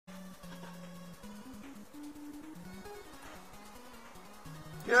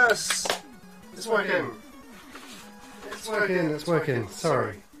Yes! It's working! It's working.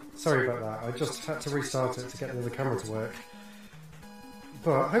 Sorry about that. I just had to restart it to get the other camera to work.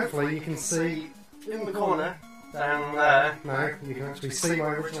 But hopefully you can see in the corner, down there, now, you can actually see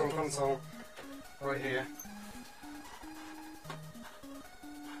my original console right here.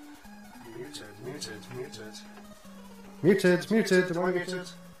 Muted. Am I muted?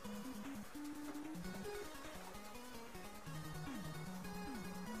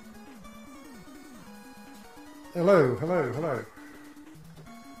 Hello.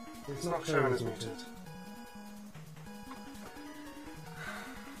 It's not showing as muted.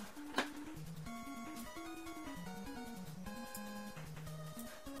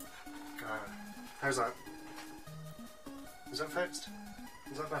 How's that? Is that fixed?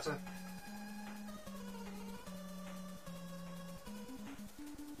 Is that better?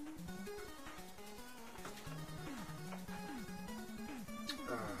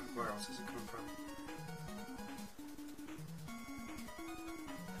 Where else is it coming from?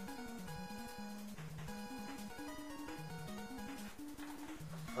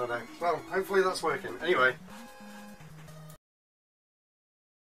 Oh no. Well, hopefully that's working. Anyway.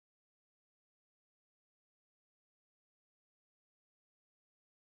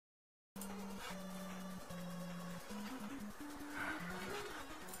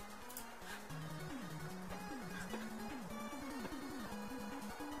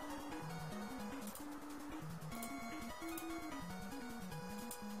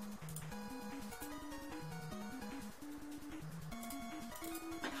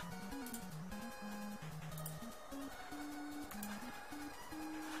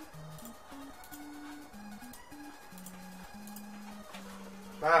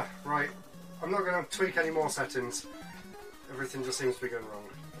 Right. I'm not going to tweak any more settings. Everything just seems to be going wrong.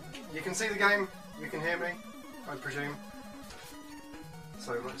 You can see the game, you can hear me, I presume.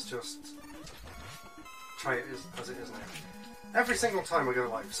 So let's just try it as it is now. Every single time I go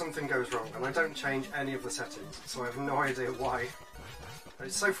live, something goes wrong, and I don't change any of the settings, so I have no idea why.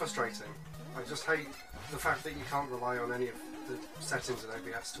 It's so frustrating. I just hate the fact that you can't rely on any of the settings in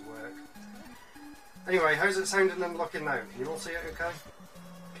OBS to work. Anyway, how's it sounding and looking now? Can you all see it okay?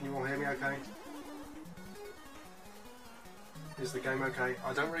 Can you all hear me okay? Is the game okay?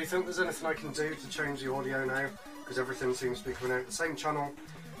 I don't really think there's anything I can do to change the audio now, because everything seems to be coming out the same channel,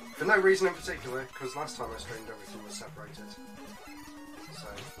 for no reason in particular, because last time I streamed everything was separated. So,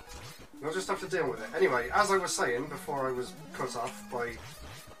 we'll just have to deal with it. Anyway, as I was saying before I was cut off by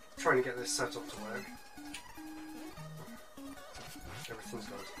trying to get this set up to work, everything's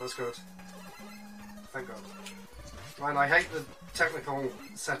good. That's good. Thank God. Man, I hate the technical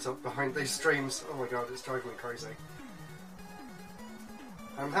setup behind these streams. Oh my God, it's driving me crazy.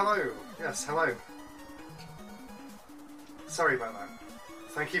 Hello. Yes, hello. Sorry about that.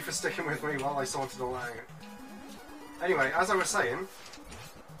 Thank you for sticking with me while I sorted all that out. Anyway, as I was saying,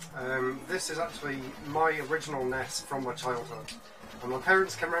 this is actually my original NES from my childhood. And my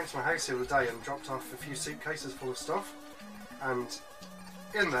parents came round to my house the other day and dropped off a few suitcases full of stuff. And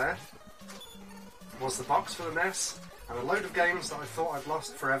in there was the box for the NES and a load of games that I thought I'd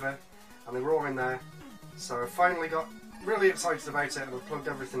lost forever, and they were all in there. So I finally got really excited about it, and I plugged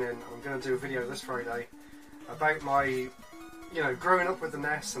everything in, and I'm going to do a video this Friday about my, growing up with the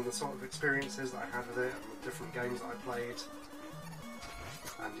NES and the sort of experiences that I had with it, and the different games that I played.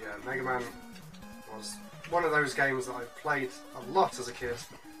 And yeah, Mega Man was one of those games that I played a lot as a kid.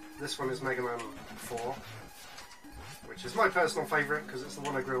 This one is Mega Man 4, which is my personal favourite because it's the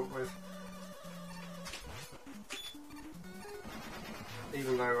one I grew up with.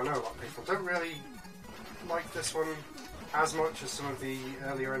 Even though I know a lot of people don't really like this one as much as some of the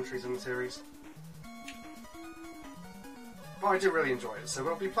earlier entries in the series. But I do really enjoy it, so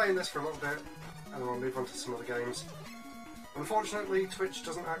we'll be playing this for a little bit, and then we'll move on to some other games. Unfortunately, Twitch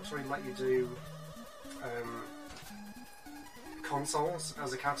doesn't actually let you do consoles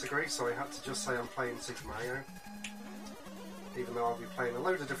as a category, so I had to just say I'm playing Super Mario, even though I'll be playing a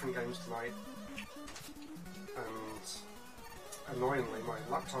load of different games tonight. And annoyingly, my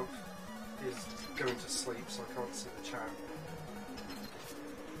laptop is going to sleep, so I can't see the chat.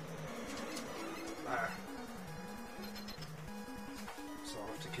 So I'll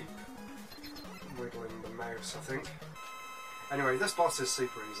have to keep wiggling the mouse, I think. Anyway, this boss is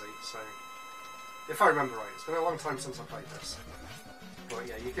super easy, so if I remember right, it's been a long time since I played this. But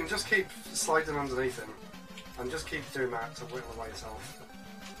yeah, you can just keep sliding underneath him, and just keep doing that to whittle away his health.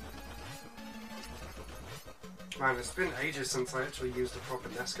 Man, it's been ages since I actually used a proper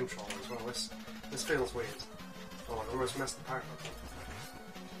NES controller as well. This feels weird. Oh, I almost messed the pack up.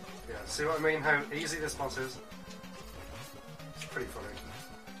 Yeah, see what I mean? How easy this boss is? It's pretty funny.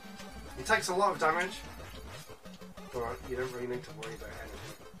 He takes a lot of damage, but you don't really need to worry about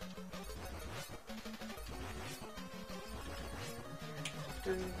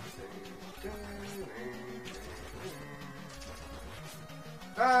anything.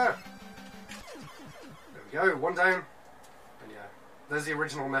 Ah! There we go, one down. And yeah, there's the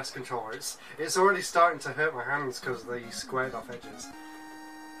original NES controller. It's already starting to hurt my hands because they squared off edges.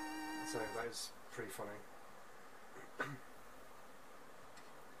 So that is pretty funny.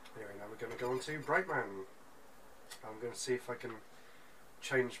 Anyway, now we're going to go on to Brightman. I'm going to see if I can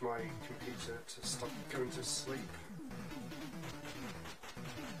change my computer to stop going to sleep.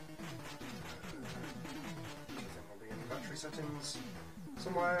 I think there'll be any battery settings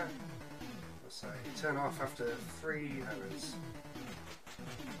somewhere. Let's say turn off after 3 hours.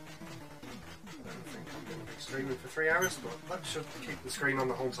 I don't think I'm going to be streaming for 3 hours, but that should keep the screen on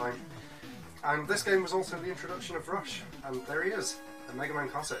the whole time. And this game was also the introduction of Rush, and there he is, a Mega Man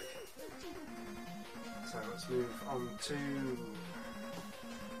classic. So let's move on to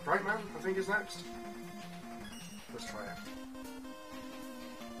Brightman, I think is next. Let's try it.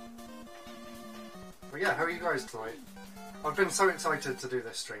 But yeah, how are you guys tonight? I've been so excited to do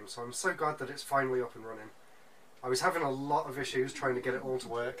this stream, so I'm so glad that it's finally up and running. I was having a lot of issues trying to get it all to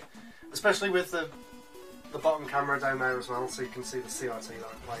work, especially with the bottom camera down there as well, so you can see the CRT that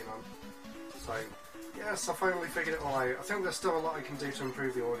I'm playing on. So, yes, I finally figured it all out. I think there's still a lot I can do to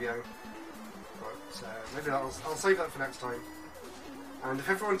improve the audio, but maybe I'll save that for next time. And if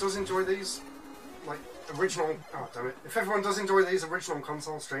everyone does enjoy these, like, original... Oh, damn it. If everyone does enjoy these original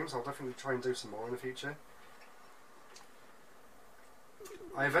console streams, I'll definitely try and do some more in the future.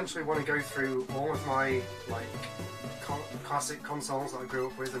 I eventually want to go through all of my, like, classic consoles that I grew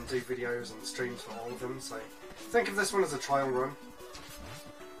up with and do videos and streams for all of them, so think of this one as a trial run.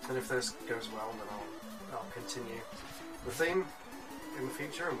 And if this goes well, then I'll continue the theme in the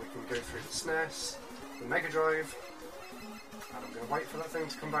future, and we can go through the SNES, the Mega Drive, and I'm going to wait for that thing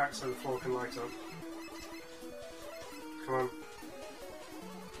to come back so the floor can light up. Come on.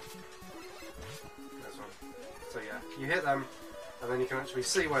 There's one. So yeah, you hit them, and then you can actually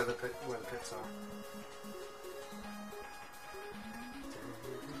see where the pits are.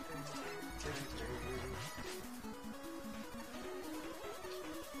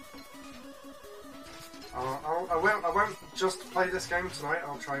 I won't just play this game tonight,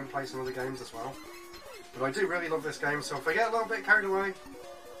 I'll try and play some other games as well. But I do really love this game, so if I get a little bit carried away,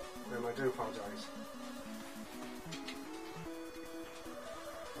 then I do apologise.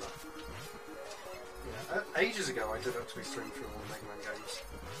 Yeah, ages ago I did actually stream through all the Mega Man games.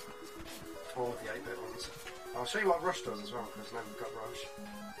 All of the 8-bit ones. I'll show you what Rush does as well, because now we've got Rush.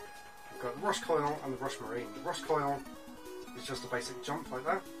 We've got the Rush Coil and the Rush Marine. The Rush Coil is just a basic jump like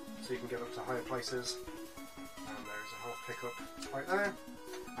that, so you can get up to higher places. And there's a half pickup right there.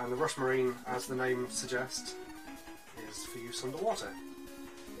 And the Rush Marine, as the name suggests, is for use underwater.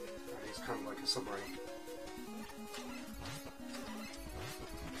 And he's kind of like a submarine.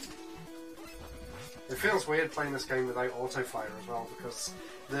 It feels weird playing this game without auto-fire as well, because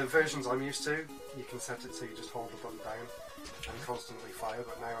the versions I'm used to, you can set it so you just hold the button down and constantly fire,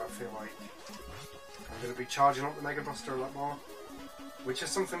 but now I feel like I'm going to be charging up the Mega Buster a lot more, which is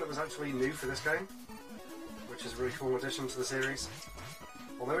something that was actually new for this game, which is a really cool addition to the series.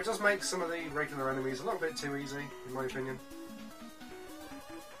 Although it does make some of the regular enemies a little bit too easy, in my opinion.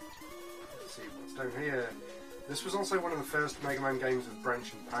 Let's see what's down here. This was also one of the first Mega Man games with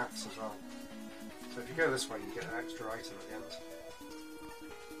branching paths as well. So if you go this way, you get an extra item at the end.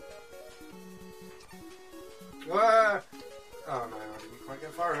 Ah! Oh no, I didn't quite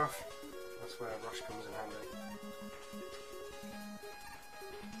get far enough. That's where Rush comes in handy.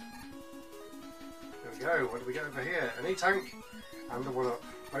 There we go, what do we get over here? An E-Tank and a 1-up.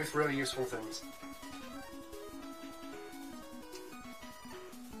 Both really useful things.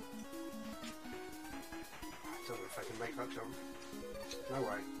 I don't know if I can make that jump. No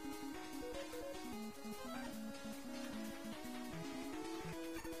way.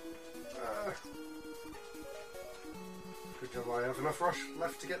 Good job I have enough Rush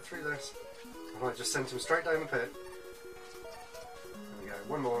left to get through this. I might just send him straight down the pit. There we go,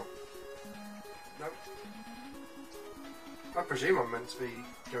 one more. Nope. I presume I'm meant to be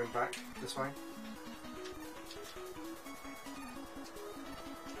going back this way.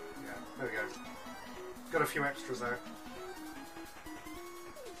 Yeah, there we go. Got a few extras there.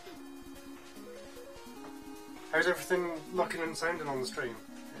 How's everything looking and sounding on the stream?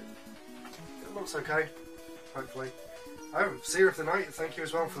 It looks okay, hopefully. Oh, Seer of the Night, thank you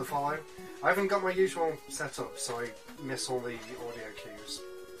as well for the follow. I haven't got my usual setup, so I miss all the audio cues,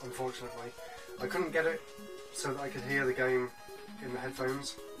 unfortunately. I couldn't get it so that I could hear the game in the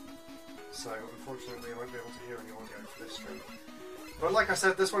headphones. so unfortunately I won't be able to hear any audio for this stream. But like I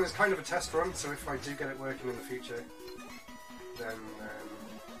said, this one is kind of a test run, so if I do get it working in the future, then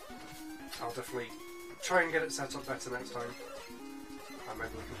I'll definitely try and get it set up better next time. And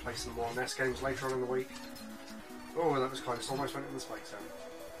maybe we can play some more NES games later on in the week. Oh, that was close, almost went in the spike zone.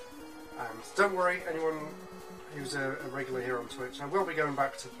 And don't worry, anyone who's a regular here on Twitch, I will be going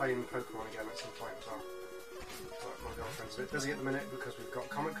back to playing Pokemon again at some point as well. But my girlfriend's a bit busy at the minute because we've got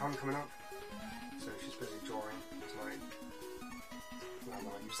Comic-Con coming up, so she's busy drawing tonight. And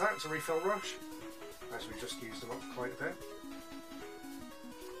I'll use that to refill Rush, as we just used them up quite a bit.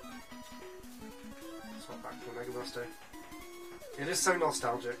 Swap back to the Mega Buster. It is so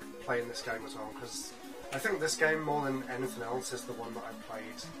nostalgic playing this game as well, because I think this game, more than anything else, is the one that I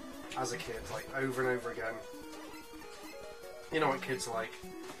played as a kid, like over and over again. You know what kids are like.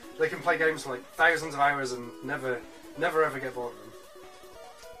 They can play games for like thousands of hours and never ever get bored of them.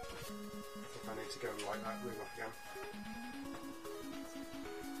 I think I need to go and light that room up again.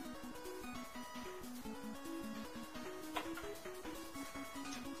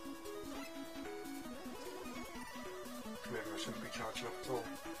 Maybe I shouldn't be charging up at all.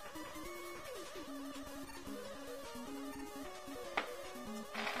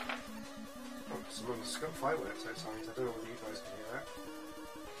 Oh, someone's got fireworks outside. I don't know whether you guys can hear that.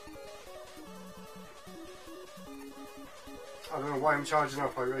 I don't know why I'm charging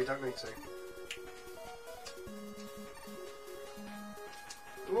up, I really don't need to.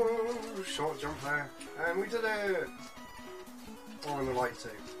 Ooh, short jump there. And we did it! All in the light too.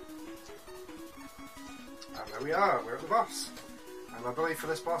 And there we are, we're at the boss. And I believe for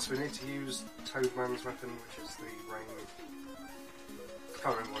this boss we need to use Toadman's weapon, which is the rain... I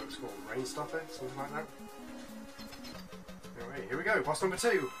can't remember what it's called, Rain Stopper, something like that. Anyway, here we go, boss number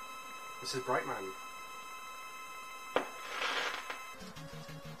 2. This is Brightman. And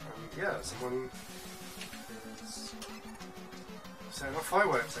yeah, someone is setting off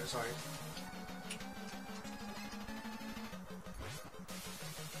fireworks outside.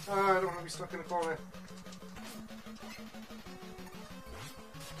 Oh, I don't want to be stuck in the corner.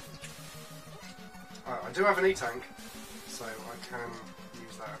 I do have an E-tank, so I can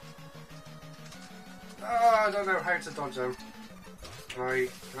use that. Oh, I don't know how to dodge them. Can I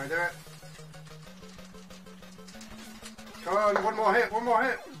do it? Come on, one more hit, one more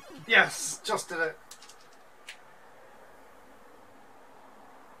hit! Yes! Just did it!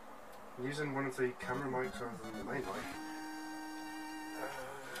 I'm using one of the camera mics rather than the main mic.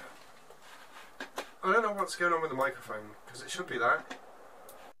 I don't know what's going on with the microphone, because it should be that.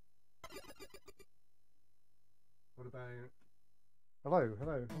 What about... Hello,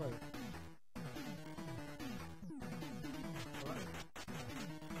 hello, hello. Hello?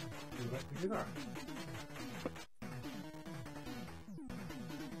 Would you like to do that?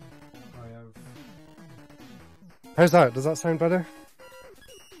 I have... How's that? Does that sound better?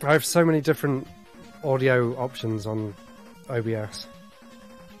 I have so many different audio options on OBS.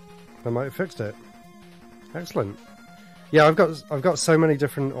 I might have fixed it. Excellent. Yeah, I've got so many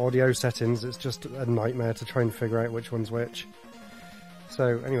different audio settings, it's just a nightmare to try and figure out which one's which.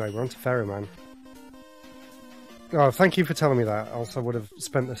 So anyway, we're on to Pharaoh Man. Oh, thank you for telling me that. Else I would have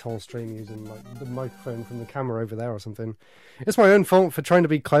spent this whole stream using like the microphone from the camera over there or something. It's my own fault for trying to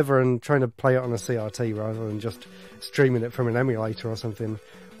be clever and trying to play it on a CRT rather than just streaming it from an emulator or something.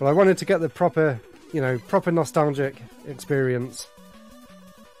 But I wanted to get the proper, proper nostalgic experience.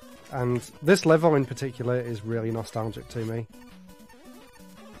 And this level in particular is really nostalgic to me.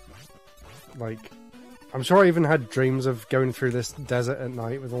 Like, I'm sure I even had dreams of going through this desert at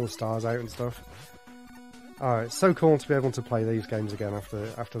night with all the stars out and stuff. Oh, it's so cool to be able to play these games again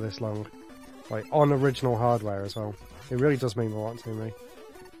after this long. Like, on original hardware as well. It really does mean a lot to me.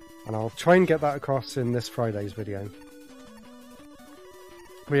 And I'll try and get that across in this Friday's video.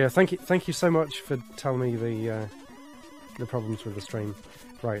 But yeah, thank you so much for telling me the problems with the stream.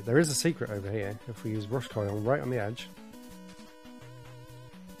 Right, there is a secret over here if we use Rush Coil right on the edge.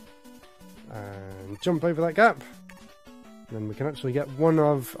 And jump over that gap. And then we can actually get one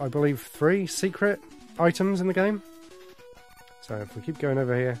of, I believe, 3 secret items in the game. So if we keep going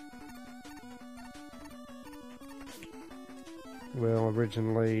over here, we'll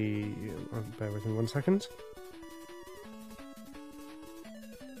originally... bear with me 1 second.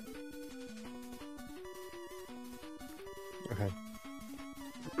 Okay.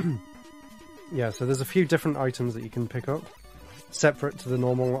 Yeah, so there's a few different items that you can pick up, separate to the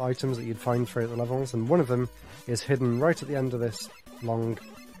normal items that you'd find throughout the levels, and one of them is hidden right at the end of this long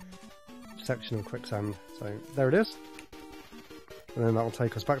section of quicksand. So there it is. And then that'll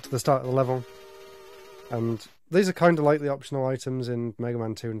take us back to the start of the level. And these are kind of like the optional items in Mega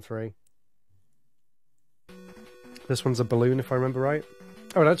Man 2 and 3. This one's a balloon, if I remember right.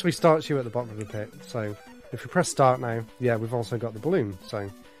 Oh, it actually starts you at the bottom of the pit. So if we press start now, yeah, we've also got the balloon.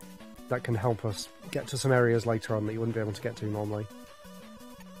 So that can help us get to some areas later on that you wouldn't be able to get to normally.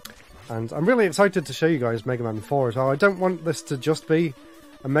 And I'm really excited to show you guys Mega Man 4 as well. I don't want this to just be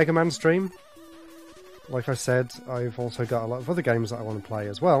a Mega Man stream. Like I said, I've also got a lot of other games that I want to play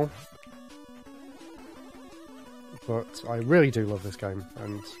as well. But I really do love this game,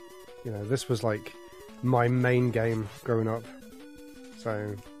 and you know, this was like my main game growing up.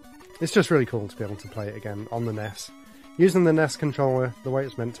 So it's just really cool to be able to play it again on the NES. Using the NES controller the way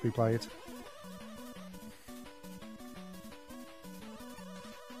it's meant to be played.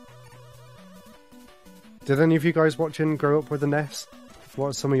 Did any of you guys watching grow up with the NES? What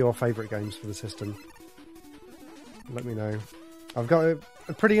are some of your favourite games for the system? Let me know. I've got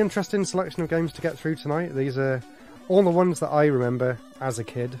a pretty interesting selection of games to get through tonight. These are all the ones that I remember as a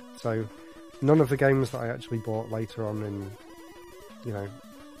kid, so none of the games that I actually bought later on in, you know,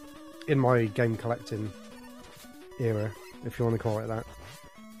 in my game collecting era, if you want to call it that.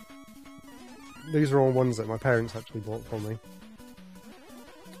 These are all ones that my parents actually bought for me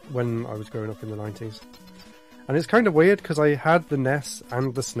when I was growing up in the 90s. And it's kind of weird because I had the NES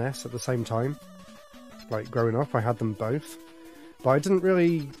and the SNES at the same time. Like, growing up, I had them both. But I didn't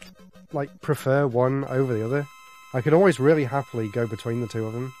really, like, prefer one over the other. I could always really happily go between the two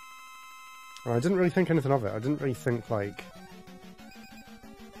of them. And I didn't really think anything of it. I didn't really think,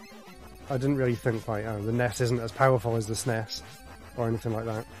 oh, the NES isn't as powerful as the SNES. Or anything like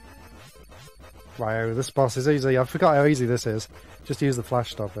that. Wow, this boss is easy. I forgot how easy this is. Just use the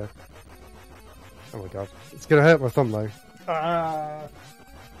flash stopper. Oh my god. It's gonna hurt my thumb though. Ah!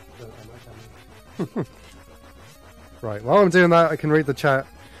 Right, while I'm doing that, I can read the chat.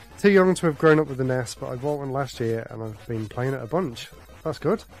 Too young to have grown up with the NES, but I bought one last year and I've been playing it a bunch. That's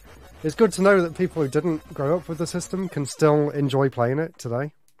good. It's good to know that people who didn't grow up with the system can still enjoy playing it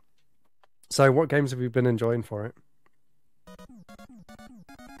today. So, what games have you been enjoying for it?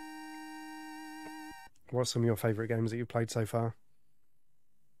 What's some of your favourite games that you've played so far?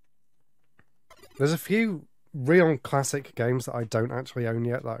 There's a few real classic games that I don't actually own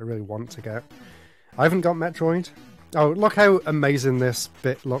yet that I really want to get. I haven't got Metroid. Oh, look how amazing this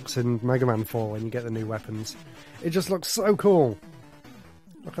bit looks in Mega Man 4 when you get the new weapons. It just looks so cool.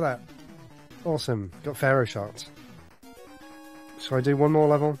 Look at that. Awesome. Got Pharaoh shots. Shall I do one more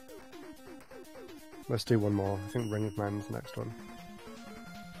level? Let's do one more. I think Ring of Man's the next one.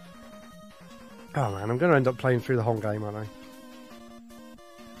 Oh man, I'm going to end up playing through the whole game, aren't I?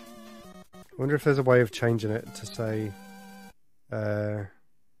 I wonder if there's a way of changing it to say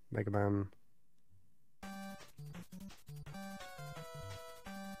Mega Man.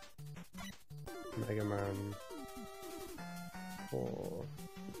 Mega Man 4.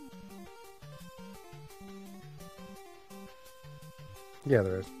 Yeah,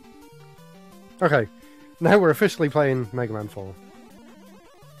 there is. Okay, now we're officially playing Mega Man 4.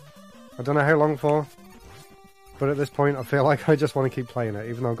 I don't know how long for, but at this point I feel like I just want to keep playing it,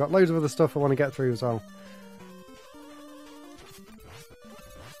 even though I've got loads of other stuff I want to get through as well.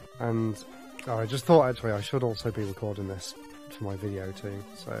 And I just thought actually I should also be recording this for my video too,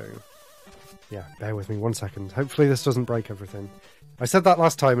 so yeah, bear with me 1 second. Hopefully this doesn't break everything. I said that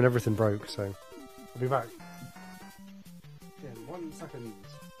last time and everything broke, so I'll be back. In 1 second.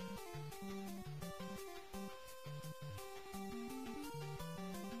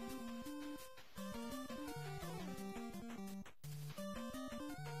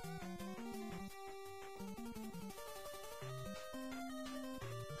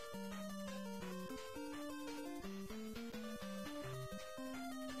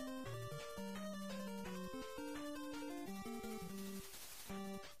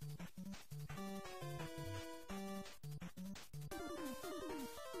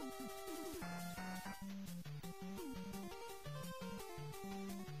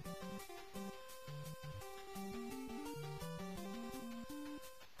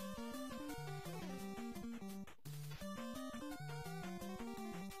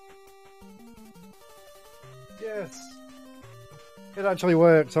 Yes! It actually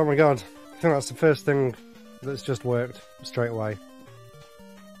worked, oh my god. I think that's the first thing that's just worked straight away.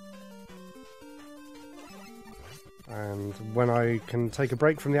 And when I can take a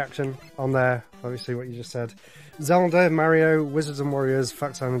break from the action on there, let me see what you just said. Zelda, Mario, Wizards and Warriors,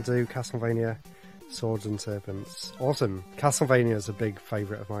 Fox Xanadu, Castlevania, Swords and Serpents. Awesome. Castlevania is a big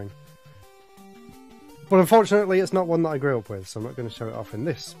favourite of mine. But unfortunately it's not one that I grew up with, so I'm not going to show it off in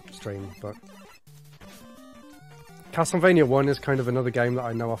this stream, but Castlevania 1 is kind of another game that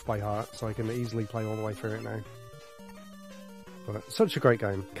I know off by heart, so I can easily play all the way through it now. But such a great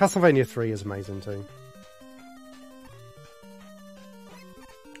game. Castlevania 3 is amazing too.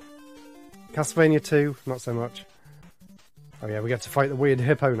 Castlevania 2, not so much. Oh yeah, we get to fight the weird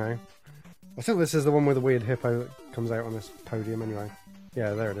hippo now. I think this is the one with the weird hippo that comes out on this podium anyway.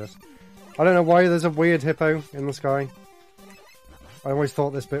 Yeah, there it is. I don't know why there's a weird hippo in the sky. I always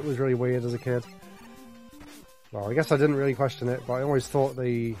thought this bit was really weird as a kid. Well, I guess I didn't really question it, but I always thought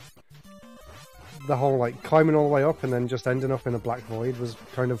the whole, like, climbing all the way up and then just ending up in a black void was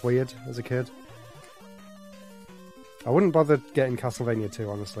kind of weird as a kid. I wouldn't bother getting Castlevania 2,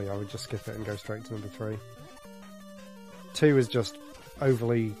 honestly. I would just skip it and go straight to number 3. 2 is just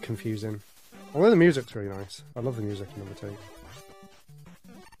overly confusing. Although the music's really nice. I love the music in number 2.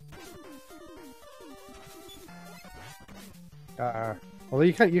 Although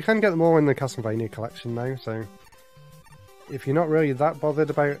you can get them all in the Castlevania collection now, so if you're not really that bothered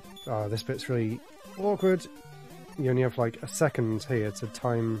about... Oh, this bit's really awkward. You only have like a second here to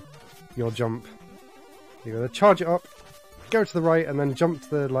time your jump. You gotta charge it up, go to the right, and then jump to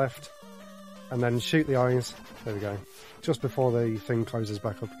the left, and then shoot the eyes. There we go. Just before the thing closes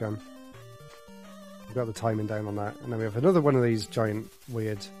back up again. We've got the timing down on that. And then we have another one of these giant,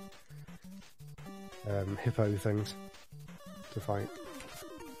 weird hippo things to fight.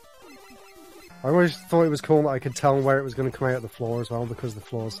 I always thought it was cool that I could tell where it was going to come out of the floor as well, because the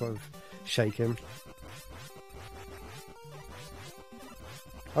floor's sort of shaking.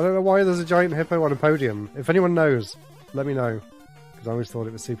 I don't know why there's a giant hippo on a podium. If anyone knows, let me know, because I always thought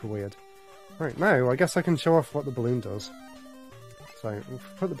it was super weird. Right, now I guess I can show off what the balloon does. So, we'll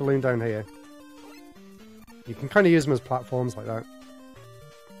put the balloon down here. You can kind of use them as platforms like that.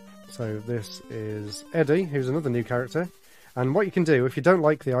 So this is Eddie, who's another new character. And what you can do, if you don't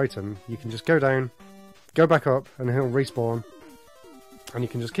like the item, you can just go down, go back up, and he'll respawn. And you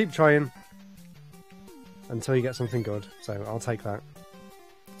can just keep trying until you get something good. So I'll take that.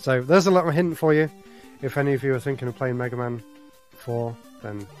 So there's a little hint for you. If any of you are thinking of playing Mega Man 4,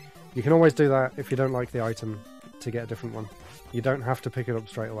 then you can always do that if you don't like the item to get a different one. You don't have to pick it up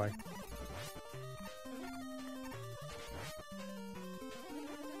straight away.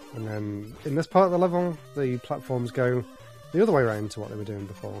 And then in this part of the level, the platforms go the other way around to what they were doing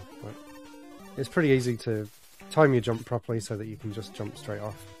before. But it's pretty easy to time your jump properly so that you can just jump straight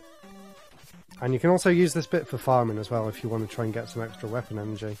off. And you can also use this bit for farming as well if you want to try and get some extra weapon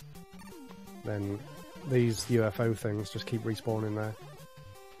energy. Then these UFO things just keep respawning there.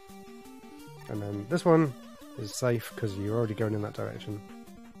 And then this one is safe because you're already going in that direction.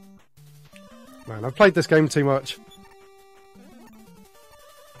 Man, I've played this game too much.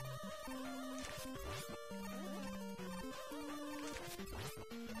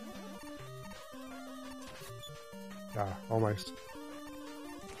 Ah, almost.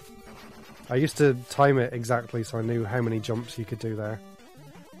 I used to time it exactly so I knew how many jumps you could do there.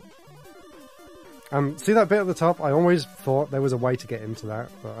 See that bit at the top? I always thought there was a way to get into that,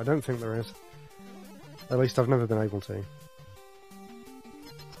 but I don't think there is. At least I've never been able to.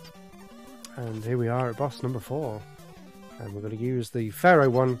 And here we are at boss number 4. And we're going to use the Pharaoh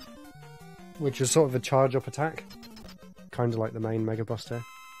one, which is sort of a charge-up attack. Kind of like the main Mega Buster.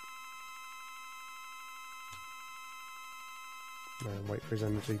 And wait for his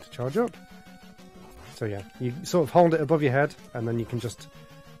energy to charge up. So yeah, you sort of hold it above your head, and then you can just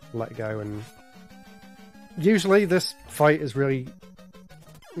let go. And usually this fight is really,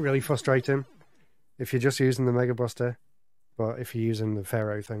 really frustrating if you're just using the Mega Buster. But if you're using the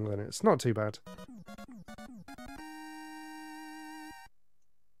Pharaoh thing, then it's not too bad.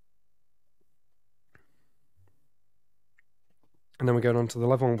 And then we're going on to the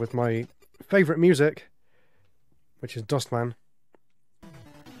level with my favourite music, which is Dustman.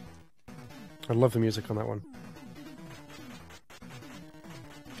 I love the music on that one.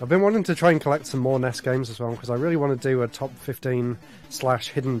 I've been wanting to try and collect some more NES games as well, because I really want to do a top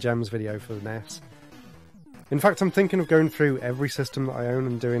 15/hidden gems video for the NES. In fact, I'm thinking of going through every system that I own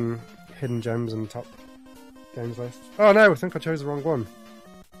and doing hidden gems and top games lists. Oh no, I think I chose the wrong one.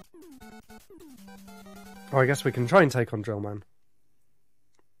 Oh, I guess we can try and take on Drillman.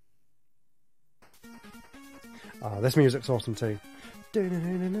 Ah, this music's awesome too. This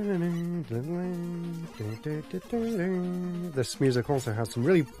music also has some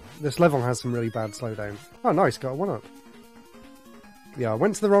really... This level has some really bad slowdown. Oh nice, got a 1-up. Yeah, I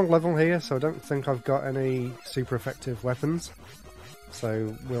went to the wrong level here, so I don't think I've got any super effective weapons.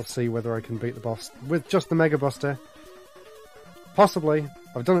 So we'll see whether I can beat the boss with just the Mega Buster. Possibly.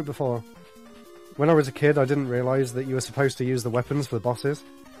 I've done it before. When I was a kid, I didn't realise that you were supposed to use the weapons for the bosses.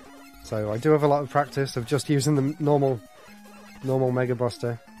 So I do have a lot of practice of just using the normal Mega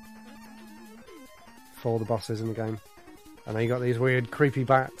Buster for the bosses in the game. And then you got these weird creepy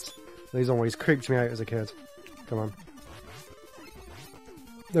bats. These always creeped me out as a kid. Come on.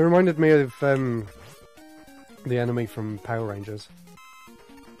 They reminded me of the enemy from Power Rangers.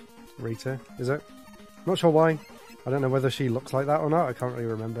 Rita, is it? Not sure why. I don't know whether she looks like that or not. I can't really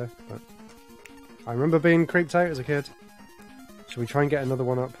remember. But I remember being creeped out as a kid. Should we try and get another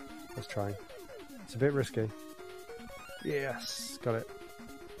one up? Let's try. It's a bit risky. Yes, got it.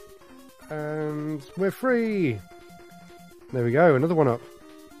 And we're free! There we go, another one up.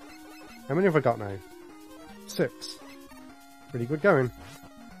 How many have I got now? 6. Pretty good going.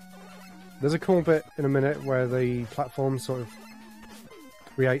 There's a cool bit in a minute where the platforms sort of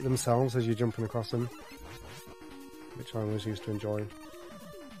create themselves as you're jumping across them, which I always used to enjoy.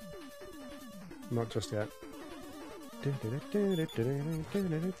 Not just yet.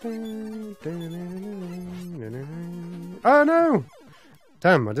 Oh no!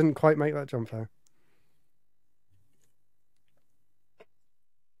 Damn, I didn't quite make that jump there.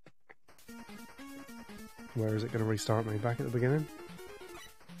 Where is it going to restart me? Back at the beginning?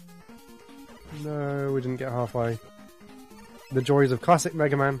 No, we didn't get halfway. The joys of classic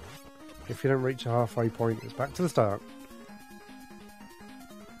Mega Man. If you don't reach a halfway point, it's back to the start.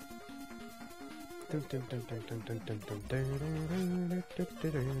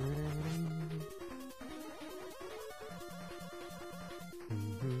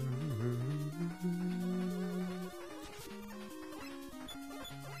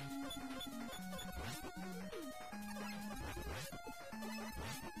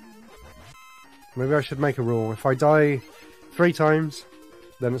 Maybe I should make a rule. If I die 3 times,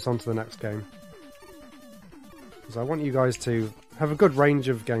 then it's on to the next game. Because I want you guys to have a good range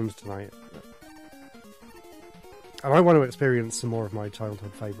of games tonight. And I want to experience some more of my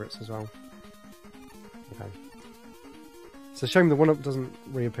childhood favourites as well. Okay. It's a shame the 1-up doesn't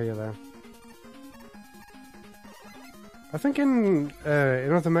reappear there. I think in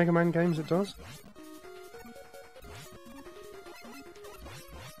other Mega Man games it does.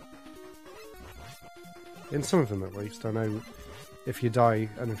 In some of them at least. I know if you die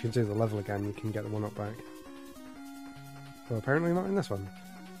and if you do the level again you can get the 1-up back. Well, apparently not in this one.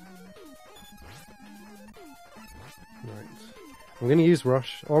 Right. I'm going to use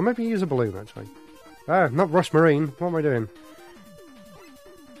Rush, or maybe use a balloon actually. Ah, not Rush Marine. What am I doing?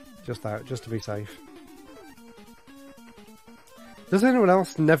 Just that, just to be safe. Does anyone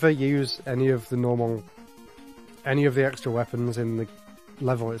else never use any of the extra weapons in the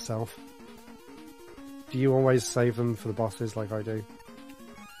level itself? Do you always save them for the bosses like I do?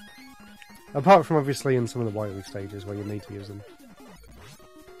 Apart from obviously in some of the wily stages where you need to use them.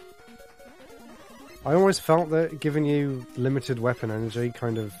 I always felt that giving you limited weapon energy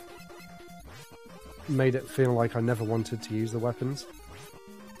kind of made it feel like I never wanted to use the weapons.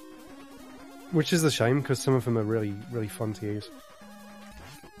 Which is a shame, because some of them are really, really fun to use.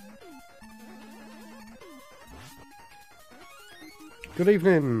 Good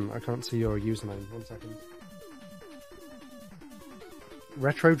evening! I can't see your username. 1 second.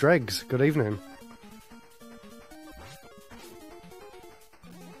 Retro Dregs, good evening.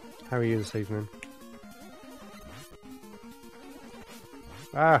 How are you this evening?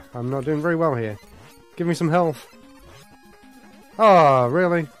 Ah, I'm not doing very well here. Give me some health. Ah,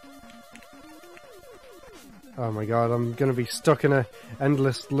 really? Oh my god, I'm gonna be stuck in an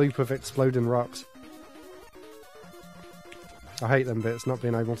endless loop of exploding rocks. I hate them bits, not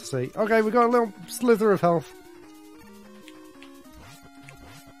being able to see. Okay, we got a little slither of health.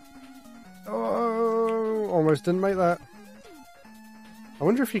 Oh, almost didn't make that. I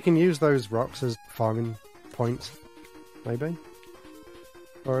wonder if you can use those rocks as farming points. Maybe?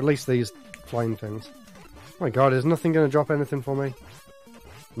 Or at least these flying things. Oh my god, is nothing going to drop anything for me?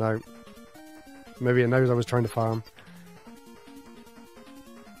 No. Maybe it knows I was trying to farm.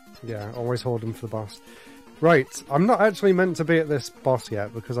 Yeah, always hoard them for the boss. Right, I'm not actually meant to be at this boss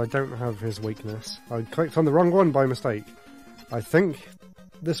yet because I don't have his weakness. I clicked on the wrong one by mistake. I think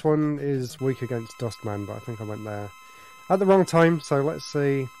this one is weak against Dustman, but I think I went there at the wrong time, so let's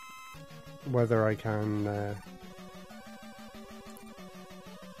see whether I can...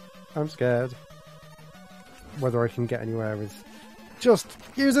 I'm scared. Whether I can get anywhere with just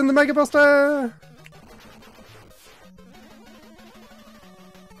using the Mega Buster!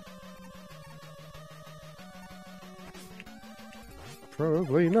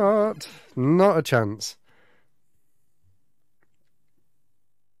 Probably not. Not a chance.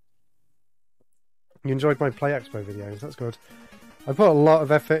 You enjoyed my Play Expo videos, that's good. I put a lot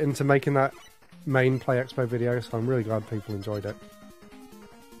of effort into making that main Play Expo video, so I'm really glad people enjoyed it.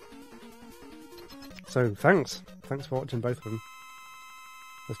 So, thanks. Thanks for watching both of them.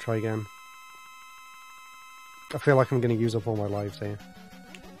 Let's try again. I feel like I'm going to use up all my lives here.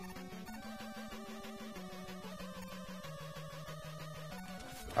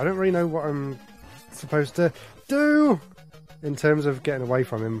 I don't really know what I'm supposed to do in terms of getting away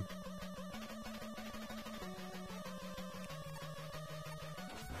from him.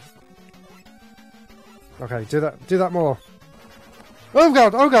 Okay, do that more. Oh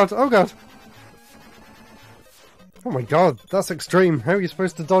god, oh god, oh god! Oh my god, that's extreme. How are you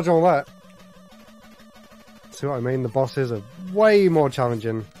supposed to dodge all that? See what I mean? The bosses are way more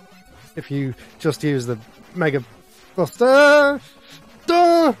challenging if you just use the Mega Buster.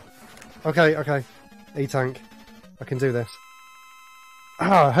 Duh! Okay, okay. E-Tank. I can do this.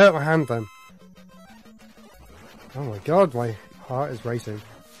 Ah, I hurt my hand then. Oh my god, my heart is racing.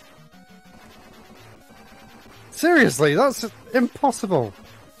 Seriously, that's impossible.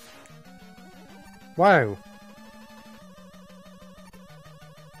 Wow.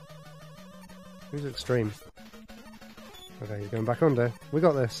 Who's extreme? Okay, he's going back under. We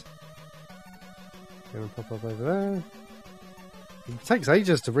got this. Gonna pop up over there. It takes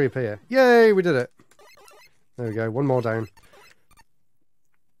ages to reappear. Yay, we did it. There we go, one more down.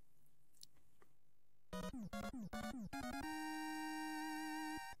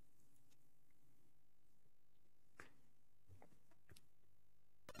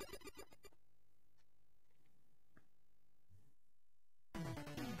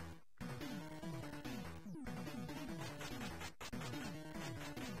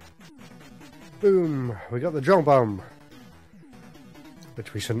 Boom! We got the drill bomb,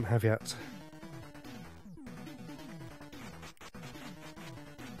 which we shouldn't have yet.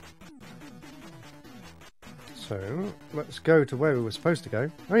 So, let's go to where we were supposed to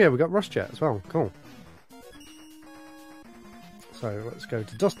go. Oh yeah, we got Rush Jet as well. Cool. So, let's go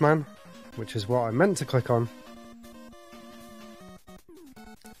to Dustman, which is what I meant to click on.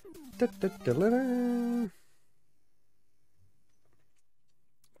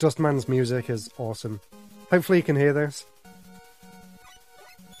 Dustman's music is awesome. Hopefully you can hear this.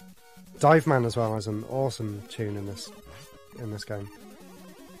 Dive Man as well has an awesome tune in this game.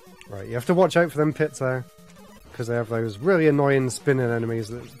 Right, you have to watch out for them pits there, because they have those really annoying spinning enemies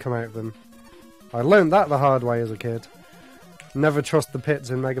that come out of them. I learned that the hard way as a kid. Never trust the pits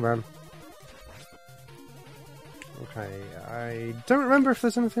in Mega Man. Okay, I don't remember if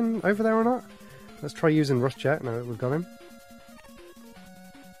there's anything over there or not. Let's try using Rush Jet now that we've got him.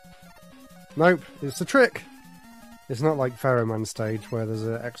 Nope, it's a trick! It's not like Pharaoh Man stage where there's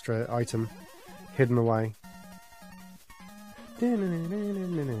an extra item hidden away.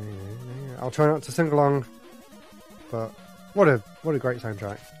 I'll try not to sing along, but what a great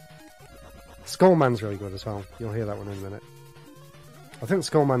soundtrack. Skullman's really good as well. You'll hear that one in a minute. I think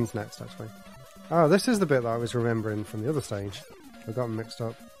Skullman's next, actually. Oh, this is the bit that I was remembering from the other stage. I got them mixed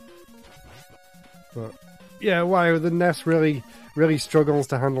up. But yeah, wow, the NES really struggles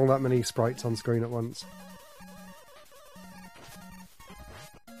to handle that many sprites on screen at once.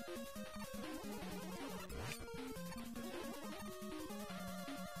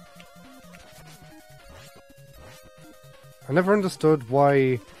 I never understood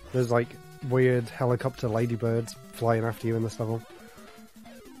why there's like weird helicopter ladybirds flying after you in this level.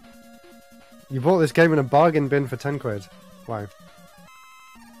 You bought this game in a bargain bin for 10 quid. Wow.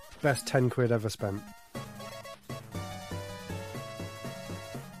 Best 10 quid ever spent.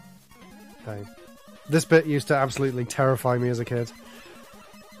 Okay. This bit used to absolutely terrify me as a kid.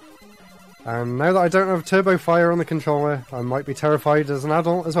 And now that I don't have Turbo Fire on the controller, I might be terrified as an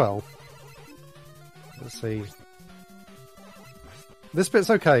adult as well. Let's see. This bit's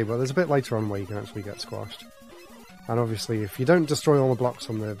okay, but there's a bit later on where you can actually get squashed. And obviously, if you don't destroy all the blocks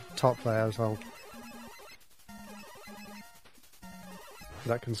on the top there as well,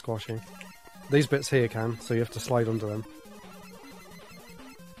 that can squash you. These bits here can, so you have to slide under them.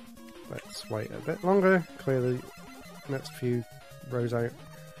 Let's wait a bit longer, clear the next few rows out.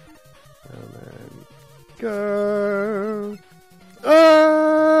 And then go!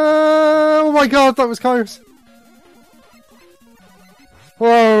 Oh my god, that was close!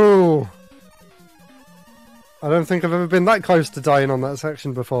 Whoa! I don't think I've ever been that close to dying on that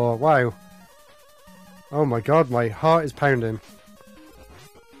section before. Wow. Oh my god, my heart is pounding.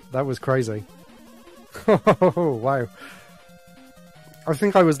 That was crazy. Oh, wow. I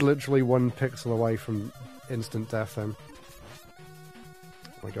think I was literally 1 pixel away from instant death then.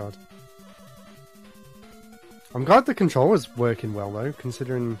 Oh my god. I'm glad the controller's working well though,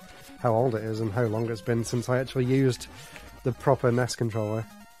 considering how old it is and how long it's been since I actually used the proper NES controller.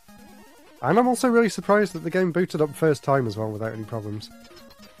 And I'm also really surprised that the game booted up first time as well without any problems.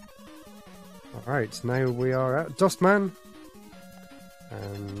 Alright, now we are at Dustman.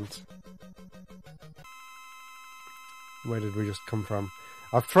 And where did we just come from?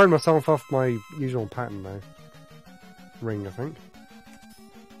 I've thrown myself off my usual pattern now. Ring, I think.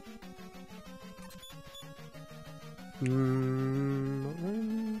 Not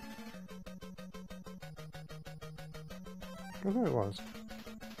really. I thought it was.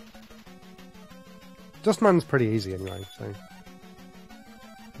 Dustman's pretty easy anyway, so...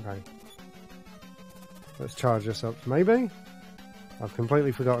 Okay. Let's charge this up. Maybe? I've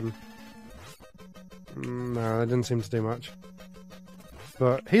completely forgotten. No, that didn't seem to do much.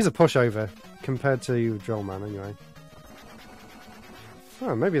 But he's a pushover compared to Drill Man anyway.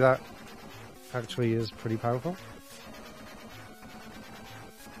 Oh, maybe that actually is pretty powerful.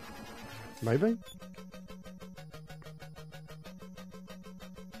 Maybe?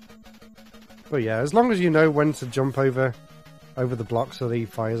 But yeah, as long as you know when to jump over the blocks that he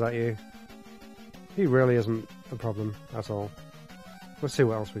fires at you, he really isn't a problem at all. Let's see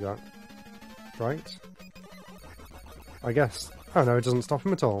what else we got. Right. I guess. Oh no, it doesn't stop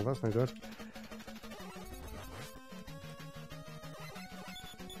him at all. That's no good.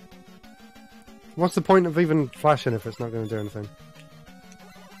 What's the point of even flashing if it's not going to do anything?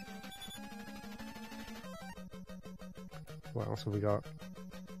 What else have we got?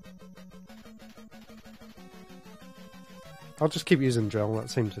 I'll just keep using drill, that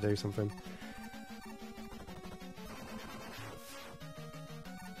seemed to do something.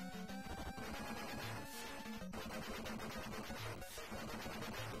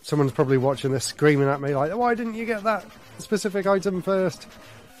 Someone's probably watching this screaming at me like, why didn't you get that specific item first?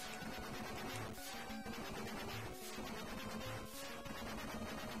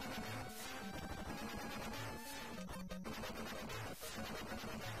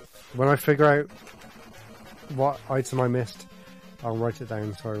 When I figure out what item I missed, I'll write it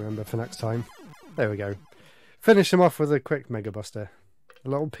down so I remember for next time. There we go. Finish him off with a quick Mega Buster. A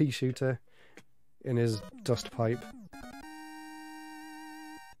little pea shooter in his dust pipe.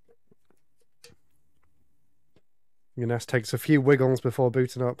 Your NES takes a few wiggles before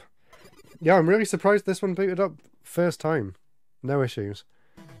booting up. Yeah, I'm really surprised this one booted up first time. No issues.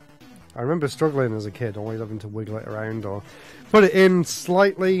 I remember struggling as a kid, always having to wiggle it around or put it in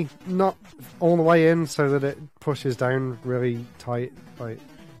slightly, not all the way in, so that it pushes down really tight. Like,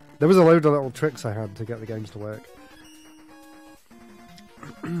 there was a load of little tricks I had to get the games to work.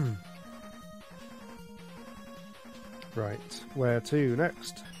 Right, where to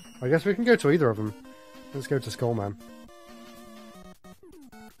next? I guess we can go to either of them. Let's go to Skullman.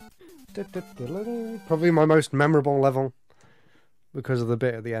 Probably my most memorable level, because of the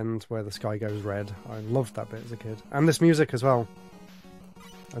bit at the end where the sky goes red. I loved that bit as a kid. And this music as well.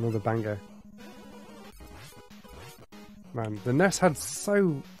 Another banger. Man, the NES had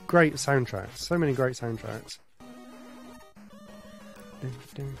so great soundtracks. So many great soundtracks.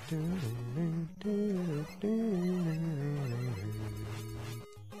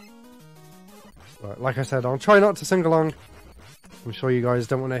 But like I said, I'll try not to sing along. I'm sure you guys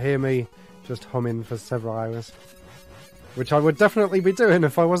don't want to hear me just humming for several hours. Which I would definitely be doing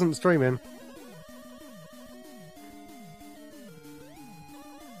if I wasn't streaming.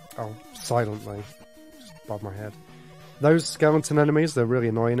 Oh, silently. Just above my head. Those skeleton enemies, they're really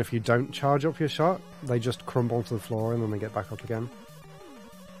annoying if you don't charge up your shot. They just crumble to the floor and then they get back up again.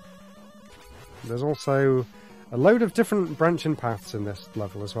 There's also a load of different branching paths in this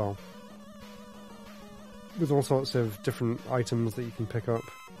level as well. With all sorts of different items that you can pick up.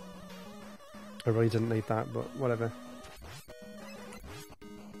 I really didn't need that, but whatever.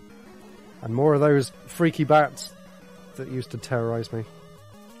 And more of those freaky bats that used to terrorise me.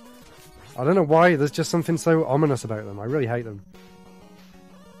 I don't know why, there's just something so ominous about them. I really hate them.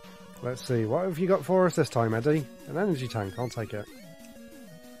 Let's see, what have you got for us this time, Eddie? An energy tank, I'll take it.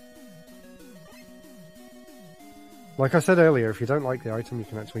 Like I said earlier, if you don't like the item, you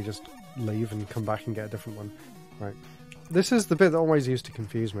can actually just leave and come back and get a different one. Right. This is the bit that always used to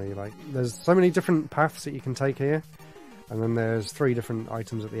confuse me. Like, there's so many different paths that you can take here, and then there's 3 different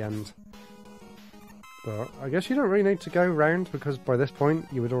items at the end. But I guess you don't really need to go round, because by this point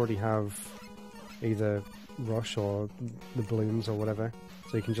you would already have either Rush or the balloons or whatever,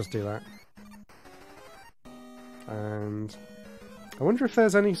 so you can just do that. And I wonder if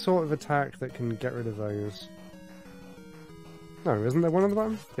there's any sort of attack that can get rid of those. No, isn't there one on the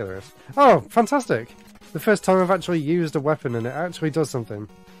bottom? Yeah, there is. Oh, fantastic! The first time I've actually used a weapon and it actually does something.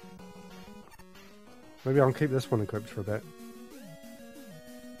 Maybe I'll keep this one equipped for a bit.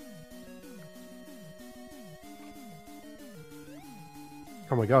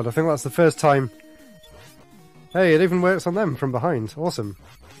 Oh my god, I think that's the first time... Hey, it even works on them from behind. Awesome.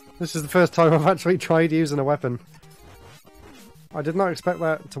 This is the first time I've actually tried using a weapon. I did not expect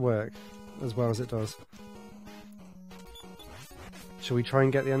that to work as well as it does. Shall we try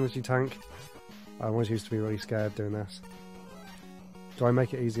and get the energy tank? I always used to be really scared doing this. Do I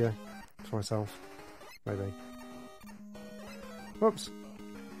make it easier for myself? Maybe. Whoops.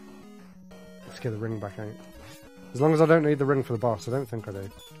 Let's get the ring back out. As long as I don't need the ring for the boss, I don't think I do.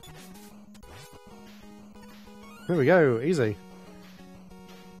 Here we go, easy.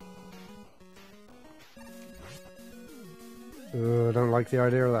 I don't like the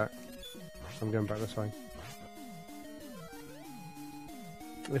idea of that. I'm going back this way.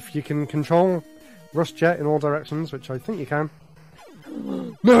 If you can control Rush Jet in all directions, which I think you can.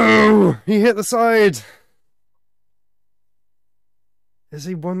 No! He hit the side! Is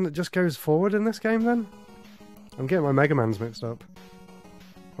he one that just goes forward in this game then? I'm getting my Mega Mans mixed up.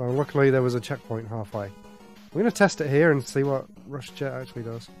 Well, luckily there was a checkpoint halfway. I'm going to test it here and see what Rush Jet actually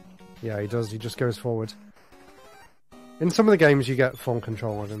does. Yeah, he does. He just goes forward. In some of the games you get full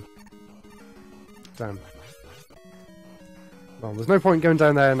control of him. Damn. Well, there's no point going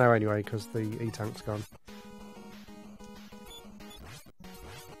down there now anyway, because the E-Tank's gone.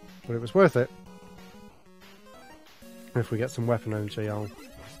 But it was worth it. If we get some weapon energy, I'll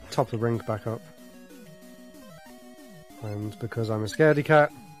top the ring back up. And because I'm a scaredy cat,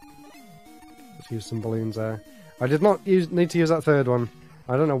 let's use some balloons there. I did not need to use that third one.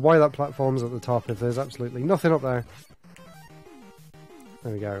 I don't know why that platform's at the top if there's absolutely nothing up there.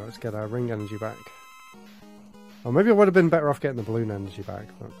 There we go, let's get our ring energy back. Or maybe I would have been better off getting the balloon energy back,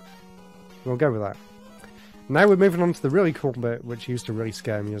 but we'll go with that. Now we're moving on to the really cool bit, which used to really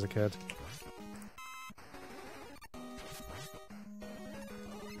scare me as a kid.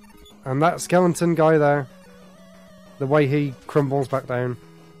 And that skeleton guy there, the way he crumbles back down.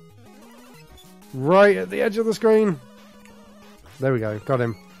 Right at the edge of the screen! There we go, got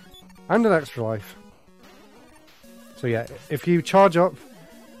him. And an extra life. So yeah, if you charge up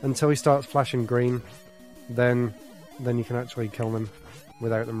until he starts flashing green, then you can actually kill them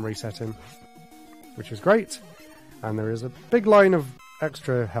without them resetting, which is great. And there is a big line of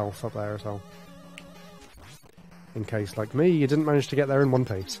extra health up there as well, in case, like me, you didn't manage to get there in one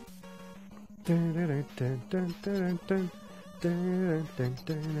piece. There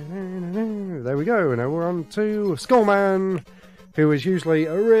we go. Now we're on to Skullman, who is usually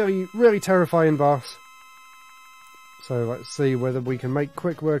a really, really terrifying boss. So let's see whether we can make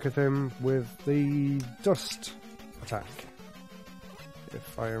quick work of him with the dust attack.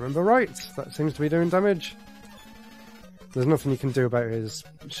 If I remember right, that seems to be doing damage. There's nothing you can do about his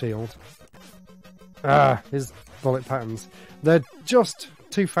shield. Ah, his bullet patterns. They're just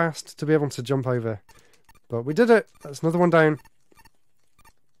too fast to be able to jump over. But we did it! That's another one down.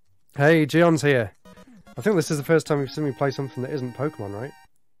 Hey, Gion's here. I think this is the first time you've seen me play something that isn't Pokemon, right?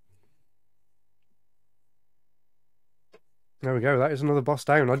 There we go, that is another boss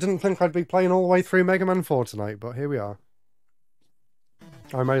down. I didn't think I'd be playing all the way through Mega Man 4 tonight, but here we are.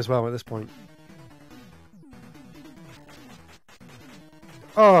 I may as well at this point.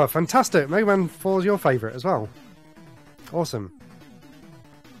 Oh, fantastic! Mega Man 4 is your favourite as well. Awesome.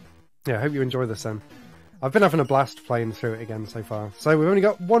 Yeah, I hope you enjoy this then. I've been having a blast playing through it again so far. So we've only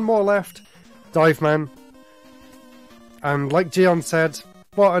got one more left. Dive Man. And like Gion said,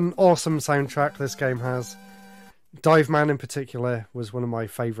 what an awesome soundtrack this game has. Dive Man in particular was one of my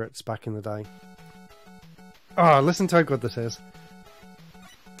favourites back in the day. Ah, oh, listen to how good this is.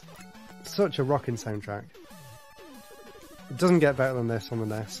 Such a rocking soundtrack. It doesn't get better than this on the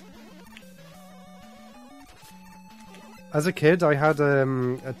NES. As a kid, I had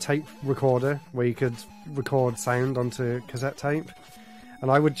a tape recorder where you could record sound onto cassette tape.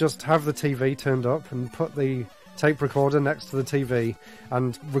 And I would just have the TV turned up and put the tape recorder next to the TV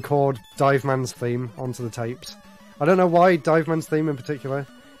and record Dive Man's theme onto the tapes. I don't know why Dive Man's theme in particular.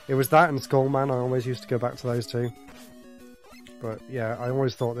 It was that and Skullman. I always used to go back to those two. But yeah, I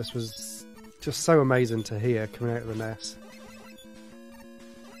always thought this was just so amazing to hear coming out of the NES.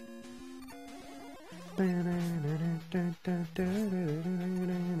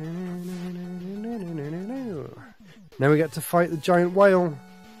 Now we get to fight the giant whale.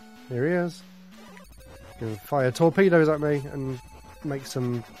 Here he is. Gonna fire torpedoes at me and make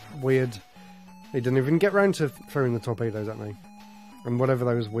some weird... He didn't even get round to throwing the torpedoes at me. And whatever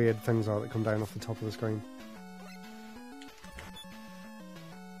those weird things are that come down off the top of the screen.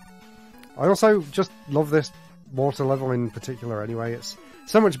 I also just love this water level in particular anyway. It's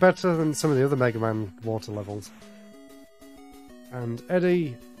so much better than some of the other Mega Man water levels. And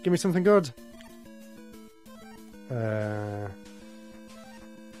Eddie, give me something good.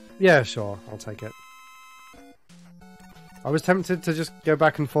 Yeah, sure, I'll take it. I was tempted to just go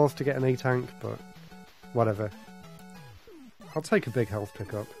back and forth to get an E-Tank, but whatever. I'll take a big health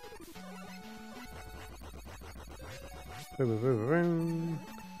pickup. I don't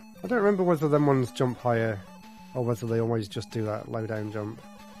remember whether them ones jump higher or whether they always just do that low down jump.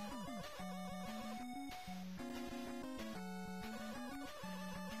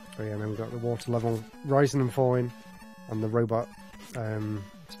 Oh yeah, and then we've got the water level rising and falling, and the robot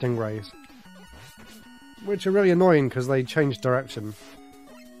stingrays, which are really annoying because they change direction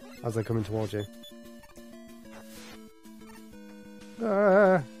as they're coming towards you.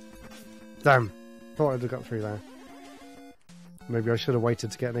 Damn, thought I'd have got through there. Maybe I should have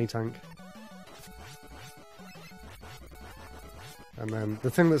waited to get an E-tank. And then the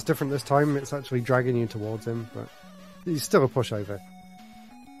thing that's different this time, it's actually dragging you towards him, but he's still a pushover.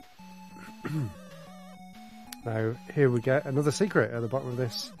 Now, here we get another secret at the bottom of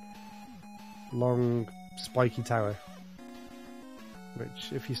this long, spiky tower.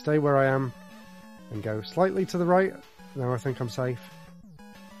 Which, if you stay where I am and go slightly to the right, now I think I'm safe.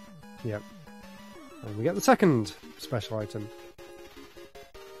 Yep. And we get the second special item.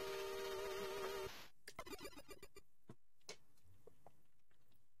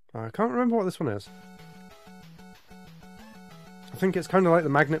 I can't remember what this one is. I think it's kind of like the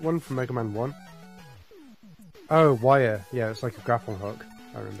magnet one from Mega Man 1. Oh, wire. Yeah, it's like a grapple hook,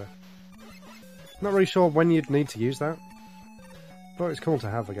 I remember. Not really sure when you'd need to use that. But it's cool to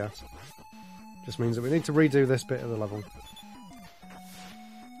have, I guess. Just means that we need to redo this bit of the level.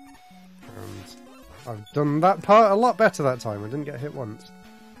 And I've done that part a lot better that time. I didn't get hit once.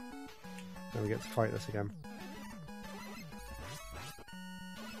 Now we get to fight this again.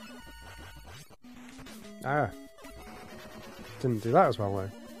 Ah. Didn't do that as well,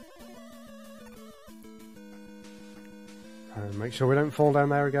 though. And make sure we don't fall down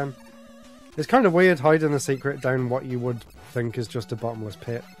there again. It's kind of weird hiding a secret down what you would think is just a bottomless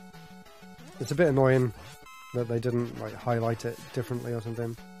pit. It's a bit annoying that they didn't like highlight it differently or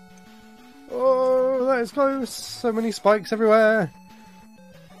something. Oh, that is close! So many spikes everywhere!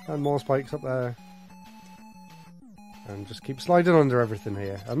 And more spikes up there. And just keep sliding under everything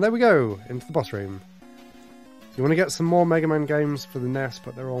here. And there we go! Into the boss room. You want to get some more Mega Man games for the NES,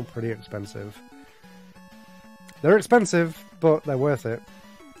 but they're all pretty expensive. They're expensive, but they're worth it.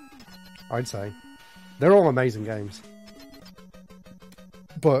 I'd say. They're all amazing games.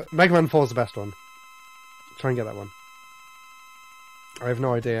 But Mega Man 4 is the best one. Try and get that one. I have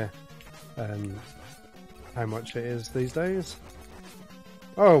no idea how much it is these days.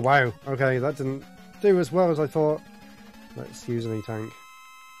 Oh, wow. Okay, that didn't do as well as I thought. Let's use an E-tank.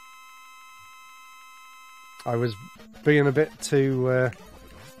 I was being a bit too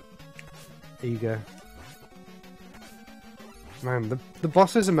eager. Man, the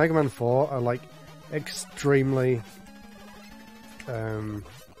bosses in Mega Man 4 are like extremely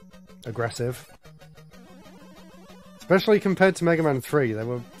aggressive. Especially compared to Mega Man 3. They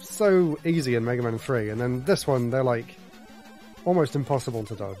were so easy in Mega Man 3, and then this one they're like almost impossible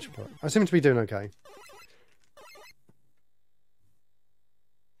to dodge, but I seem to be doing okay.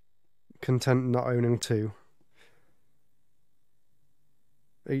 Content not owning 2.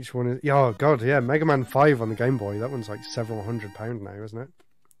 Each one is... Oh, God, yeah. Mega Man 5 on the Game Boy. That one's like several £100 now, isn't it?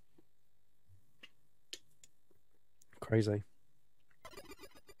 Crazy.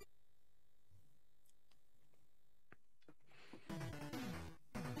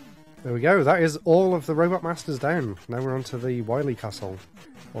 There we go. That is all of the Robot Masters down. Now we're on to the Wily Castle.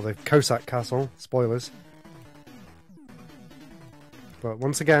 Or the Cossack Castle. Spoilers. But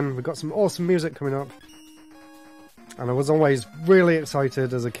once again, we've got some awesome music coming up. And I was always really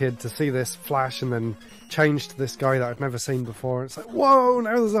excited as a kid to see this flash and then change to this guy that I'd never seen before. It's like, whoa,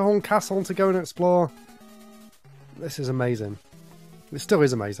 now there's a whole castle to go and explore. This is amazing. It still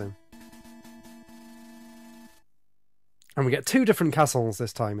is amazing. And we get 2 different castles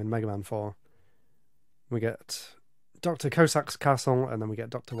this time in Mega Man 4. We get Dr. Cossack's castle, and then we get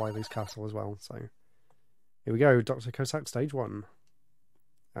Dr. Wily's castle as well. So here we go, Dr. Cossack Stage 1.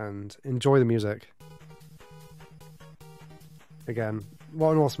 And enjoy the music. Again,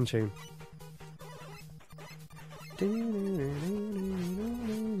 what an awesome tune.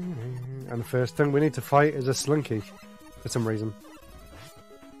 And the first thing we need to fight is a Slinky, for some reason.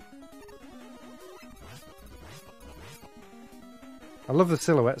 I love the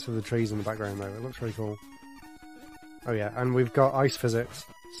silhouettes of the trees in the background though, it looks really cool. Oh yeah, and we've got ice physics,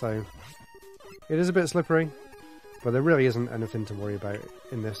 so it is a bit slippery, but there really isn't anything to worry about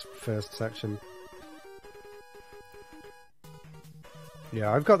in this first section.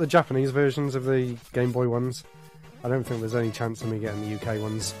 Yeah, I've got the Japanese versions of the Game Boy ones. I don't think there's any chance of me getting the UK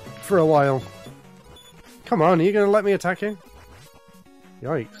ones for a while. Come on, are you going to let me attack you?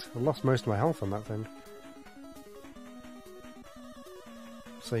 Yikes, I lost most of my health on that thing.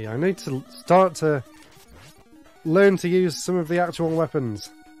 So yeah, I need to start to learn to use some of the actual weapons.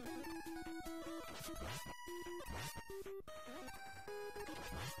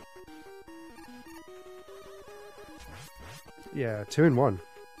 Yeah, 2 in 1.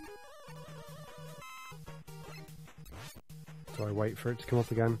 So I wait for it to come up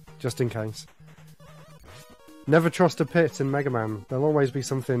again, just in case. Never trust a pit in Mega Man. There'll always be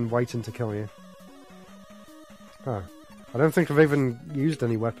something waiting to kill you. Huh. I don't think I've even used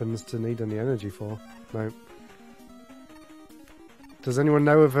any weapons to need any energy for. No. Does anyone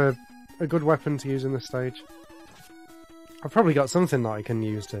know of a good weapon to use in this stage? I've probably got something that I can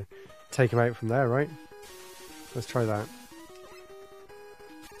use to take him out from there, right? Let's try that.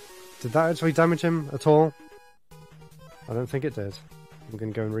 Did that actually damage him at all? I don't think it did. I'm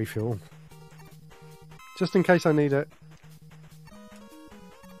going to go and refuel. Just in case I need it.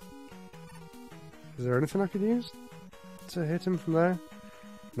 Is there anything I could use to hit him from there?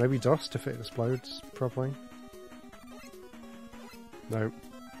 Maybe dust if it explodes properly. No.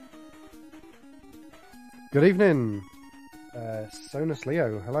 Good evening! Sonus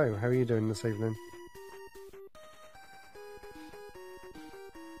Leo, hello, how are you doing this evening?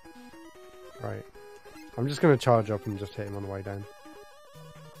 Right. I'm just going to charge up and just hit him on the way down.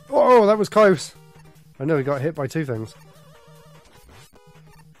 Oh, that was close! I nearly got hit by two things.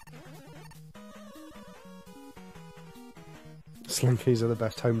 Slinkies are the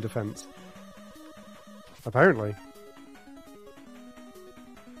best home defense. Apparently.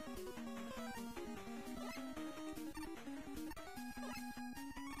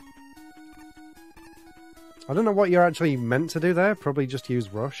 I don't know what you're actually meant to do there. Probably just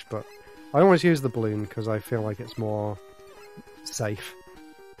use Rush, but I always use the balloon because I feel like it's more safe.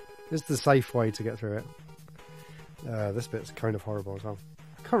 It's the safe way to get through it. This bit's kind of horrible as well.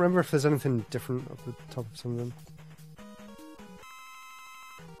 I can't remember if there's anything different up the top of some of them.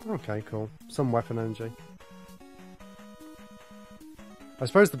 Okay, cool. Some weapon energy. I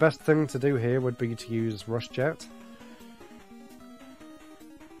suppose the best thing to do here would be to use Rush Jet.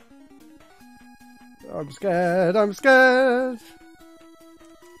 I'm scared, I'm scared!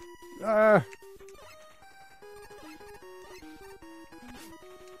 Ah!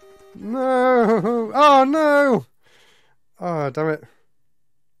 No! Oh no! Oh, damn it.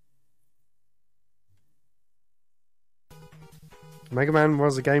 Mega Man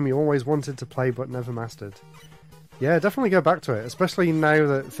was a game you always wanted to play but never mastered. Yeah, definitely go back to it, especially now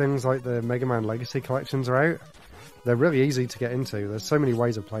that things like the Mega Man Legacy collections are out. They're really easy to get into. There's so many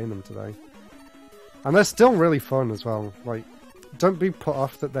ways of playing them today. And they're still really fun as well. Like, don't be put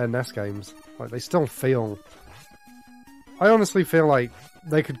off that they're NES games. Like, they still feel... I honestly feel like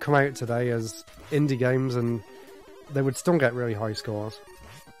they could come out today as indie games and they would still get really high scores.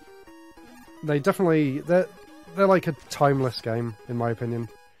 They definitely... They're like a timeless game, in my opinion.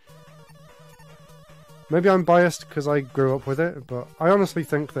 Maybe I'm biased because I grew up with it, but I honestly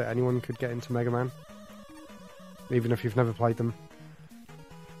think that anyone could get into Mega Man. Even if you've never played them.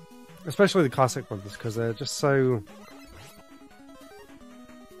 Especially the classic ones, because they're just so...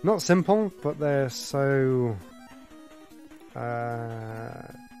 Not simple, but they're so... I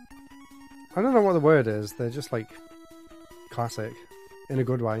don't know what the word is. They're just like... classic. In a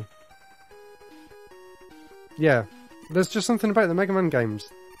good way. Yeah. There's just something about the Mega Man games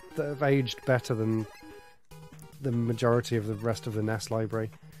that have aged better than the majority of the rest of the NES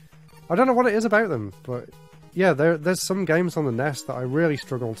library. I don't know what it is about them, but... Yeah, there's some games on the NES that I really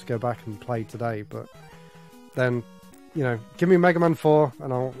struggle to go back and play today, but then, you know, give me Mega Man 4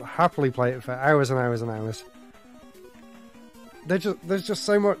 and I'll happily play it for hours and hours and hours. There's just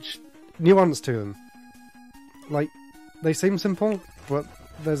so much nuance to them. Like, they seem simple, but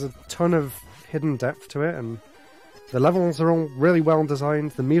there's a ton of hidden depth to it, and the levels are all really well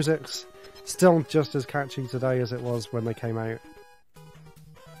designed. The music's still just as catchy today as it was when they came out.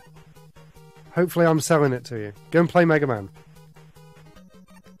 Hopefully I'm selling it to you. Go and play Mega Man.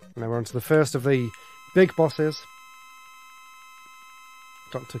 Now we're on to the first of the big bosses.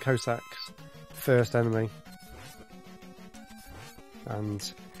 Dr. Cossack's first enemy.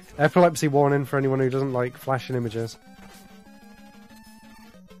 And epilepsy warning for anyone who doesn't like flashing images.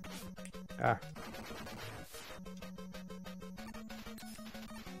 Ah.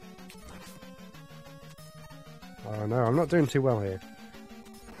 Oh no, I'm not doing too well here.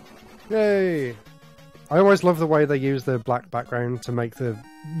 Yay! I always love the way they use the black background to make the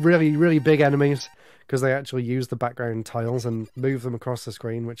really, really big enemies, because they actually use the background tiles and move them across the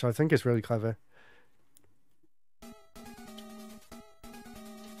screen, which I think is really clever.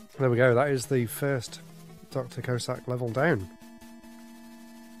 There we go, that is the first Dr. Cossack level down.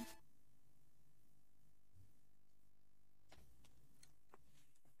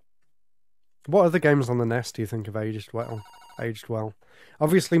 What other games on the NES do you think have aged well?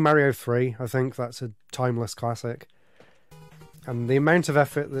 Obviously Mario 3, I think that's a timeless classic. And the amount of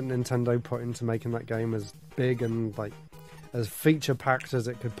effort that Nintendo put into making that game as big and like as feature-packed as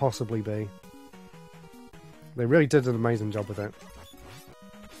it could possibly be. They really did an amazing job with it.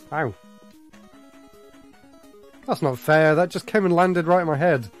 Ow. That's not fair. That just came and landed right in my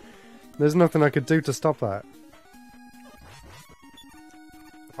head. There's nothing I could do to stop that.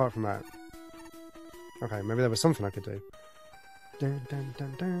 Apart from that. Okay, maybe there was something I could do.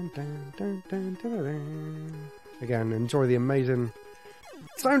 Again, enjoy the amazing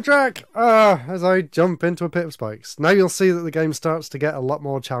soundtrack as I jump into a pit of spikes. Now you'll see that the game starts to get a lot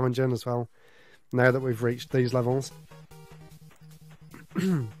more challenging as well, now that we've reached these levels.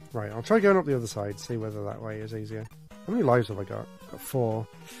 Right, I'll try going up the other side, see whether that way is easier. How many lives have I got? I've got 4.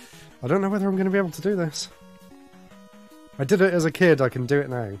 I don't know whether I'm going to be able to do this. I did it as a kid, I can do it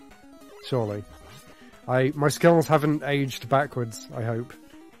now. Surely. My skills haven't aged backwards, I hope.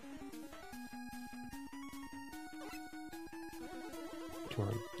 Come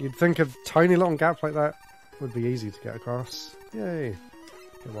on. You'd think a tiny little gap like that would be easy to get across. Yay.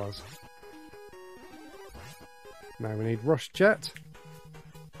 It was. Now we need Rush Jet.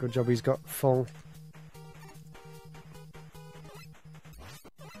 Good job he's got full.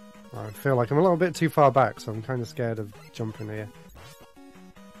 I feel like I'm a little bit too far back, so I'm kind of scared of jumping here.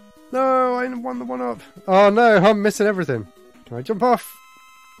 No, I won the one up. Oh no, I'm missing everything. Can I jump off?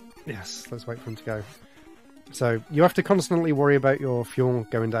 Yes, let's wait for him to go. So, you have to constantly worry about your fuel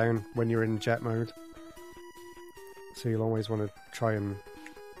going down when you're in jet mode. So you'll always want to try and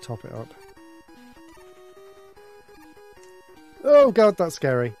top it up. Oh god, that's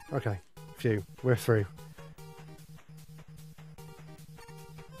scary. Okay, phew, we're through.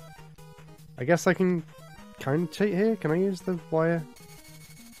 I guess I can kind of cheat here. Can I use the wire?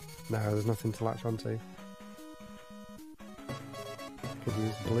 No, there's nothing to latch onto. Could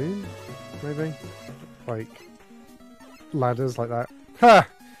use blue, maybe? Like, ladders like that. Ha!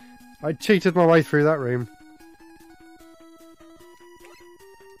 I cheated my way through that room.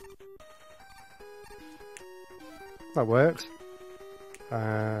 That works.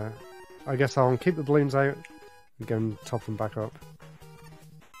 I guess I'll keep the balloons out and go and top them back up.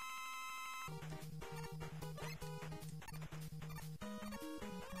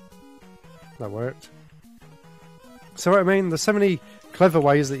 That worked. So what I mean, there's so many clever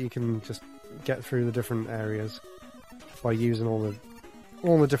ways that you can just get through the different areas by using all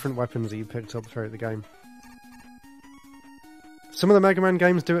the different weapons that you picked up throughout the game. Some of the Mega Man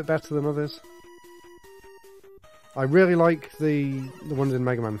games do it better than others. I really like the ones in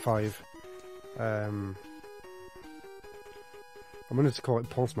Mega Man 5. I wanted to call it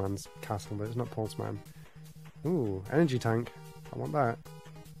Pulseman's Castle, but it's not Pulseman. Ooh, energy tank. I want that.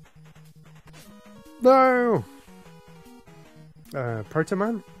 No! Proto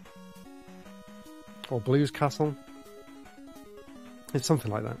Man? Or Blue's Castle? It's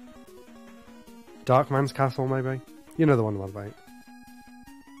something like that. Dark Man's Castle, maybe? You know the one I'm on about.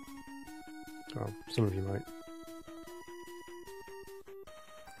 Well, some of you might.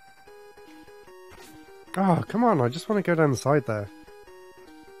 Oh, come on, I just want to go down the side there.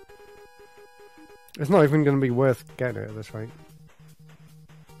 It's not even going to be worth getting it at this rate.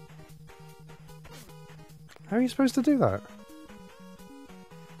 How are you supposed to do that?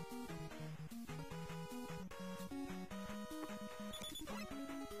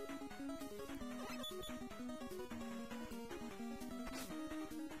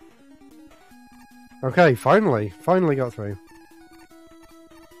 Okay, finally got through.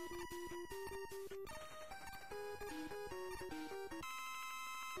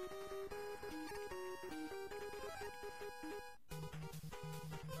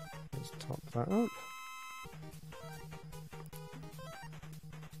 Let's top that up.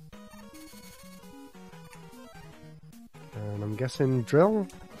 And I'm guessing drill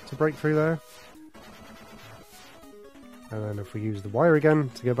to break through there. And then if we use the wire again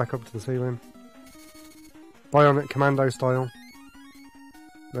to go back up to the ceiling. Bionic Commando style.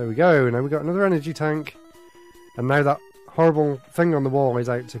 There we go, now we've got another energy tank. And now that horrible thing on the wall is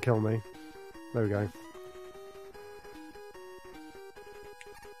out to kill me. There we go.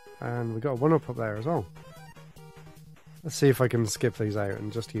 And we've got a 1-up up there as well. Let's see if I can skip these out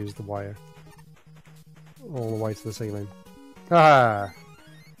and just use the wire. All the way to the ceiling. Ah!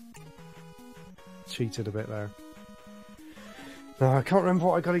 Cheated a bit there. No, I can't remember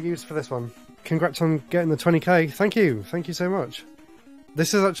what I got to use for this one. Congrats on getting the 20k. Thank you so much.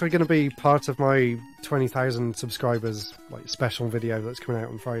 This is actually going to be part of my 20,000 subscribers like special video that's coming out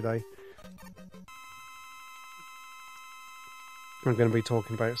on Friday. I'm going to be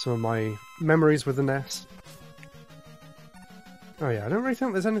talking about some of my memories with the NES. Oh yeah, I don't really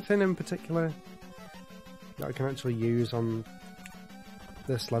think there's anything in particular that I can actually use on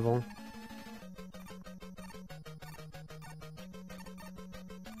this level.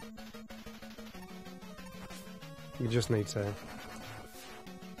 You just need to...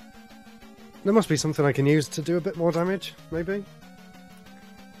 There must be something I can use to do a bit more damage, maybe?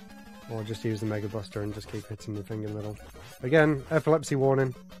 Or just use the Mega Buster and just keep hitting the thing in the middle. Again, epilepsy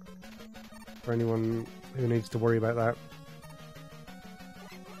warning. For anyone who needs to worry about that.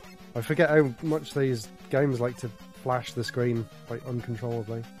 I forget how much these games like to flash the screen, like,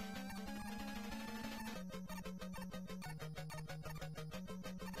 uncontrollably.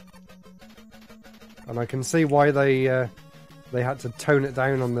 And I can see why they had to tone it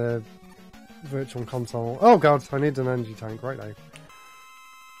down on the Virtual Console. Oh god, I need an energy tank right now.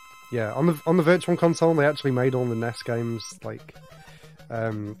 Yeah, on the Virtual Console, they actually made all the NES games like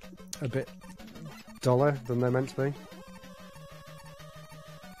a bit duller than they're meant to be,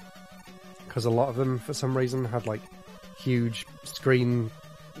 because a lot of them, for some reason, had like huge screen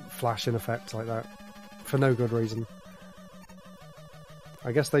flashing effects like that for no good reason.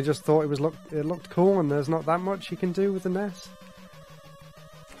 I guess they just thought it looked cool, and there's not that much you can do with the NES.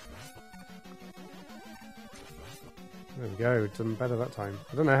 There we go, done better that time.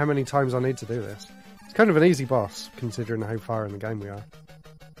 I don't know how many times I need to do this. It's kind of an easy boss, considering how far in the game we are.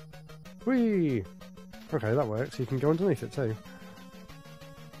 Whee! Okay, that works. You can go underneath it too.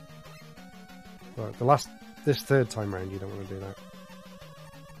 But this third time round, you don't want to do that.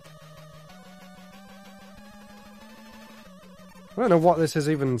 I don't know what this is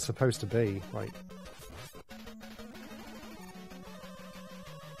even supposed to be, like...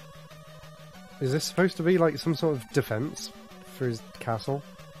 Is this supposed to be like some sort of defense for his castle?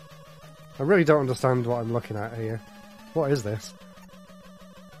 I really don't understand what I'm looking at here. What is this?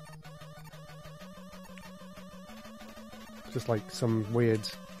 Just like some weird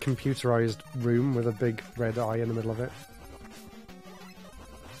computerized room with a big red eye in the middle of it.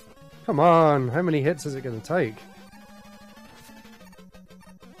 Come on, how many hits is it going to take?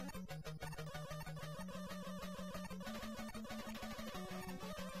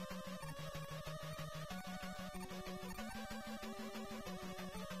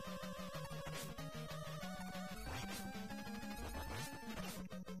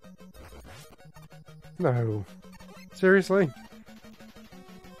 No. Seriously?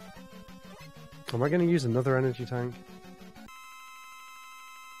 Am I going to use another energy tank?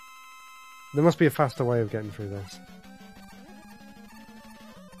 There must be a faster way of getting through this.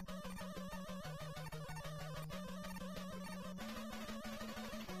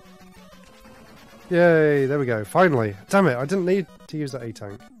 Yay, there we go. Finally. Damn it, I didn't need to use that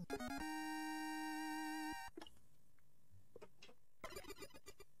A-tank.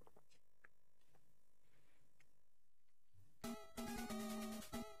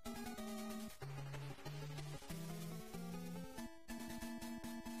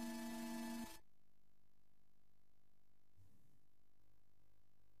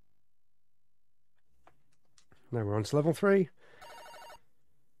 Now we're on to level 3.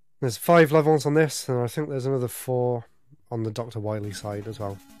 There's 5 levels on this, and I think there's another 4 on the Dr. Wily side as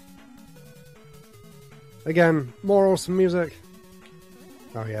well. Again, more awesome music.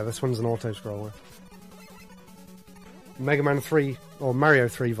 Oh yeah, this one's an auto-scroller. Mega Man 3, or Mario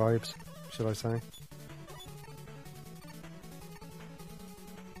 3 vibes, should I say.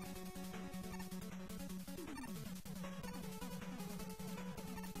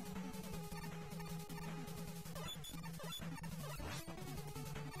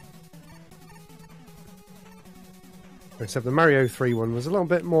 Except the Mario 3 one was a little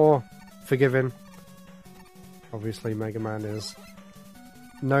bit more forgiving. Obviously, Mega Man is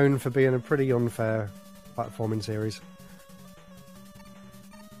known for being a pretty unfair platforming series.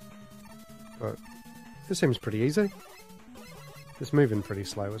 But this seems pretty easy. It's moving pretty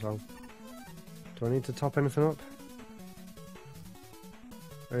slow as well. Do I need to top anything up?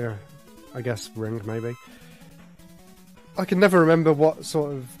 Yeah, I guess ring, maybe. I can never remember what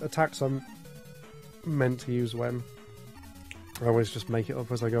sort of attacks I'm meant to use when. I always just make it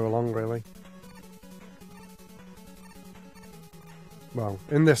up as I go along, really. Well,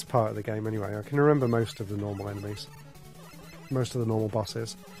 in this part of the game anyway, I can remember most of the normal enemies. Most of the normal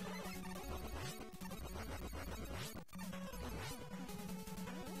bosses.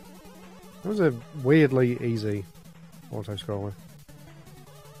 That was a weirdly easy auto-scroller.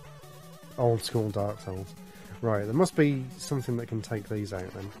 Old school Dark Souls. Right, there must be something that can take these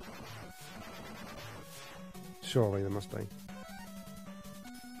out then. Surely there must be.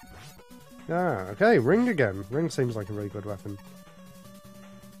 Ah, okay, ring again. Ring seems like a really good weapon.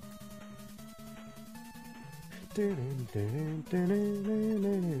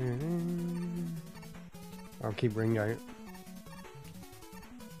 I'll keep ring out.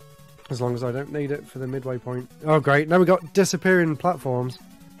 As long as I don't need it for the midway point. Oh great, now we got disappearing platforms.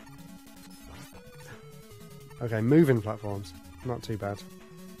 Okay, moving platforms. Not too bad.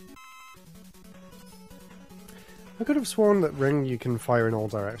 I could have sworn that Ring you can fire in all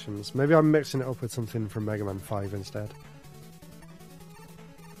directions. Maybe I'm mixing it up with something from Mega Man 5 instead.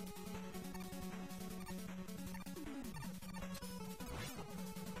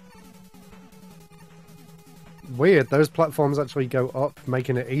 Weird, those platforms actually go up,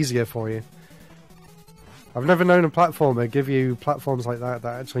 making it easier for you. I've never known a platformer give you platforms like that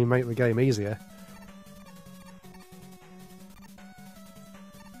that actually make the game easier.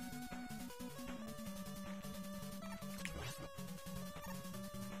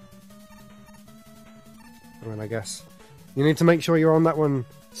 I mean, I guess you need to make sure you're on that one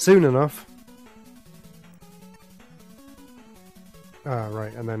soon enough. Ah,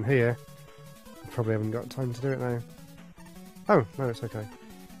 right, and then here. I probably haven't got time to do it now. Oh, no, it's okay.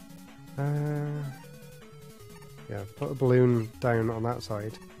 Yeah, put a balloon down on that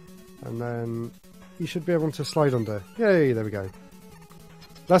side, and then you should be able to slide under. Yay, there we go.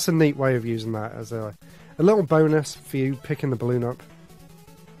 That's a neat way of using that as a little bonus for you picking the balloon up.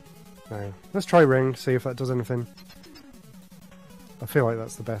 Now, let's try Ring, see if that does anything. I feel like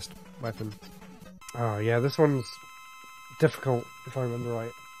that's the best weapon. Oh yeah, this one's difficult, if I remember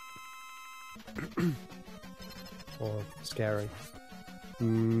right. Or scary.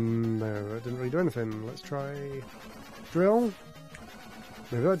 No, it didn't really do anything. Let's try drill.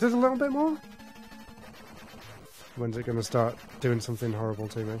 Maybe that does a little bit more? When's it going to start doing something horrible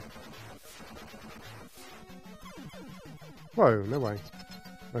to me? Whoa, no way.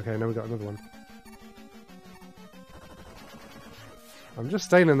 Okay, now we got another one. I'm just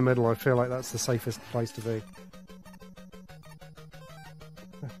staying in the middle. I feel like that's the safest place to be.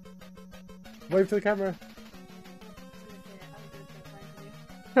 Wave to the camera.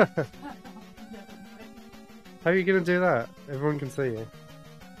 How are you going to do that? Everyone can see you.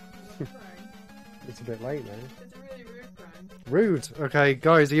 It's a bit late now. It's a really rude prank. Rude. Okay,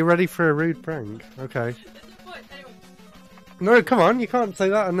 guys, are you ready for a rude prank? Okay. What? Anyway. No, come on, you can't say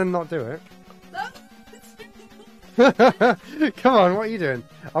that and then not do it. No. Come on, what are you doing?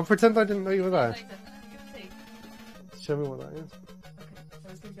 I'll pretend I didn't know you were there. Like that. Give it a take. Show me what that is. Okay, so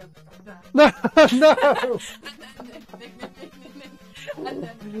I was gonna go that. No, And then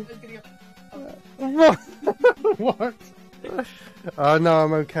I was gonna go. no! What? What? Oh no,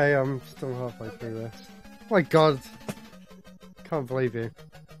 I'm okay. I'm still halfway through this. My God, can't believe you.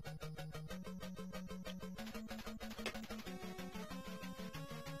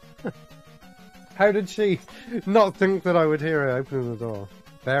 How did she not think that I would hear her opening the door?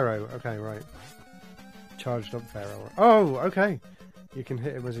 Pharaoh. Okay, right. Charged up Pharaoh. Oh, okay. You can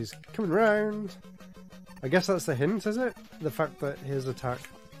hit him as he's coming round. I guess that's the hint, is it? The fact that his attack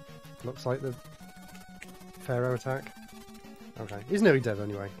looks like the Pharaoh attack. Okay, he's nearly dead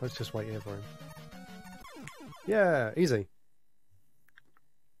anyway. Let's just wait here for him. Yeah, easy.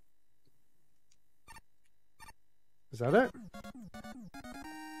 Is that it?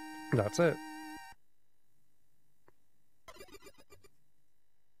 That's it.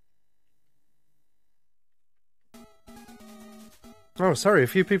 Oh, sorry, a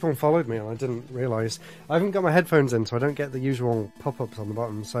few people followed me and I didn't realise. I haven't got my headphones in, so I don't get the usual pop-ups on the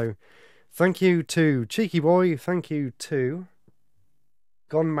bottom. So, thank you to Cheeky Boy, thank you to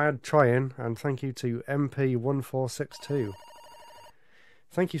Gone Mad Trying, and thank you to MP1462.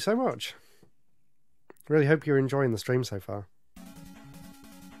 Thank you so much. Really hope you're enjoying the stream so far.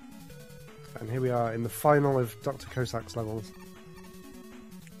 And here we are in the final of Dr. Cossack's levels.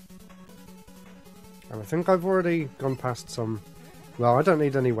 And I think I've already gone past some... Well, I don't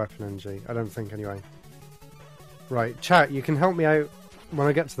need any weapon energy. I don't think, anyway. Right, chat, you can help me out. When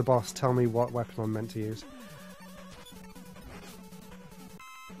I get to the boss, tell me what weapon I'm meant to use.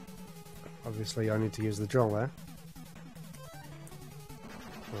 Obviously, I need to use the drill there.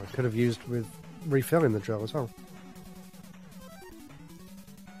 Well, I could have used with refilling the drill as well.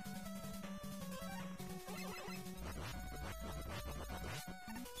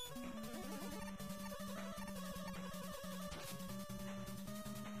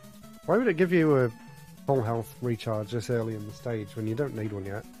 Why would it give you a full health recharge this early in the stage when you don't need one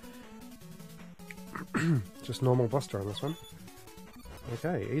yet? Just normal buster on this one.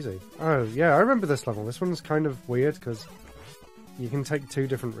 Okay, easy. Oh, yeah, I remember this level. This one's kind of weird because you can take two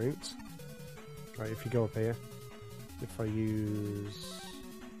different routes. Right, if you go up here. If I use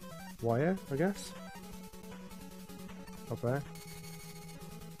wire, I guess. Up there.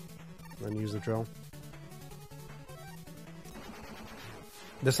 Then use the drill.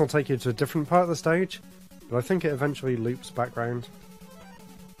 This will take you to a different part of the stage, but I think it eventually loops back round.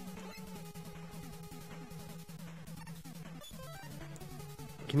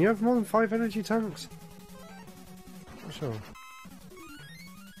 Can you have more than 5 energy tanks? not sure.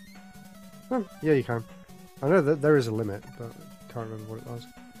 Oh, yeah, you can. I know that there is a limit, but I can't remember what it was.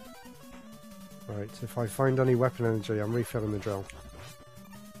 Right, if I find any weapon energy, I'm refilling the drill.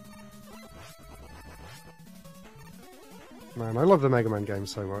 Man, I love the Mega Man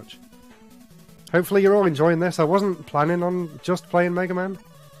games so much. Hopefully you're all enjoying this. I wasn't planning on just playing Mega Man.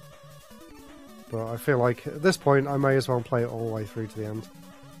 But I feel like at this point I may as well play it all the way through to the end.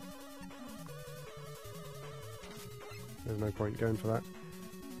 There's no point going for that.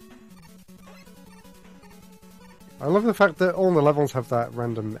 I love the fact that all the levels have that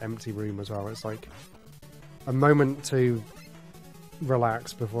random empty room as well. It's like a moment to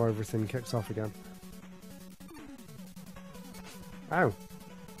relax before everything kicks off again. Ow!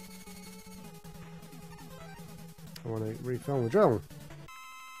 I want to refill the drill.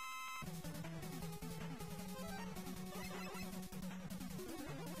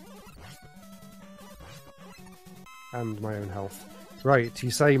 And my own health. Right, you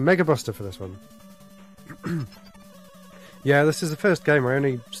say Mega Buster for this one. Yeah, this is the first game. I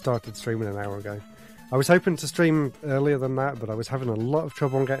only started streaming an hour ago. I was hoping to stream earlier than that, but I was having a lot of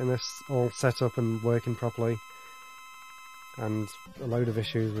trouble getting this all set up and working properly. And a load of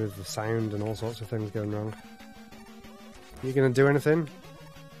issues with the sound and all sorts of things going wrong. You gonna do anything?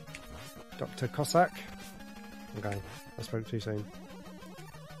 Dr. Cossack? Okay, I spoke too soon.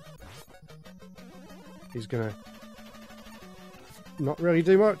 He's gonna not really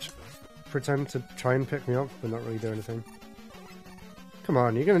do much. Pretend to try and pick me up, but not really do anything. Come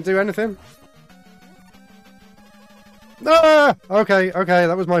on, you gonna do anything? Ah! Okay,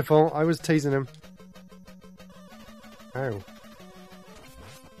 that was my fault. I was teasing him. Ow.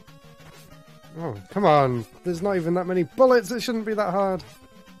 Oh, come on. There's not even that many bullets. It shouldn't be that hard.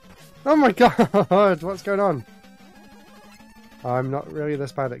 Oh my god, what's going on? I'm not really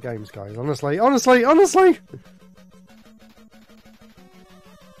this bad at games, guys. Honestly. I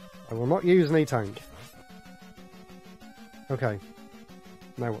will not use an E-tank. Okay.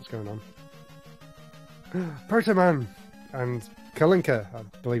 Now what's going on? Proto Man! And Kalinka, I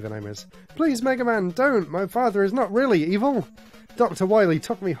believe her name is. Please, Mega Man, don't! My father is not really evil! Dr. Wily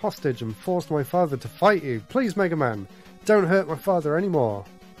took me hostage and forced my father to fight you. Please, Mega Man, don't hurt my father anymore.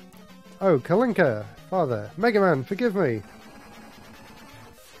 Oh, Kalinka, father, Mega Man, forgive me.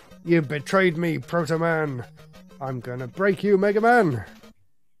 You betrayed me, Proto Man. I'm gonna break you, Mega Man.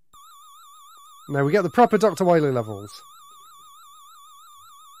 Now we get the proper Dr. Wily levels.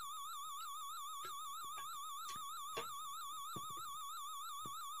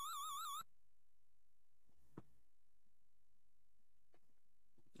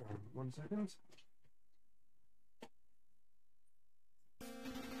 One second.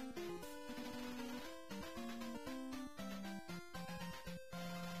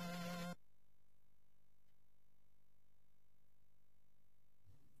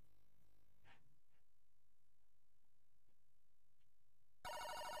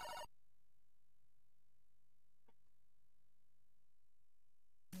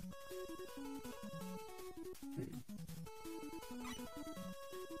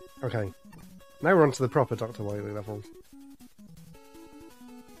 Okay, now we're on to the proper Dr. Wily levels.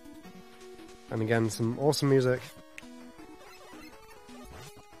 And again, some awesome music.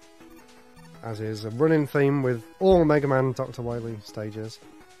 As is a running theme with all Mega Man Dr. Wily stages.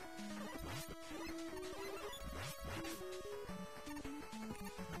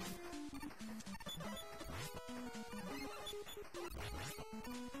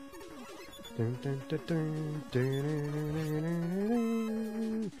 Dun, dun, dun, dun, dun,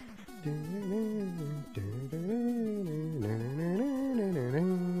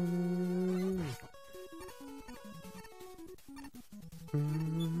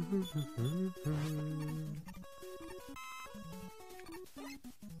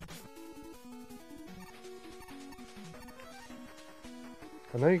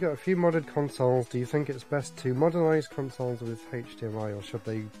 I know you got a few modded consoles. Do you think it's best to modernise consoles with HDMI, or should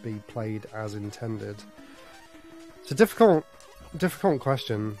they be played as intended? It's a difficult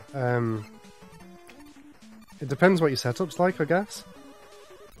question. It depends what your setup's like, I guess.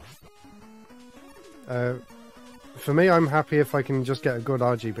 For me, I'm happy if I can just get a good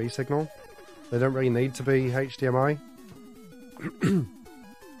RGB signal. They don't really need to be HDMI.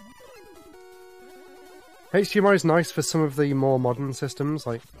 HDMI is nice for some of the more modern systems,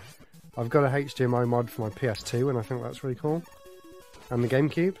 like I've got a HDMI mod for my PS2 and I think that's really cool. And the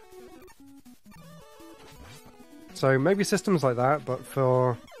GameCube. So maybe systems like that, but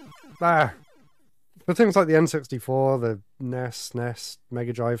for things like the N64, the NES,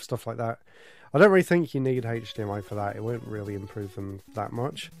 Mega Drive, stuff like that, I don't really think you need HDMI for that. It won't really improve them that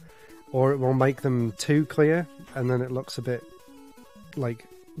much. or it will make them too clear, and then it looks a bit, like,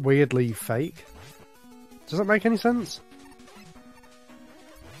 weirdly fake. Does that make any sense?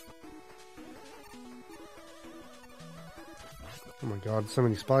 Oh my god, so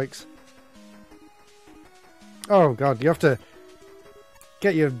many spikes. Oh god, you have to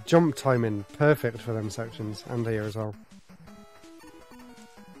get your jump timing perfect for them sections, and here as well.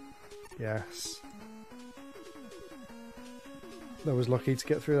 Yes. I was lucky to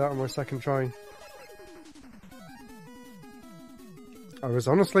get through that on my second try. I was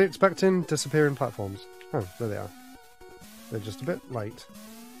honestly expecting disappearing platforms. Oh, there they are. They're just a bit late.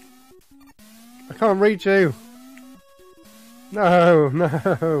 I can't reach you! No,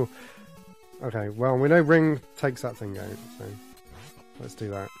 no! Okay, well, we know Ring takes that thing out, so let's do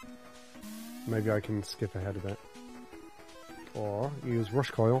that. Maybe I can skip ahead a bit. Or use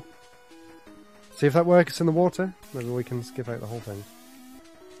Rush Coil. See if that works in the water. Maybe we can skip out the whole thing.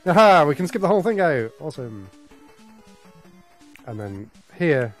 Aha! We can skip the whole thing out! Awesome! And then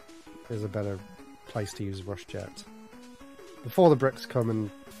here is a better place to use Rush Jet. Before the bricks come and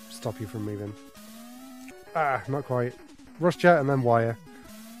stop you from moving. Ah, not quite. Rush Jet and then Wire.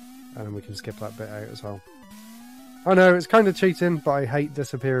 And then we can skip that bit out as well. I know, it's kind of cheating, but I hate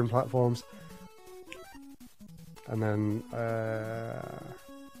disappearing platforms. And then,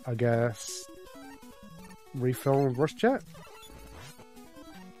 I guess, refill Rush Jet?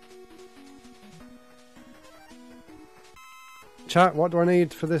 Chat, what do I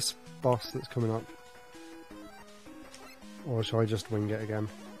need for this boss that's coming up? Or shall I just wing it again?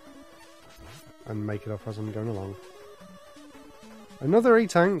 And make it up as I'm going along. Another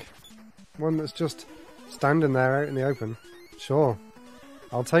E-Tank. One that's just standing there out in the open. Sure.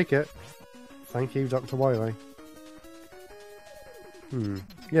 I'll take it. Thank you, Dr. Wiley.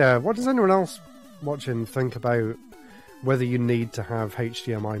 Yeah, what does anyone else watching think about whether you need to have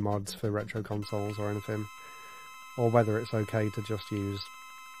HDMI mods for retro consoles or anything? Or whether it's okay to just use,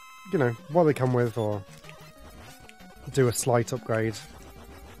 you know, what they come with, or do a slight upgrade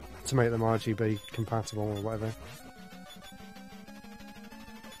to make them RGB compatible or whatever.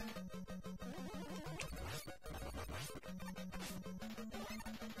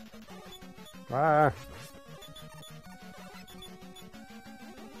 Ah!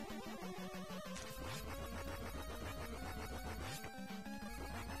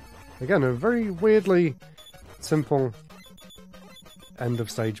 Again, a very weirdly simple end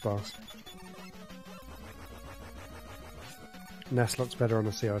of stage boss. NES looks better on a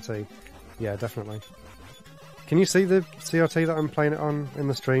CRT. Yeah, definitely. Can you see the CRT that I'm playing it on in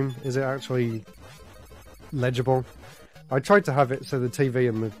the stream? Is it actually legible? I tried to have it so the TV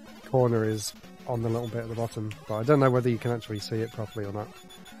in the corner is on the little bit at the bottom, but I don't know whether you can actually see it properly or not.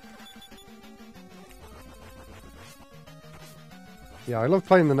 Yeah, I love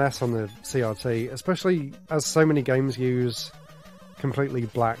playing the NES on the CRT, especially as so many games use completely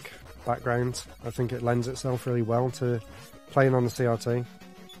black backgrounds. I think it lends itself really well to playing on the CRT.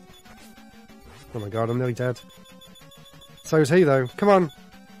 Oh my god, I'm nearly dead. So's he though. Come on!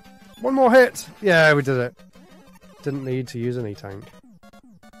 One more hit! Yeah, we did it. Didn't need to use any tank.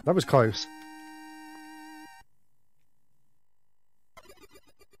 That was close.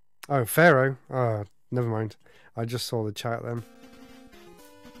 Oh, Pharaoh. Oh, never mind. I just saw the chat then.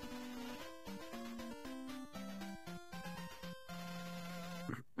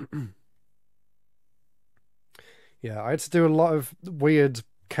 Yeah, I had to do a lot of weird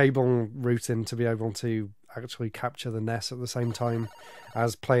cable routing to be able to actually capture the NES at the same time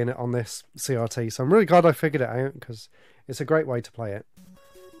as playing it on this CRT. So I'm really glad I figured it out, because it's a great way to play it.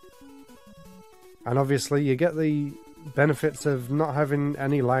 And obviously you get the benefits of not having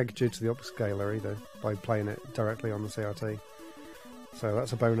any lag due to the upscaler either by playing it directly on the CRT. So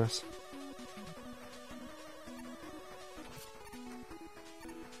that's a bonus.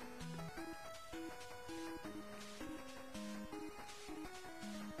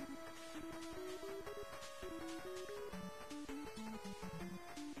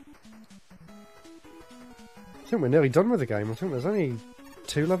 I think we're nearly done with the game. I think there's only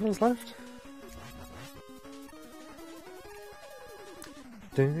 2 levels left.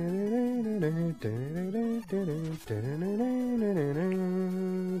 Do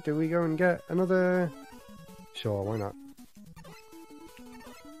we go and get another? Sure, why not?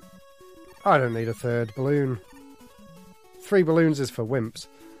 I don't need a third balloon. 3 balloons is for wimps.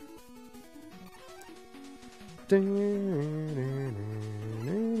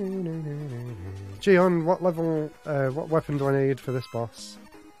 Gion, what level, what weapon do I need for this boss?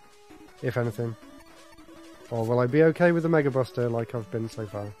 If anything. Or will I be okay with the Mega Buster like I've been so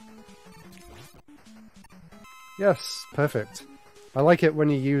far? Yes, perfect. I like it when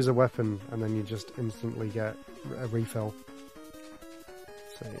you use a weapon and then you just instantly get a refill.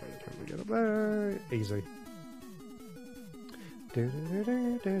 So, can we get up there? Easy.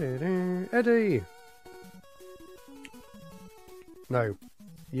 Eddie! No.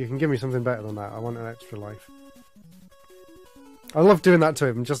 You can give me something better than that. I want an extra life. I love doing that to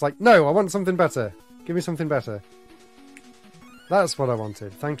him. Just like, no, I want something better. Give me something better. That's what I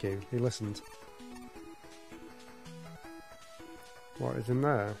wanted. Thank you. He listened. What is in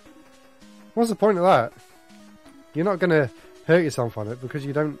there? What's the point of that? You're not going to hurt yourself on it because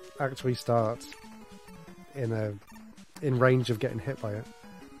you don't actually start in range of getting hit by it.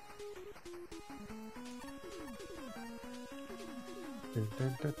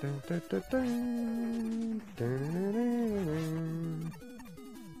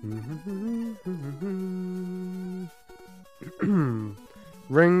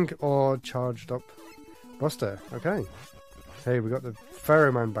 Ring or charged up Buster. Okay. Hey, we got the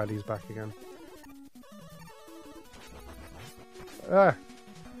Pharaoh-Man baddies back again. Ah!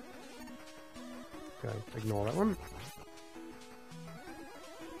 Okay, ignore that one.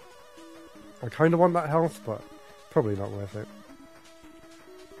 I kind of want that health, but probably not worth it.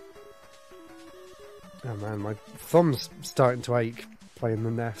 Oh man, my thumb's starting to ache playing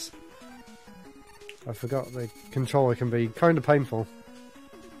the NES. I forgot the controller can be kind of painful.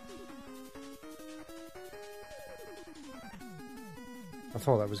 I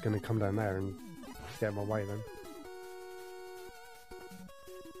thought that was going to come down there and get in my way then.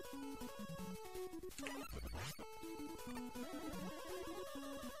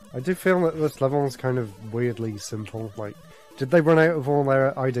 I do feel that this level is kind of weirdly simple. Like, did they run out of all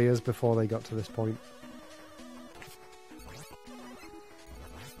their ideas before they got to this point?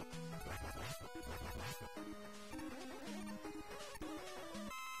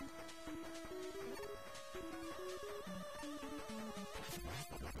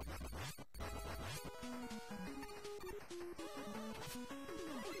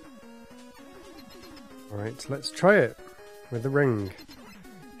 Alright, let's try it with the ring.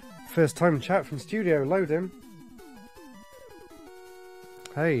 First time chat from studio, loading.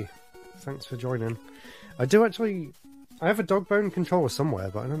 Hey, thanks for joining. I have a dog bone controller somewhere,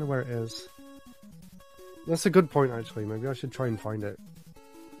 but I don't know where it is. That's a good point actually, maybe I should try and find it.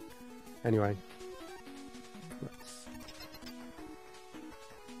 Anyway.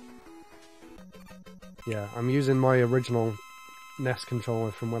 Yeah, I'm using my original NES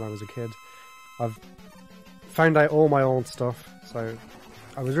controller from when I was a kid. I've found out all my old stuff, so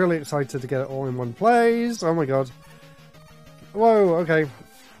I was really excited to get it all in one place. Oh my god. Whoa, okay.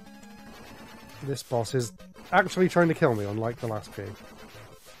 This boss is actually trying to kill me, unlike the last few.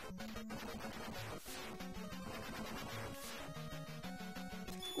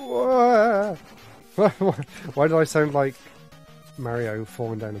 Whoa. Why did I sound like Mario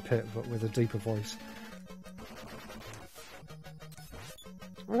falling down a pit, but with a deeper voice?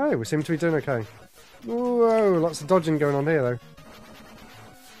 Okay, we seem to be doing okay. Whoa, lots of dodging going on here, though.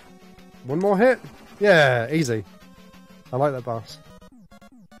 One more hit? Yeah, easy. I like that boss.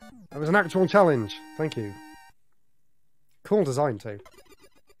 That was an actual challenge. Thank you. Cool design, too.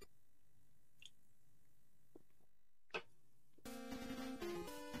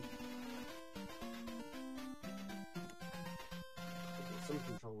 Some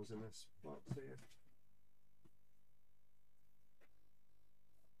controls in this. Let's see.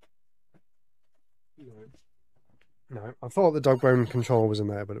 No, I thought the dog bone controller was in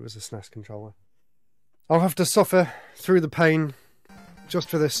there, but it was a SNES controller. I'll have to suffer through the pain just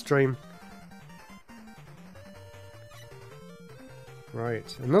for this stream.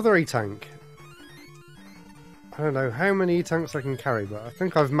 Right, another E-Tank. I don't know how many E-Tanks I can carry, but I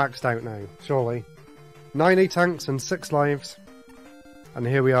think I've maxed out now, surely. 9 E-Tanks and 6 lives. And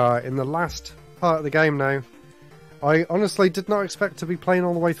here we are in the last part of the game now. I honestly did not expect to be playing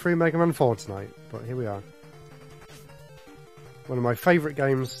all the way through Mega Man 4 tonight, but here we are. One of my favourite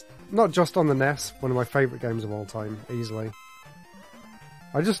games, not just on the NES, one of my favourite games of all time, easily.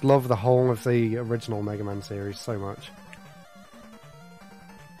 I just love the whole of the original Mega Man series so much.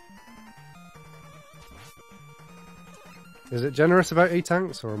 Is it generous about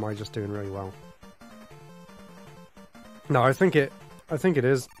E-Tanks, or am I just doing really well? No, I think it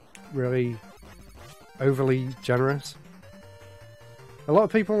is really overly generous. A lot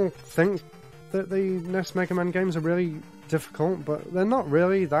of people think that the NES Mega Man games are really difficult, but they're not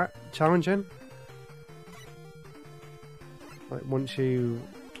really that challenging. Like once you've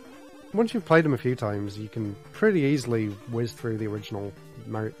played them a few times, you can pretty easily whiz through the original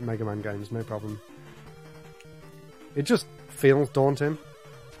Mega Man games, no problem. It just feels daunting.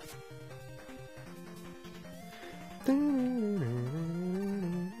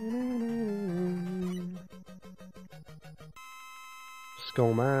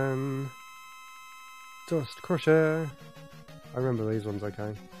 Skullman. Dust Crusher. I remember these ones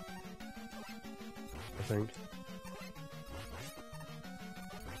okay. I think.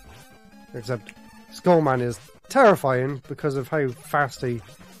 Except Skullman is terrifying because of how fast he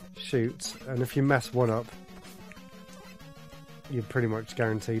shoots, and if you mess one up, you're pretty much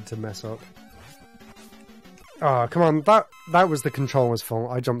guaranteed to mess up. Ah, oh, come on, that was the controller's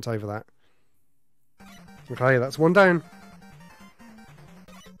fault. I jumped over that. Okay, that's one down.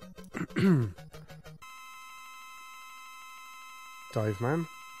 Dive Man.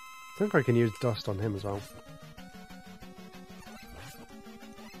 I think I can use dust on him as well.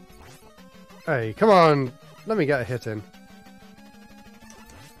 Hey, come on! Let me get a hit in.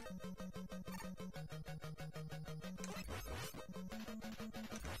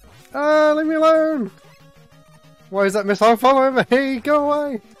 Ah, leave me alone! Why is that missile following me? Go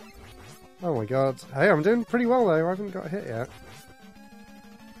away! Oh my god. Hey, I'm doing pretty well though. I haven't got hit yet.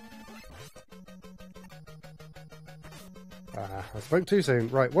 Ah, I spoke too soon.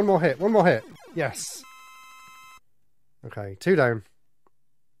 Right, one more hit. One more hit. Yes! Okay, 2 down.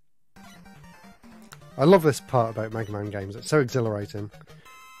 I love this part about Mega Man games. It's so exhilarating.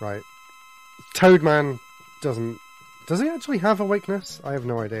 Right. Toadman doesn't... Does he actually have a weakness? I have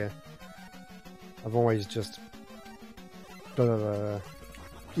no idea. I've always just... You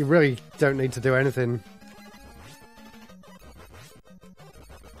really don't need to do anything.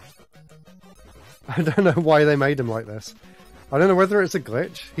 I don't know why they made him like this. I don't know whether it's a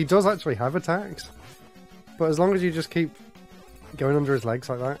glitch. He does actually have attacks. But as long as you just keep going under his legs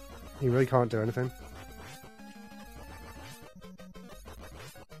like that, he really can't do anything.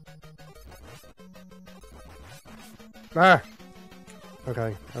 Ah!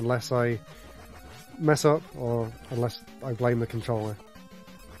 Okay, unless I mess up, or unless I blame the controller.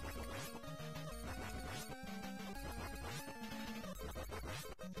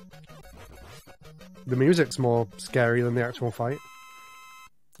 The music's more scary than the actual fight.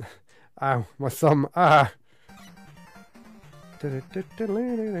 Ow, my thumb. Ah! You're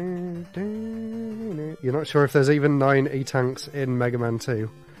not sure if there's even 9 E-Tanks in Mega Man 2?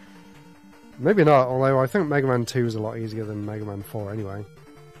 Maybe not, although I think Mega Man 2 is a lot easier than Mega Man 4 anyway.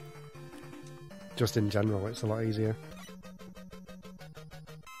 Just in general, it's a lot easier.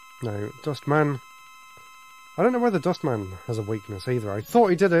 No, Dustman. I don't know whether Dustman has a weakness either. I thought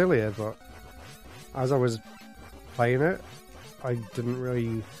he did earlier, but as I was playing it, I didn't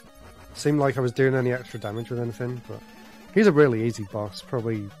really seem like I was doing any extra damage with anything, but he's a really easy boss,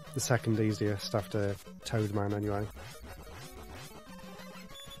 probably the second easiest after Toadman anyway.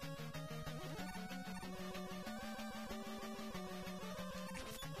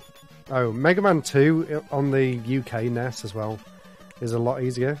 Oh, Mega Man 2 on the UK NES as well is a lot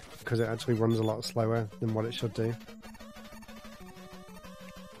easier because it actually runs a lot slower than what it should do.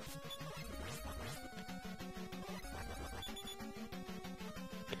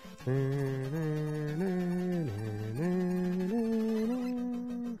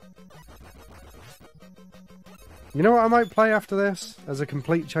 You know what I might play after this as a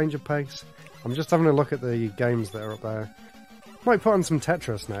complete change of pace? I'm just having a look at the games that are up there. Might put on some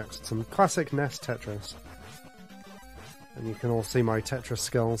Tetris next, some classic NES Tetris. And you can all see my Tetris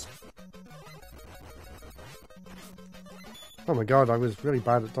skills. Oh my god, I was really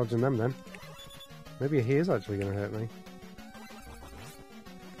bad at dodging them then. Maybe he is actually going to hurt me.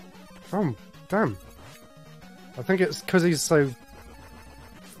 Oh, damn. I think it's because he's so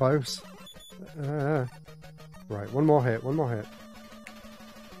close. Right, one more hit, one more hit.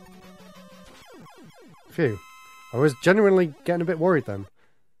 Phew. I was genuinely getting a bit worried then.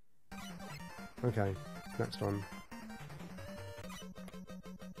 Okay, next one.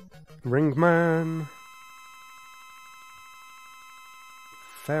 Ringman.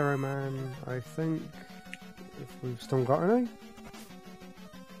 Pharaoh Man, I think. If we've still got any.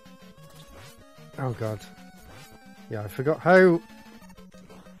 Oh god. Yeah, I forgot how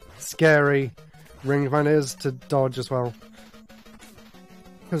scary Ringman is to dodge as well.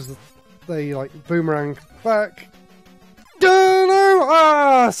 Because they like boomerang back. Oh no!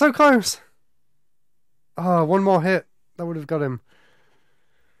 Ah, so close! Ah, one more hit. That would have got him.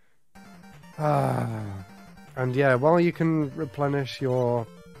 Ah. And yeah, while you can replenish your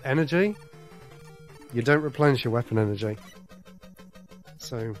energy, you don't replenish your weapon energy.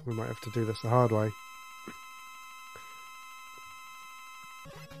 So we might have to do this the hard way.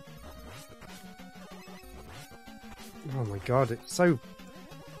 Oh my god, it's so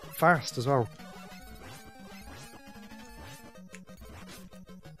fast as well.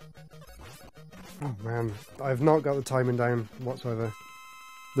 Oh man, I've not got the timing down whatsoever.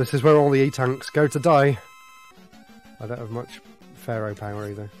 This is where all the E-Tanks go to die. I don't have much Pharaoh power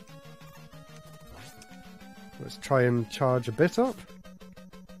either. Let's try and charge a bit up.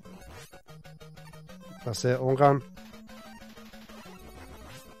 That's it, all gone.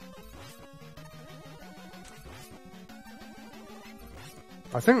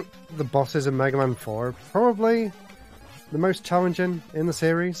 I think the bosses in Mega Man 4 are probably the most challenging in the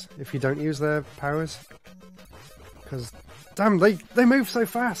series if you don't use their powers. Because, damn, they move so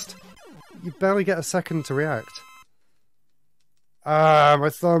fast! You barely get a second to react. Ah, my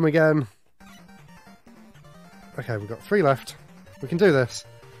thumb again. Okay, we've got 3 left. We can do this.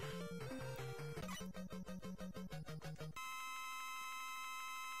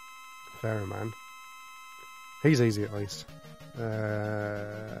 Pharaoh Man. He's easy at least.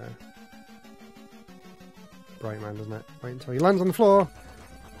 Bright Man, doesn't it? Wait until he lands on the floor.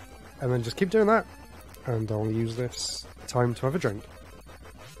 And then just keep doing that. And I'll use this time to have a drink.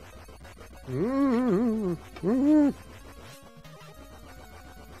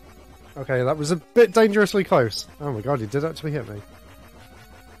 Okay, that was a bit dangerously close. Oh my god, he did actually hit me.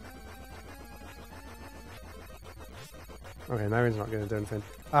 Okay, now he's not going to do anything.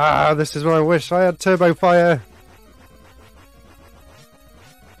 Ah, this is what I wish I had Turbo Fire.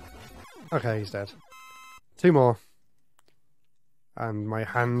 Okay, he's dead. 2 more. And my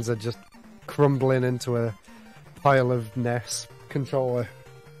hands are just crumbling into a pile of NES controller.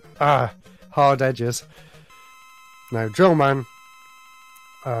 Ah, hard edges. Now, Drill Man.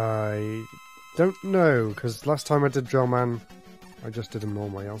 I don't know, because last time I did Drill Man, I just did him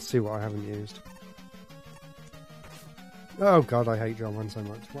normally. I'll see what I haven't used. Oh god, I hate Drill Man so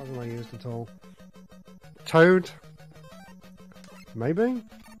much. What haven't I used at all? Toad? Maybe?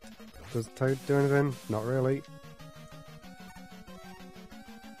 Does Toad do anything? Not really.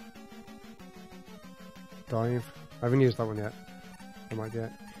 Dive? I haven't used that one yet. I might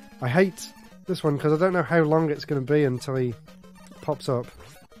get. I hate this one because I don't know how long it's going to be until he pops up.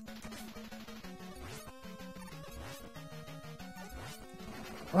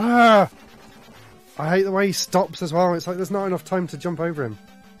 Ah! I hate the way he stops as well. It's like there's not enough time to jump over him.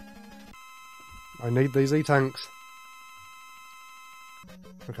 I need these E-tanks.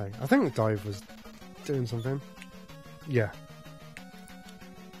 Okay, I think Dive was doing something. Yeah.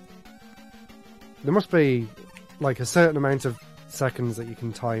 There must be like a certain amount of seconds that you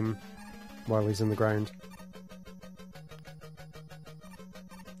can time while he's in the ground.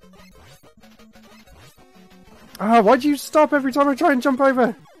 Ah, why'd you stop every time I try and jump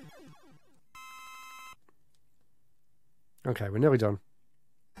over? Okay, we're nearly done.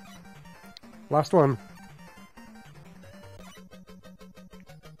 Last one.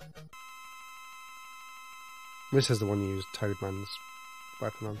 This is the one you use Toadman's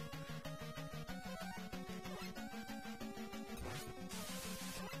weapon on.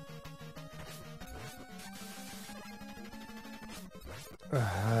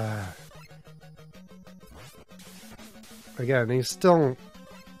 Again, he's still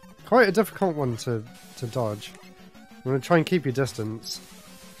quite a difficult one to dodge. I'm going to try and keep your distance.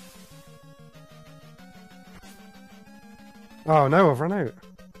 Oh no, I've run out.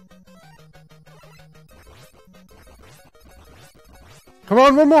 Come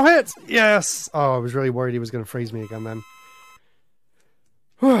on, one more hit! Yes! Oh, I was really worried he was going to freeze me again then.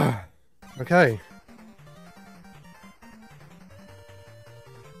 Okay.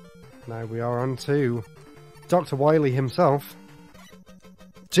 Now we are on to Dr. Wily himself.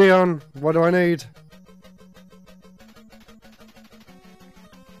 Gion, what do I need?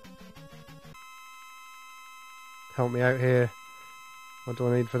 Help me out here. What do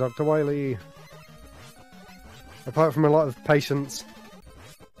I need for Dr. Wily? Apart from a lot of patience.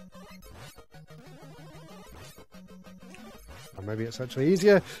 Or maybe it's actually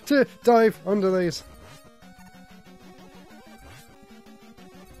easier to dive under these.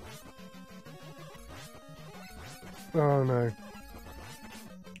 Oh no.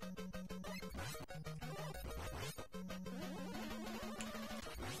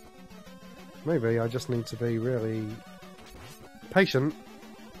 Maybe I just need to be really patient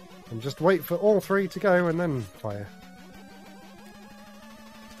and just wait for all 3 to go and then fire.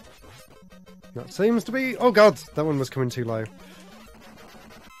 That seems to be... Oh god, that one was coming too low.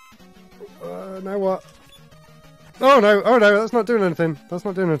 Now what? Oh no, that's not doing anything. That's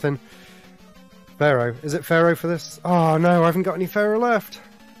not doing anything. Pharaoh. Is it Pharaoh for this? Oh no, I haven't got any Pharaoh left.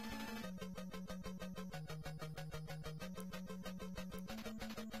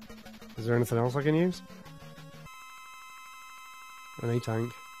 Is there anything else I can use? An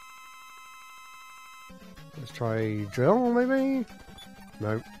E-tank. Let's try drill, maybe?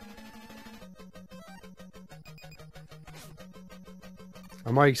 No.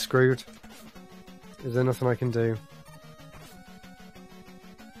 Am I screwed? Is there nothing I can do?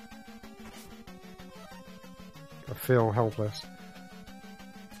 feel helpless.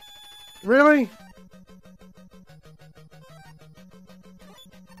 Really?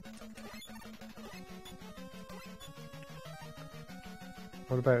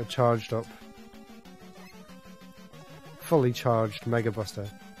 What about a charged up, fully charged Mega Buster?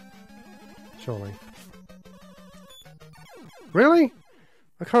 Surely. Really?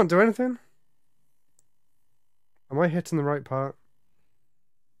 I can't do anything? Am I hitting the right part?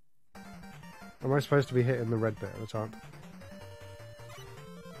 Am I supposed to be hitting the red bit at the top?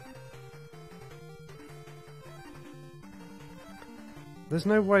 There's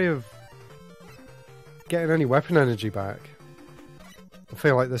no way of getting any weapon energy back. I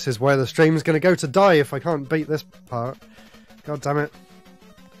feel like this is where the stream's going to go to die if I can't beat this part. God damn it.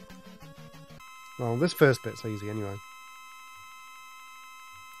 Well, this first bit's easy anyway.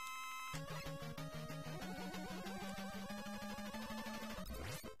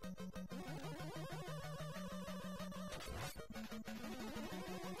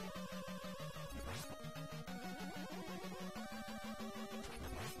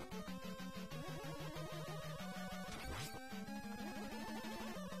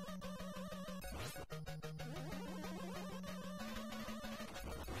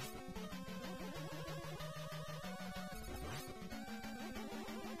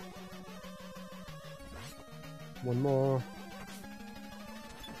 One more.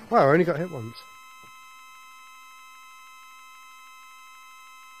 Wow, I only got hit once.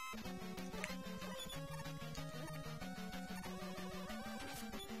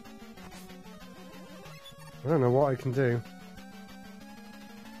 I don't know what I can do.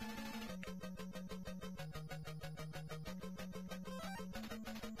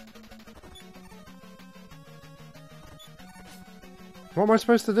 What am I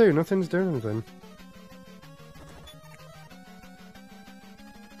supposed to do? Nothing's doing anything.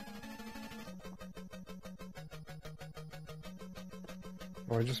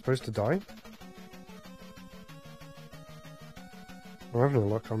 Am I just supposed to die? I'm having a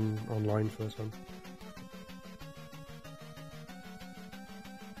look online for this one.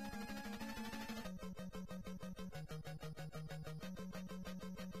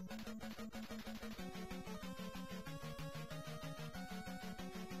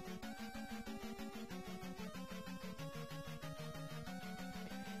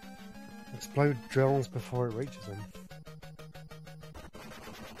 Explode drills before it reaches him.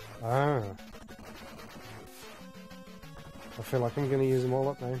 Ah. I feel like I'm going to use them all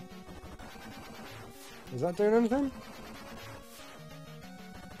up now. Is that doing anything?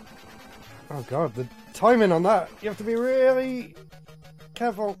 Oh god, the timing on that! You have to be really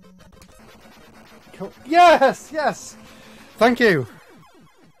careful. Cool. Yes! Yes! Thank you!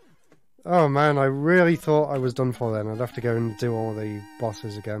 Oh man, I really thought I was done for then. I'd have to go and do all the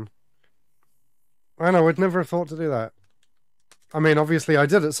bosses again. And I would never have thought to do that. I mean, obviously I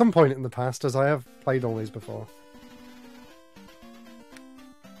did at some point in the past, as I have played all these before.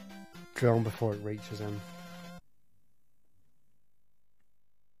 Drill before it reaches him.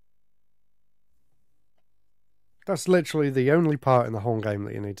 That's literally the only part in the whole game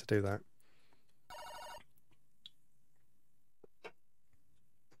that you need to do that.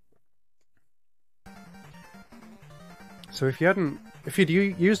 So if you'd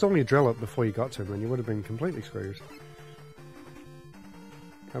used all your drill up before you got to him, then you would have been completely screwed.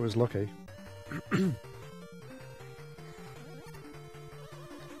 I was lucky.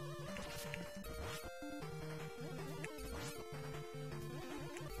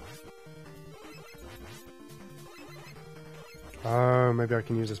 Oh, maybe I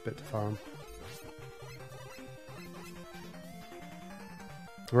can use this bit to farm.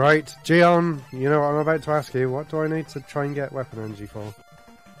 Right, Gion, you know what I'm about to ask you. What do I need to try and get weapon energy for?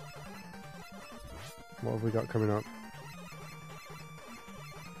 What have we got coming up?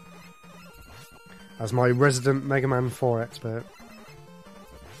 As my resident Mega Man 4 expert.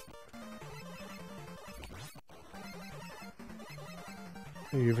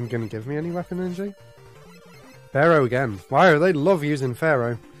 Are you even going to give me any weapon energy? Pharaoh again. Wow, they love using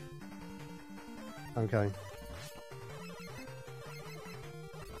Pharaoh. Okay.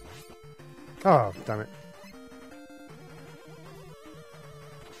 Oh, damn it.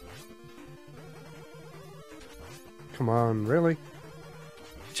 Come on, really?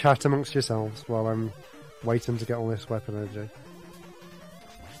 Chat amongst yourselves while I'm waiting to get all this weapon energy.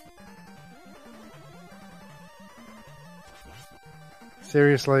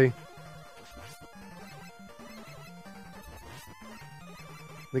 Seriously?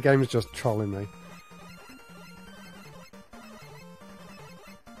 The game's just trolling me.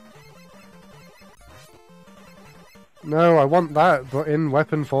 No, I want that, but in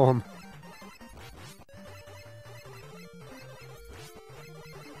weapon form.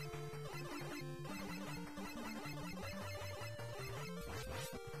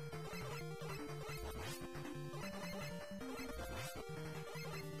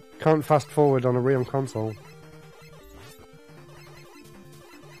 Can't fast forward on a real console.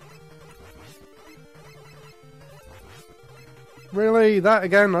 Really? That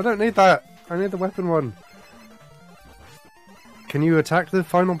again? I don't need that. I need the weapon one. Can you attack the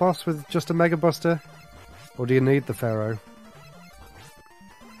final boss with just a Mega Buster? Or do you need the Pharaoh?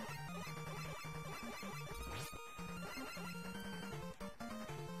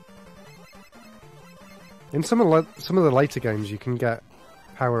 In some of the later games you can get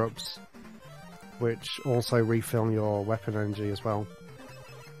power-ups which also refill your weapon energy as well.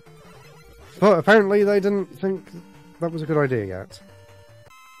 But apparently they didn't think that was a good idea yet.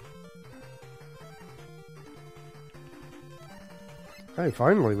 Hey,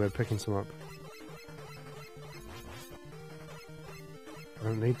 finally we're picking some up. I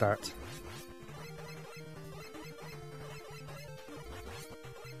don't need that.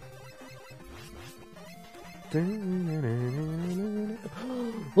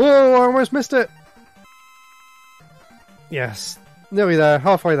 Oh, I almost missed it! Yes, nearly there,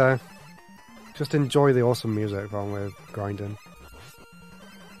 halfway there. Just enjoy the awesome music while we're grinding.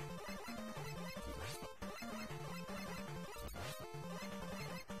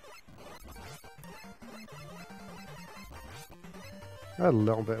 A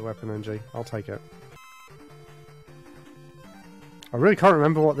little bit of weapon energy, I'll take it. I really can't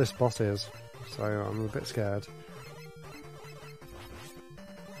remember what this boss is, so I'm a bit scared.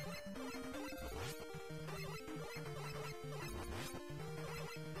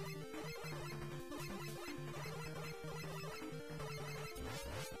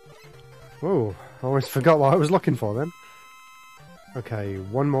 Oh, I almost forgot what I was looking for then. Okay,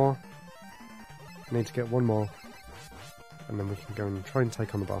 one more. Need to get one more. And then we can go and try and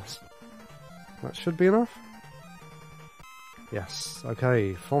take on the boss. That should be enough. Yes,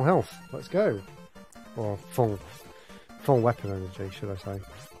 okay, full health. Let's go. Or full weapon energy, should I say.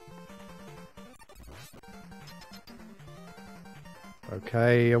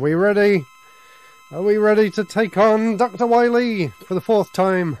 Okay, are we ready? Are we ready to take on Dr. Wily for the 4th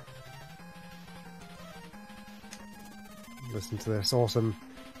time? Listen to this awesome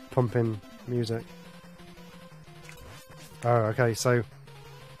pumping music. Oh, okay, so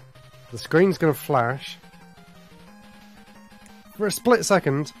the screen's going to flash for a split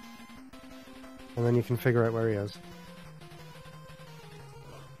second, and then you can figure out where he is.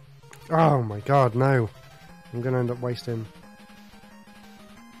 Oh my god, no. I'm going to end up wasting...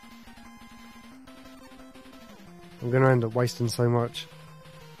 I'm going to end up wasting so much.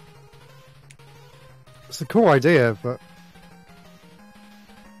 It's a cool idea, but...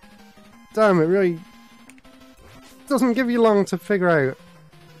 damn, it really doesn't give you long to figure out.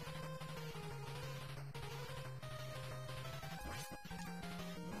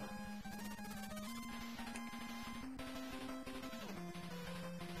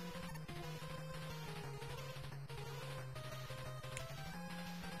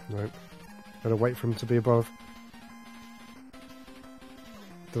 Nope. Better wait for him to be above.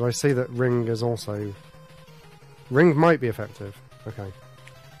 Did I see that ring is also... ring might be effective. Okay.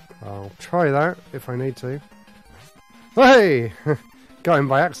 I'll try that if I need to. Hey! Got him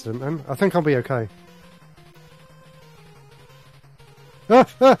by accident then. I think I'll be okay.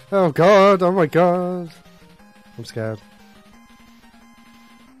 Oh god, oh my god. I'm scared.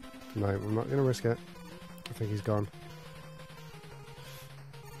 No, I'm not going to risk it. I think he's gone.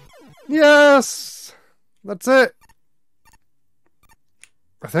 Yes! That's it!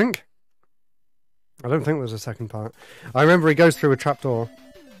 I think. I don't think there's a second part. I remember he goes through a trapdoor.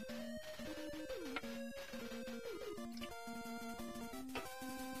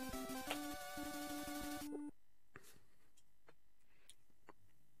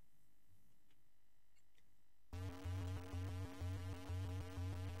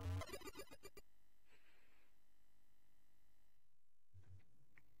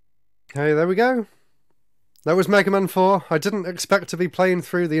 Hey, there we go. That was Mega Man 4. I didn't expect to be playing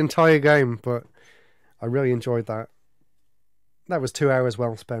through the entire game, but I really enjoyed that. That was 2 hours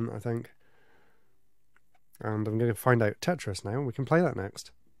well spent, I think. And I'm going to find out Tetris now. We can play that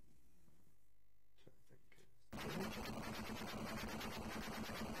next.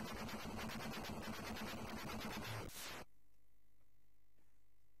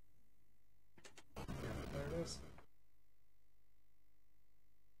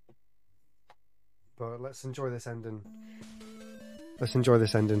 But let's enjoy this ending. Let's enjoy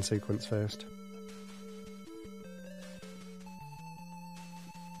this ending sequence first.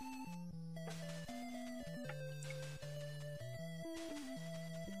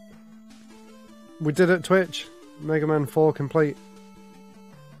 We did it, Twitch. Mega Man 4 complete.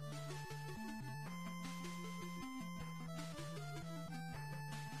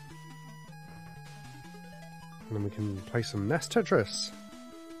 then we can play some NES Tetris.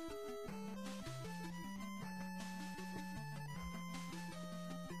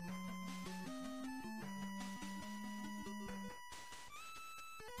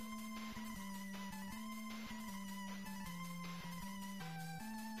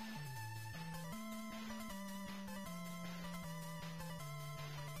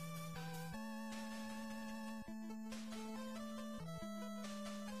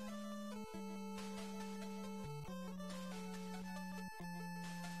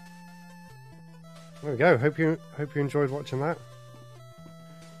 There we go. Hope you enjoyed watching that.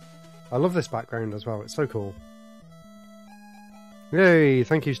 I love this background as well. It's so cool. Yay!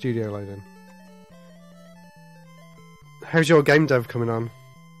 Thank you, Studio Loading. How's your game dev coming on?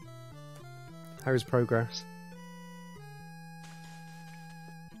 How's progress?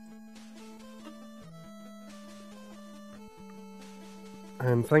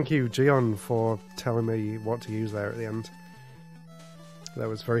 And thank you, Gion, for telling me what to use there at the end. That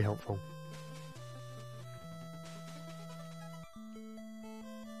was very helpful.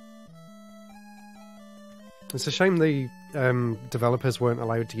 It's a shame the developers weren't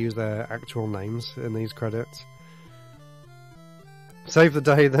allowed to use their actual names in these credits. Save the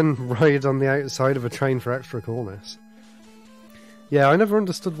day, then ride on the outside of a train for extra coolness. Yeah, I never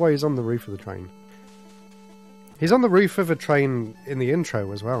understood why he's on the roof of the train. He's on the roof of a train in the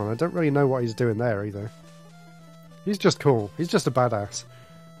intro as well, and I don't really know what he's doing there either. He's just cool. He's just a badass.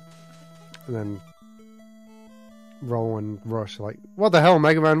 And then Roll and Rush like, what the hell,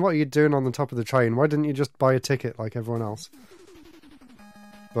 Mega Man, what are you doing on the top of the train? Why didn't you just buy a ticket like everyone else?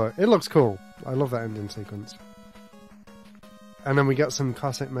 But it looks cool. I love that ending sequence. And then we get some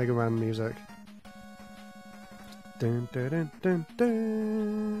classic Mega Man music. Dun, dun, dun, dun,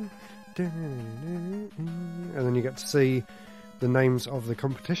 dun, dun, dun. And then you get to see the names of the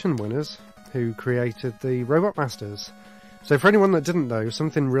competition winners who created the Robot Masters. So for anyone that didn't know,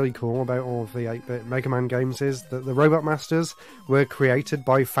 something really cool about all of the 8-bit Mega Man games is that the Robot Masters were created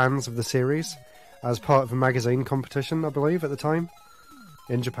by fans of the series as part of a magazine competition, I believe, at the time,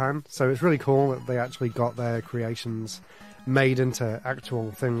 in Japan. So it's really cool that they actually got their creations made into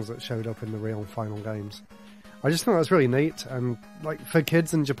actual things that showed up in the real final games. I just think that's really neat, and like for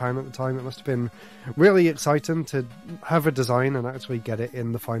kids in Japan at the time, it must have been really exciting to have a design and actually get it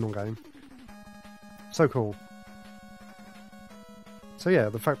in the final game. So cool. So yeah,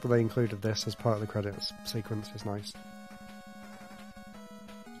 the fact that they included this as part of the credits sequence is nice.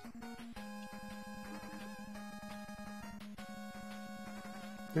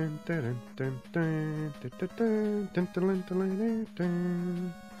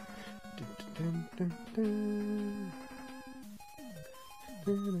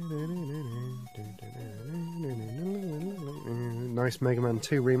 Nice Mega Man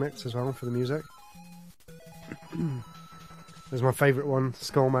 2 remix as well for the music. There's my favourite one,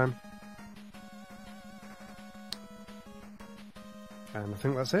 Skullman. And I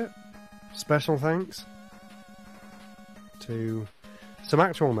think that's it. Special thanks to some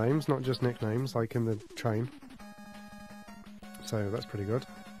actual names, not just nicknames, like in the train. So that's pretty good.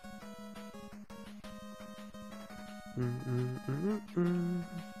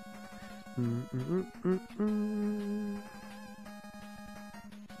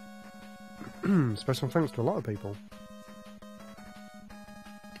 Special thanks to a lot of people.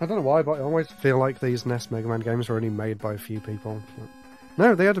 I don't know why, but I always feel like these NES Mega Man games were only made by a few people. But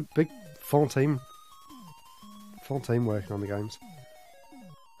no, they had a big full team working on the games.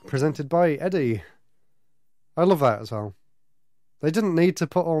 Presented by Eddie. I love that as well. They didn't need to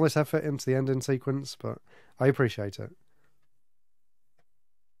put all this effort into the ending sequence, but I appreciate it.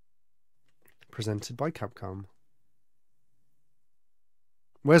 Presented by Capcom.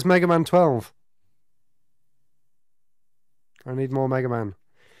 Where's Mega Man 12? I need more Mega Man.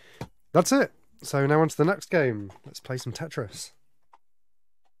 That's it. So now on to the next game. Let's play some Tetris.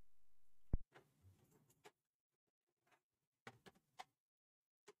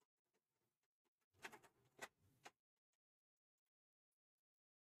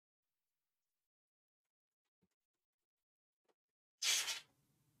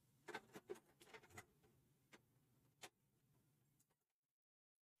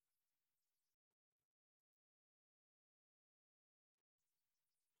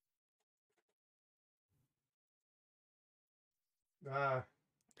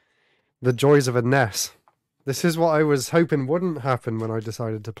 The joys of a NES. This is what I was hoping wouldn't happen when I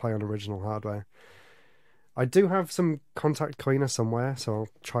decided to play on original hardware. I do have some contact cleaner somewhere, so I'll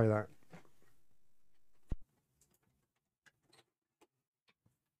try that.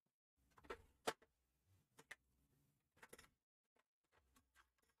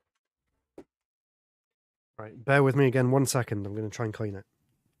 Right, bear with me again 1 second. I'm going to try and clean it.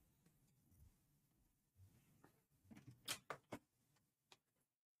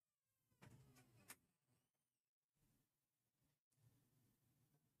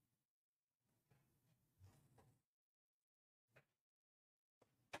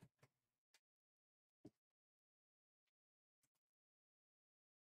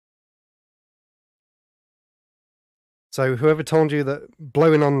 So whoever told you that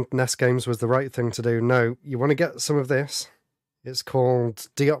blowing on NES games was the right thing to do, no, you want to get some of this. It's called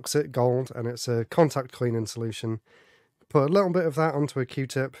Deoxit Gold, and it's a contact cleaning solution. Put a little bit of that onto a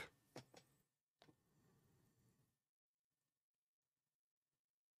Q-tip.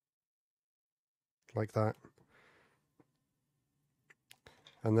 Like that.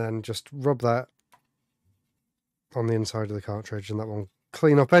 And then just rub that on the inside of the cartridge, and that will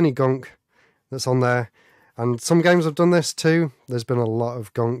clean up any gunk that's on there. And some games have done this too. There's been a lot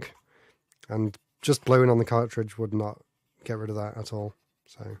of gunk, and just blowing on the cartridge would not get rid of that at all.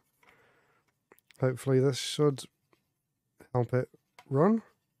 So hopefully this should help it run.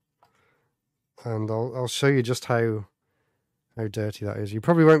 And I'll show you just how dirty that is. You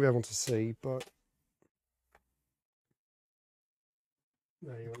probably won't be able to see, but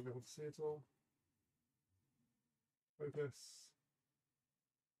no, you won't be able to see it all. Focus.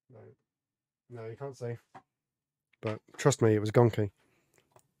 No, you can't see. But trust me, it was gonky.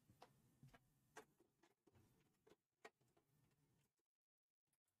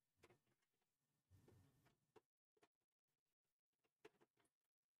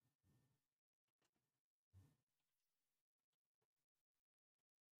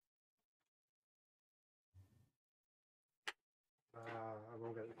 I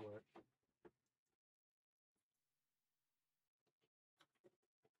won't get it to work.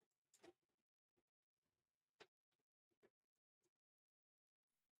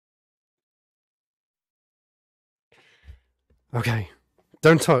 Okay,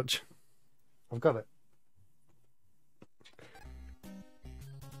 don't touch. I've got it.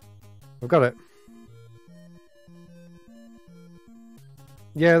 I've got it.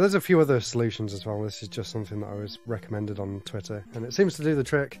 Yeah, there's a few other solutions as well. This is just something that I was recommended on Twitter, and it seems to do the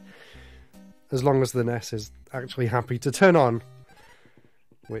trick as long as the NES is actually happy to turn on,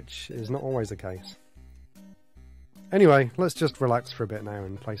 which is not always the case. Anyway, let's just relax for a bit now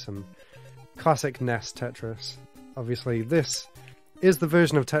and play some classic NES Tetris. Obviously, this is the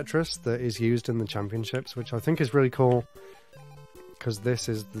version of Tetris that is used in the championships, which I think is really cool, because this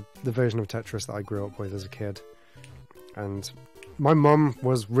is the version of Tetris that I grew up with as a kid. And my mum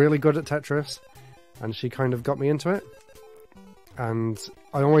was really good at Tetris, and she kind of got me into it. And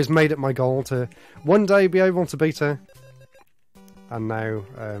I always made it my goal to one day be able to beat her. And now,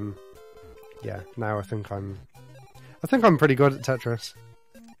 yeah, now I think I'm pretty good at Tetris.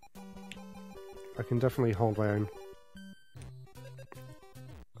 I can definitely hold my own.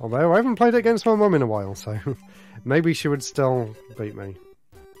 Although I haven't played it against my mum in a while, so maybe she would still beat me.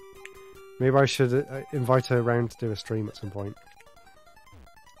 Maybe I should invite her around to do a stream at some point.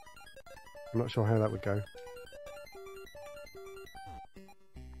 I'm not sure how that would go.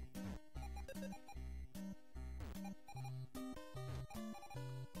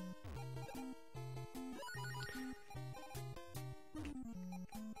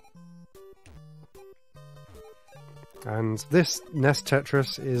 And this NES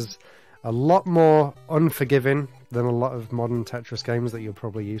Tetris is a lot more unforgiving than a lot of modern Tetris games that you're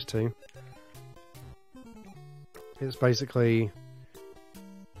probably used to. It's basically,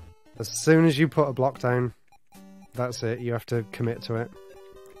 as soon as you put a block down, that's it, you have to commit to it.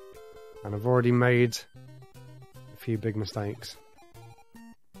 And I've already made a few big mistakes.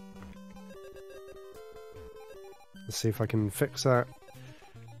 Let's see if I can fix that.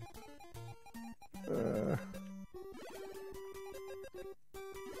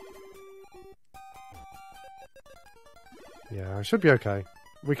 Yeah, I should be okay.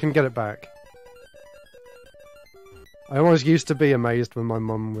 We can get it back. I always used to be amazed when my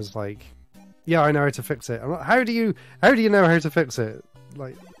mum was like, "Yeah, I know how to fix it." I'm like, how do you know how to fix it?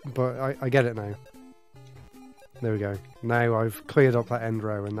 Like, but I get it now. There we go. Now I've cleared up that end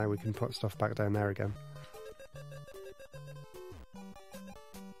row, and now we can put stuff back down there again.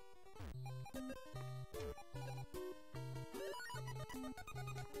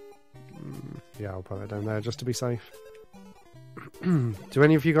 Yeah, I'll put it down there just to be safe. Do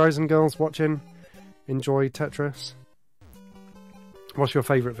any of you guys and girls watching enjoy Tetris? What's your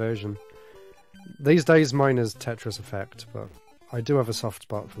favourite version? These days mine is Tetris Effect, but I do have a soft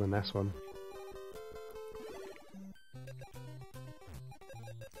spot for the NES one.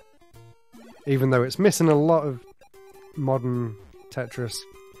 Even though it's missing a lot of modern Tetris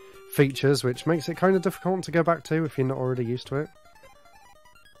features, which makes it kind of difficult to go back to if you're not already used to it.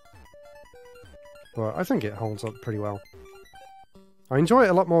 But I think it holds up pretty well. I enjoy it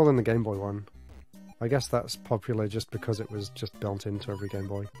a lot more than the Game Boy one. I guess that's popular just because it was just built into every Game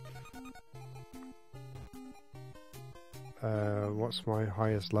Boy. What's my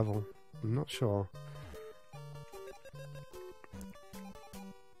highest level? I'm not sure.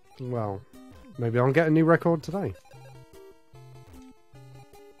 Well, maybe I'll get a new record today.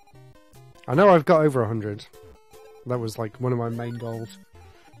 I know I've got over 100. That was like one of my main goals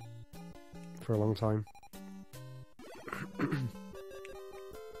for a long time.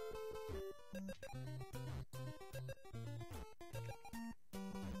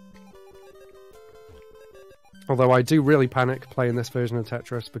 Although I do really panic playing this version of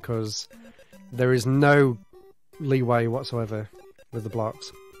Tetris because there is no leeway whatsoever with the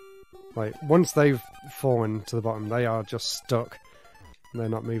blocks. Like, once they've fallen to the bottom, they are just stuck. They're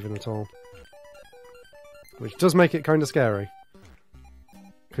not moving at all. Which does make it kind of scary.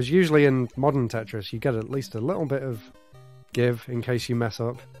 Because usually in modern Tetris, you get at least a little bit of give in case you mess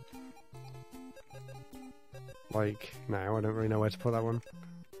up. Like, now, I don't really know where to put that one.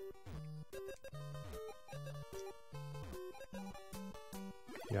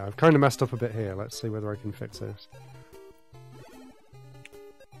 Yeah, I've kind of messed up a bit here. Let's see whether I can fix this.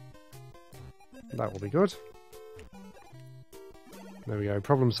 That will be good. There we go,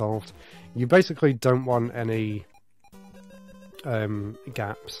 problem solved. You basically don't want any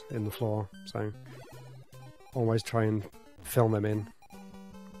gaps in the floor, so always try and fill them in.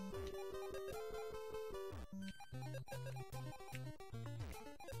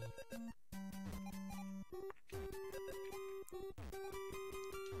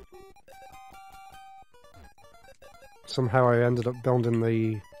 Somehow I ended up building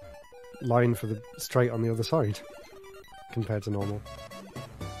the line for the straight on the other side compared to normal.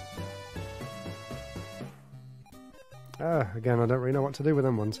 Again, I don't really know what to do with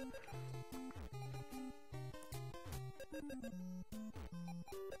them ones.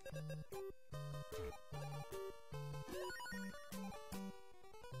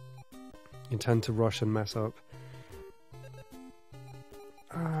 You tend to rush and mess up.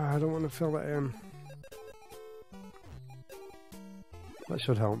 I don't want to fill that in. That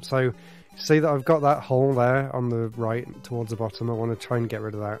should help. So, see that I've got that hole there on the right towards the bottom. I want to try and get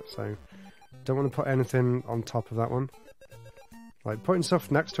rid of that. So, don't want to put anything on top of that one. Like, putting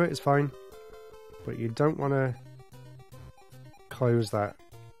stuff next to it is fine. But you don't want to close that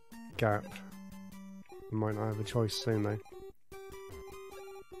gap. You might not have a choice soon though.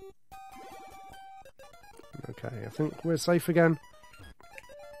 Okay, I think we're safe again.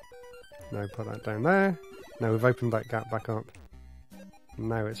 Now put that down there. Now we've opened that gap back up.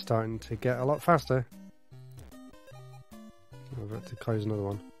 Now it's starting to get a lot faster. I've got to close another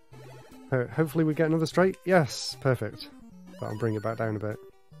one. Hopefully we get another straight. Yes, perfect. That'll bring it back down a bit.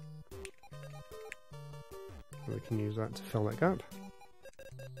 We can use that to fill that gap.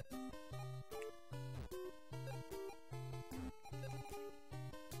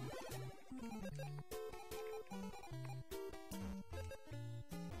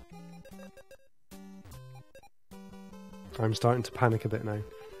 I'm starting to panic a bit now.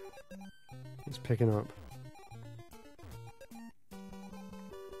 It's picking up.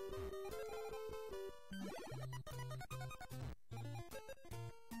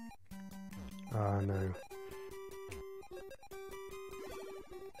 Ah, no.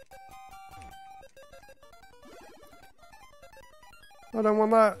 I don't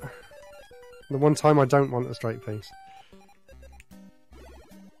want that. The one time I don't want a straight piece.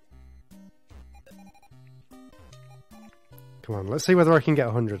 Come on, let's see whether I can get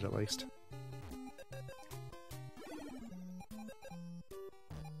 100 at least.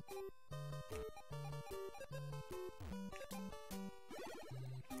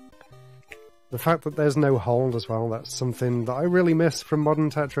 The fact that there's no hold as well, that's something that I really miss from modern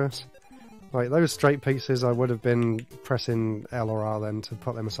Tetris. Like, those straight pieces, I would have been pressing L or R then to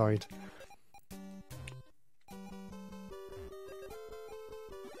put them aside.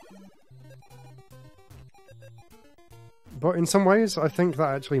 But in some ways, I think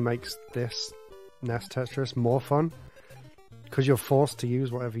that actually makes this NES Tetris more fun. Because you're forced to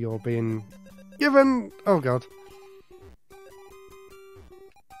use whatever you're being given. Oh god.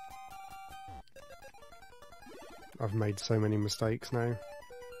 I've made so many mistakes now.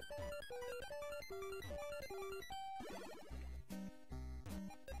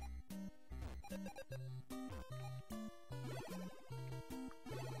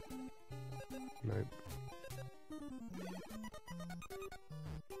 Nope.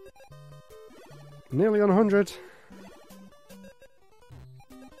 Nearly on 100.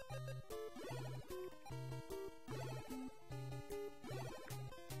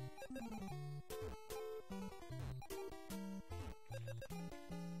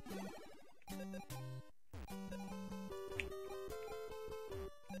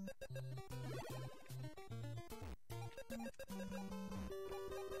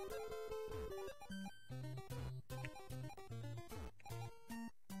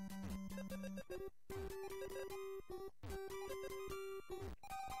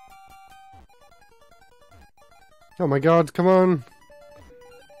 Oh my god, come on!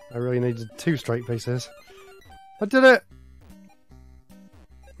 I really needed 2 straight pieces. I did it!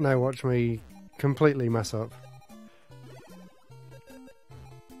 Now watch me completely mess up.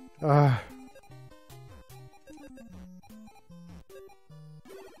 Ah.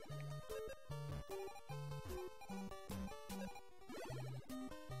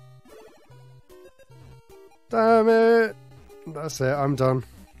 Damn it! That's it, I'm done.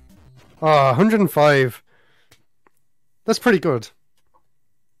 Ah, 105. That's pretty good.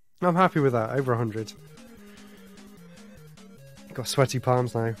 I'm happy with that, over 100. Got sweaty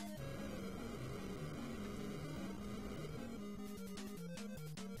palms now.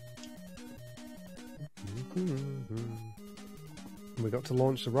 We got to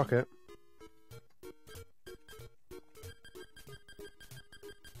launch the rocket.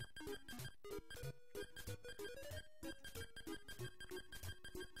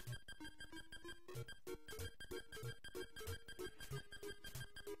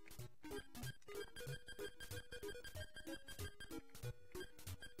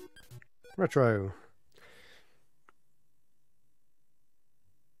 Retro.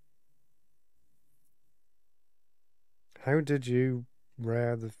 How did you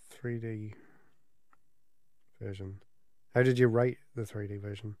rare the 3D version? How did you rate the 3D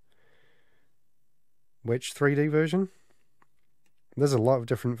version? Which 3D version? There's a lot of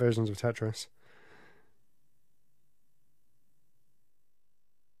different versions of Tetris.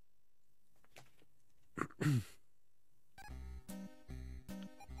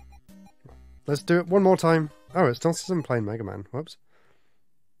 Let's do it one more time. Oh, it still says I'm playing Mega Man. Whoops.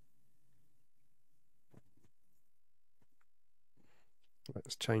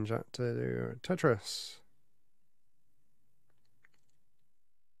 Let's change that to Tetris.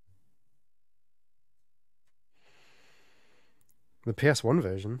 The PS1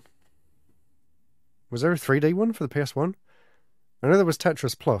 version. Was there a 3D one for the PS1? I know there was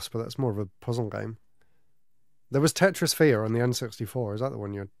Tetris Plus, but that's more of a puzzle game. There was Tetrisphere on the N64. Is that the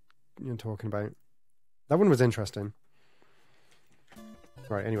one you're talking about? That one was interesting.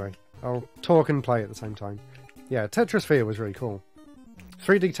 Right, anyway. I'll talk and play at the same time. Yeah, Tetrisphere was really cool.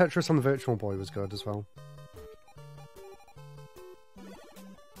 3D Tetris on the Virtual Boy was good as well.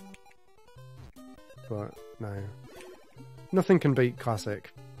 But, no. Nothing can beat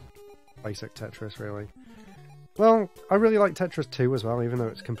classic, basic Tetris, really. Well, I really like Tetris 2 as well, even though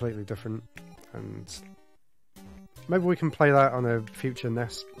it's completely different. And maybe we can play that on a future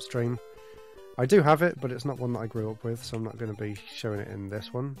NES stream. I do have it, but it's not one that I grew up with, so I'm not going to be showing it in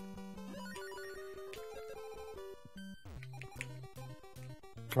this one.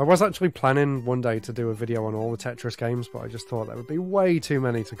 I was actually planning one day to do a video on all the Tetris games, but I just thought that would be way too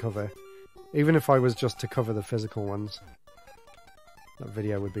many to cover. Even if I was just to cover the physical ones. That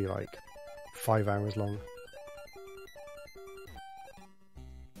video would be like 5 hours long.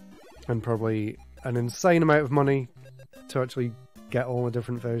 And probably an insane amount of money to actually get all the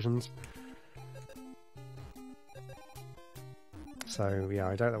different versions. So yeah,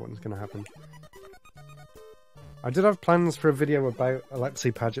 I doubt that one's going to happen. I did have plans for a video about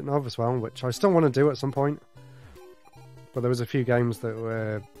Alexei Pajitnov as well, which I still want to do at some point. But there was a few games that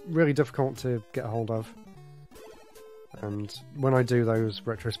were really difficult to get a hold of. And when I do those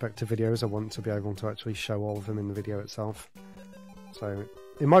retrospective videos, I want to be able to actually show all of them in the video itself. So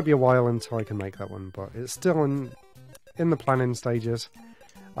it might be a while until I can make that one, but it's still in the planning stages.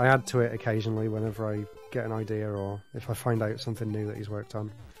 I add to it occasionally whenever I get an idea or if I find out something new that he's worked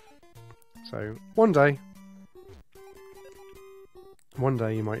on. So one day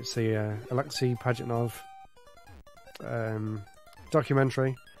you might see a Alexei Pajitnov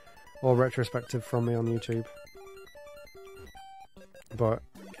documentary or retrospective from me on YouTube. But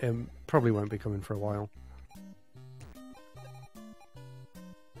it probably won't be coming for a while.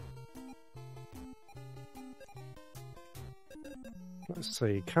 Let's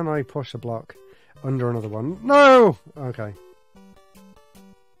see, can I push a block under another one? No! Okay.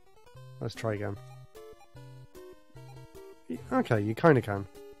 Let's try again. Okay, you kind of can.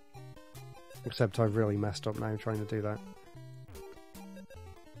 Except I've really messed up now trying to do that.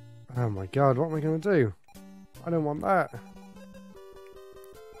 Oh my god, what am I going to do? I don't want that.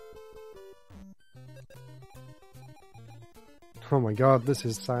 Oh my god, this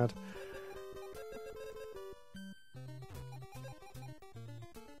is sad.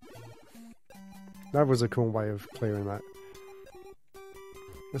 That was a cool way of clearing that.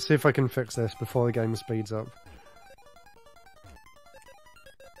 Let's see if I can fix this before the game speeds up.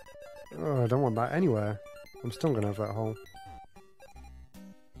 Oh, I don't want that anywhere. I'm still going to have that hole.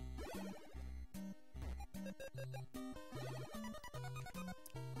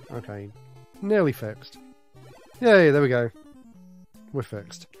 Okay, nearly fixed. Yay, there we go. We're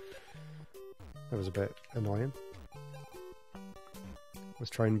fixed. That was a bit annoying. Let's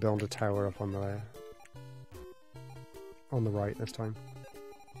try and build a tower up on the right this time.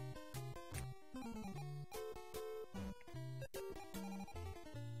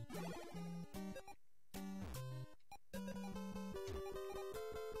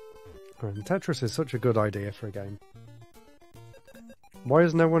 And Tetris is such a good idea for a game. Why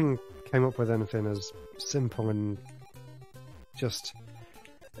has no one came up with anything as simple and just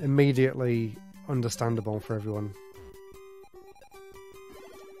immediately understandable for everyone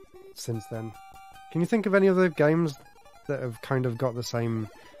since then? Can you think of any other games that have kind of got the same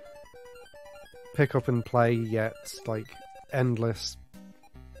pick up and play yet like endless,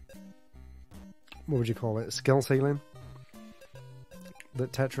 what would you call it, skill ceiling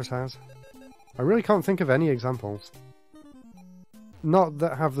that Tetris has? I really can't think of any examples. Not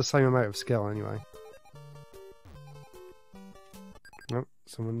that have the same amount of skill, anyway. Oh,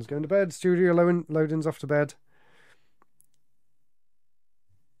 someone's going to bed. Studio loading's off to bed.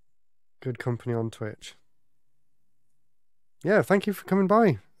 Good company on Twitch. Yeah, thank you for coming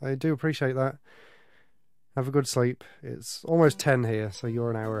by. I do appreciate that. Have a good sleep. It's almost 10 here, so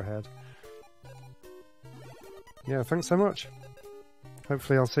you're an hour ahead. Yeah, thanks so much.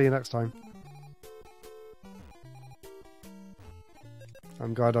 Hopefully I'll see you next time.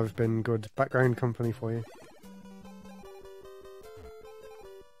 I'm glad I've been good background company for you.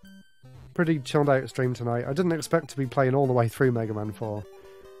 Pretty chilled out stream tonight. I didn't expect to be playing all the way through Mega Man 4.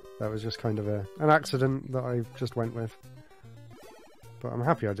 That was just kind of an accident that I just went with. But I'm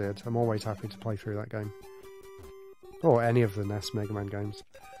happy I did. I'm always happy to play through that game. Or any of the NES Mega Man games.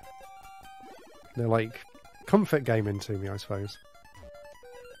 They're like comfort gaming to me, I suppose.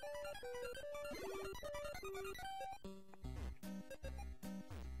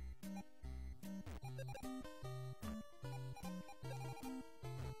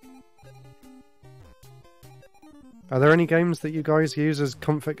 Are there any games that you guys use as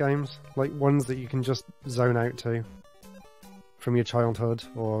comfort games? Like ones that you can just zone out to from your childhood,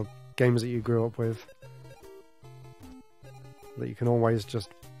 or games that you grew up with that you can always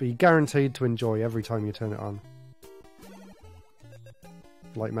just be guaranteed to enjoy every time you turn it on?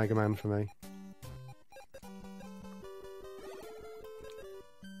 Like Mega Man for me.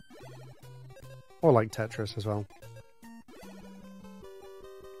 Or like Tetris as well.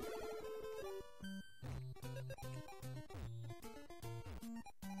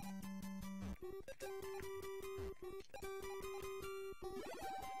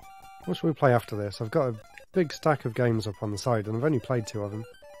 What should we play after this? I've got a big stack of games up on the side and I've only played 2 of them.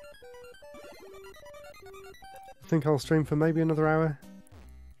 I think I'll stream for maybe another hour.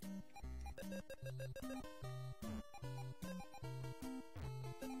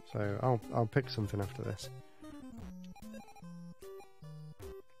 So I'll pick something after this.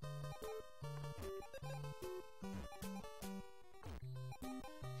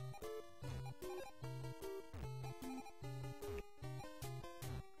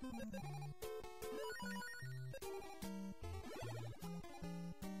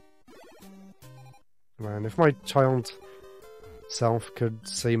 Man, if my child self could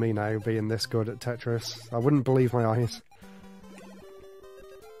see me now being this good at Tetris, I wouldn't believe my eyes.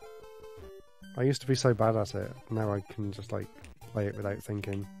 I used to be so bad at it, now I can just like play it without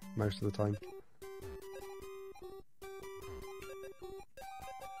thinking most of the time.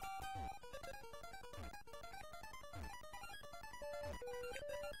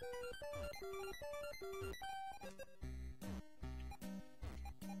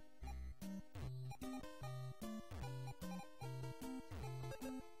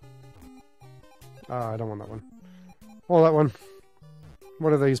 Ah, I don't want that one. Or that one.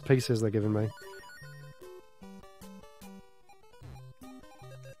 What are these pieces they're giving me?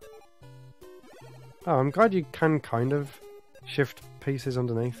 Oh, I'm glad you can kind of shift pieces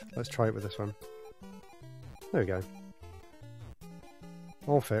underneath. Let's try it with this one. There we go.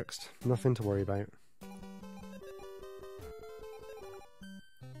 All fixed. Nothing to worry about.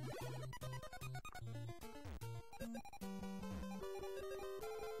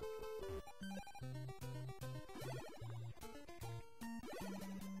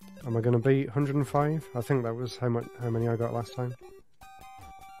 Am I going to beat 105? I think that was how many I got last time.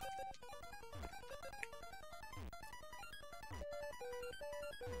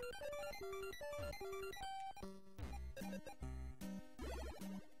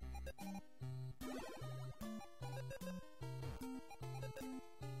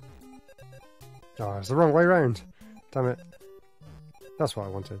 Oh, it's the wrong way round. Damn it. That's what I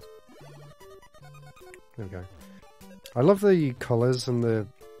wanted. There we go. I love the colours and the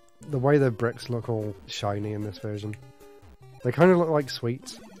way the bricks look all shiny in this version. They kind of look like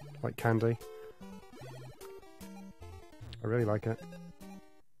sweets, like candy. I really like it.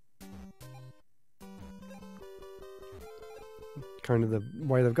 Kind of the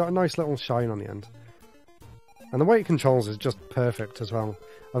way they've got a nice little shine on the end. And the way it controls is just perfect as well.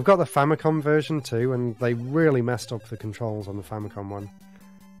 I've got the Famicom version too, and they really messed up the controls on the Famicom one.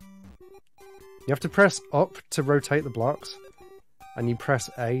 You have to press up to rotate the blocks, and you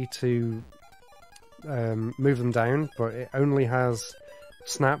press A to move them down, but it only has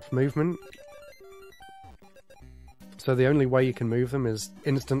snap movement. So the only way you can move them is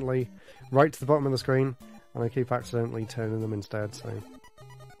instantly right to the bottom of the screen, and I keep accidentally turning them instead, so...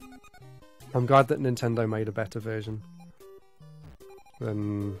 I'm glad that Nintendo made a better version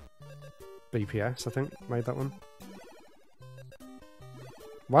than BPS, I think, made that one.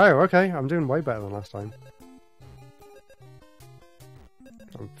 Wow, okay, I'm doing way better than last time.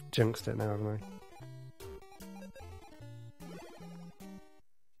 I've jinxed it now, haven't I?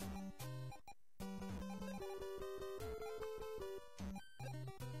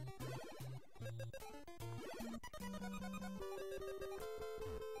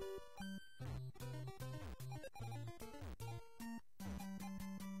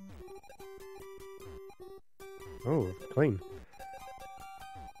 Oh, clean.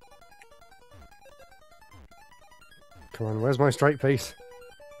 Come on, where's my straight piece?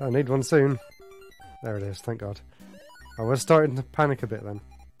 I need one soon. There it is, thank God. I was starting to panic a bit then.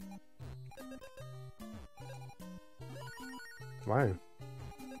 Wow.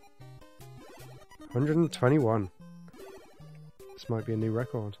 121. This might be a new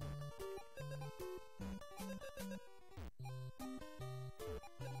record.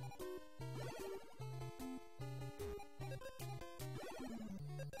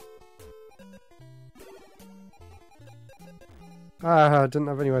 Ah, I didn't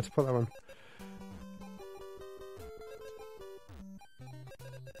have anywhere to put that one.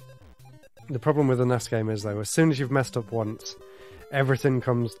 The problem with the NES game is, though, as soon as you've messed up once, everything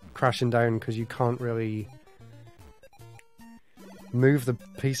comes crashing down because you can't really move the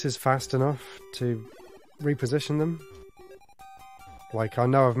pieces fast enough to reposition them. Like, I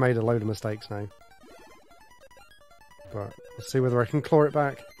know I've made a load of mistakes now. But let's see whether I can claw it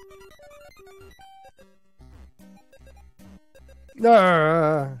back.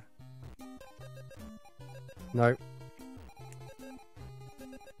 No. No.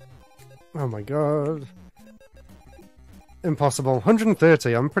 Oh my God. Impossible.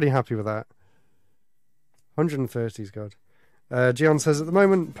 130. I'm pretty happy with that. 130 is good. Gian says at the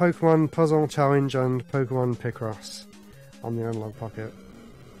moment Pokemon Puzzle Challenge and Pokemon Picross on the Analog Pocket.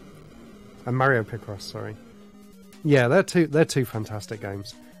 And Mario Picross, sorry. Yeah, they're two fantastic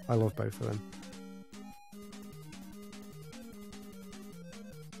games. I love both of them.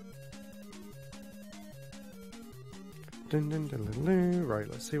 Dun, dun, dun, dun, dun. Right,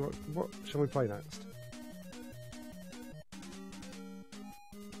 let's see what shall we play next?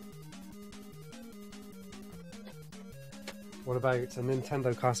 What about a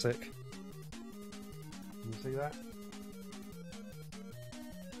Nintendo classic? Can you see that?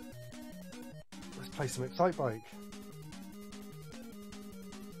 Let's play some Excite Bike.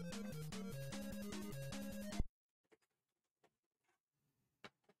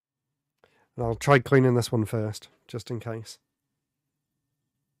 And I'll try cleaning this one first, just in case.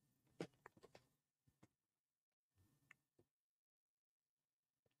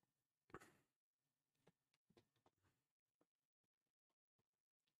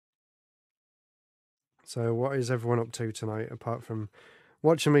 So what is everyone up to tonight, apart from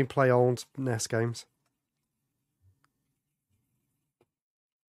watching me play old NES games?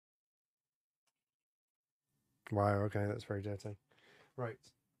 Wow, okay, that's very dirty. Right.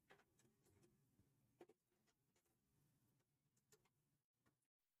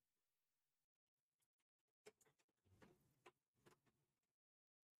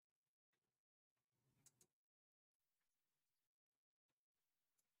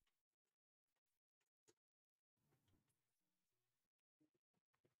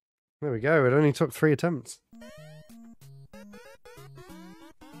 There we go, it only took 3 attempts.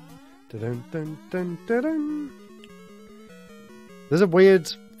 Dun, dun, dun, dun, dun. There's a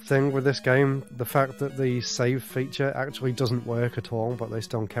weird thing with this game, the fact that the save feature actually doesn't work at all, but they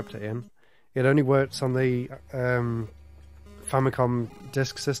still kept it in. It only works on the Famicom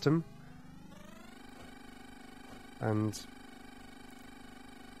disk system. And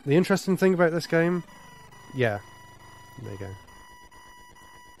the interesting thing about this game, yeah, there you go.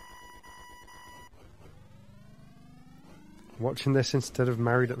 Watching this instead of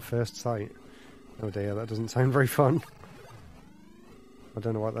Married at First Sight. Oh dear, that doesn't sound very fun. I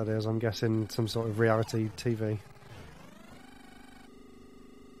don't know what that is. I'm guessing some sort of reality TV.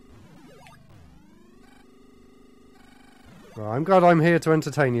 Well, I'm glad I'm here to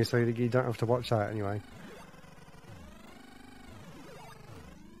entertain you so that you don't have to watch that anyway.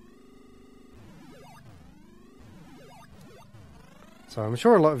 So I'm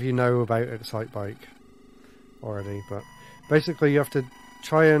sure a lot of you know about Excite Bike already, but basically you have to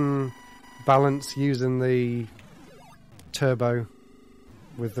try and balance using the turbo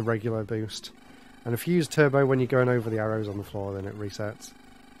with the regular boost. And if you use turbo when you're going over the arrows on the floor, then it resets.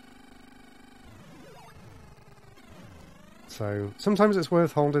 So sometimes it's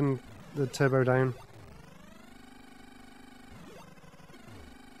worth holding the turbo down.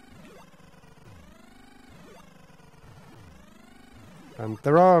 And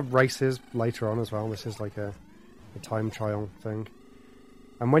there are races later on as well. This is like a time trial thing.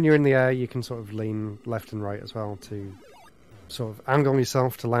 And when you're in the air, you can sort of lean left and right as well to sort of angle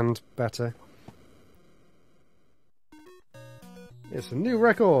yourself to land better. It's a new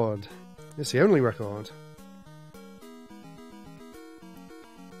record. It's the only record.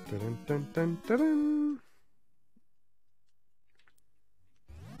 Dun, dun, dun, dun, dun.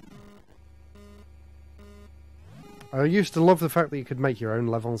 I used to love the fact that you could make your own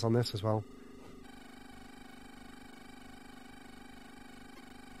levels on this as well.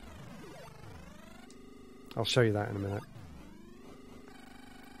 I'll show you that in a minute.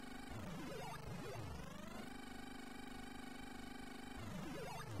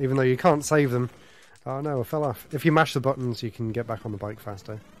 Even though you can't save them. Oh no, I fell off. If you mash the buttons, you can get back on the bike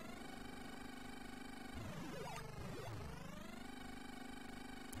faster.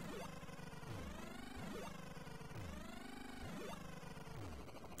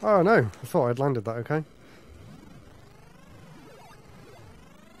 Oh no, I thought I'd landed that okay.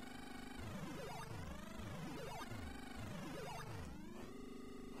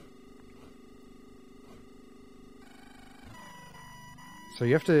 So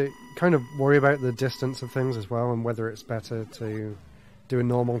you have to kind of worry about the distance of things as well, and whether it's better to do a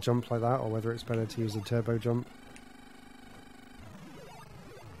normal jump like that, or whether it's better to use a turbo jump.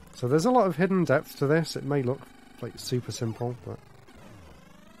 So there's a lot of hidden depth to this. It may look like super simple, but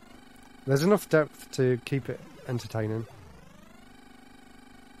there's enough depth to keep it entertaining.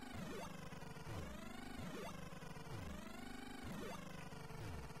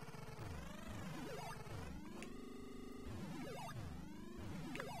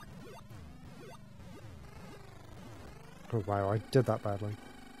 Oh wow, I did that badly.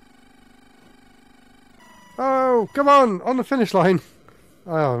 Oh, come on the finish line!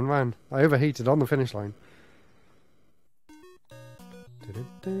 Oh man, I overheated on the finish line.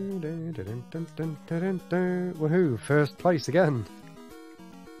 Woohoo, first place again!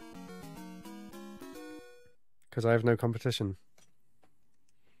 Because I have no competition.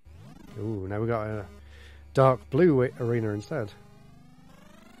 Ooh, now we got a dark blue arena instead.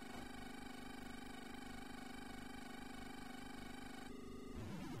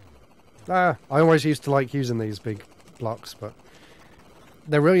 I always used to like using these big blocks, but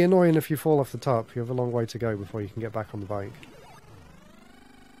they're really annoying if you fall off the top. You have a long way to go before you can get back on the bike.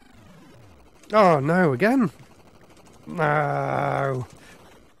 Oh no, again? No!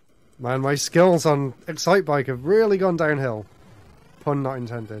 Man, my skills on Excite Bike have really gone downhill. Pun not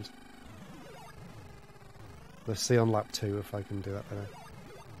intended. Let's see on lap 2 if I can do that better.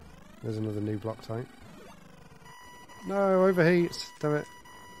 There's another new block type. No, overheats. Damn it.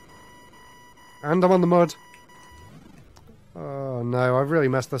 And I'm on the mud. Oh no, I've really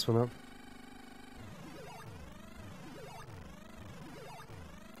messed this one up.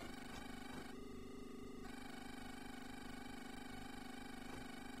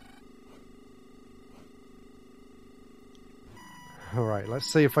 Alright,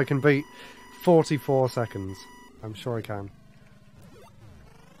 let's see if I can beat 44 seconds. I'm sure I can.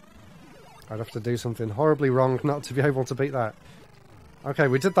 I'd have to do something horribly wrong not to be able to beat that. Okay,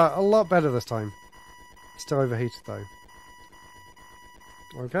 we did that a lot better this time. Still overheated though.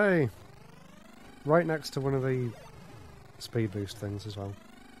 Okay. Right next to one of the speed boost things as well.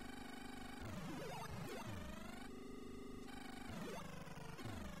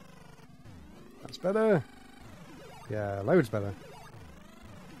 That's better. Yeah, loads better.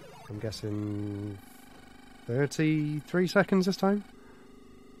 I'm guessing 33 seconds this time?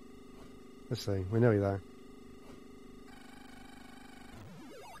 Let's see, we're nearly there.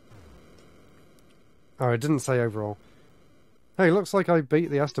 Oh, it didn't say overall. Hey, looks like I beat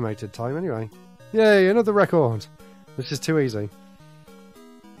the estimated time anyway. Yay, another record! This is too easy.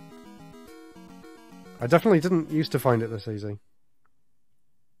 I definitely didn't used to find it this easy.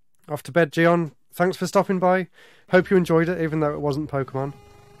 Off to bed, Gion. thanks for stopping by. Hope you enjoyed it, even though it wasn't Pokemon.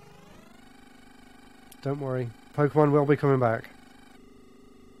 Don't worry, Pokemon will be coming back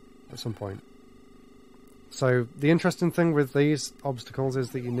at some point. So, the interesting thing with these obstacles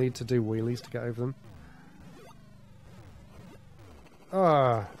is that you need to do wheelies to get over them.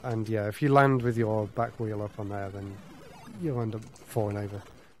 Ah, and yeah, if you land with your back wheel up on there, then you'll end up falling over.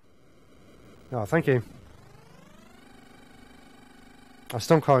 Oh, thank you. I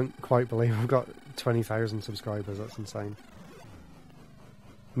still can't quite believe I've got 20,000 subscribers, that's insane.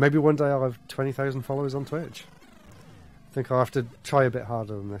 Maybe one day I'll have 20,000 followers on Twitch. I think I'll have to try a bit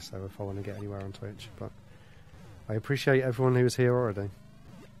harder than this though if I want to get anywhere on Twitch, but I appreciate everyone who's here already.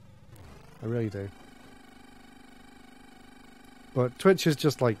 I really do. But Twitch is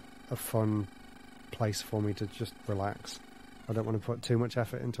just like a fun place for me to just relax. I don't want to put too much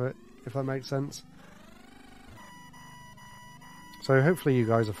effort into it, if that makes sense. So hopefully you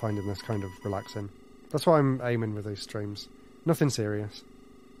guys are finding this kind of relaxing. That's what I'm aiming with these streams. Nothing serious.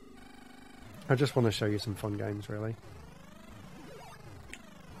 I just want to show you some fun games, really.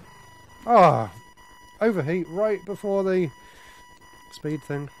 Ah! Overheat right before the speed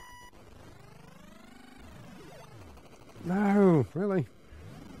thing. No, really?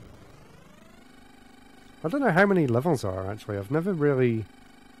 I don't know how many levels there are, actually. I've never really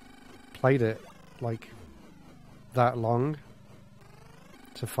played it, like, that long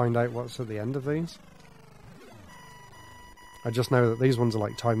to find out what's at the end of these. I just know that these ones are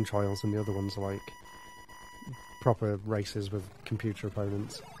like time trials and the other ones are like proper races with computer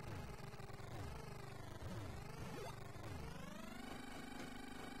opponents.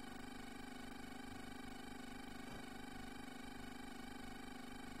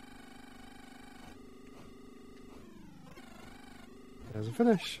 There's a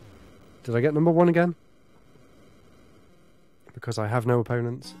finish. Did I get number 1 again? Because I have no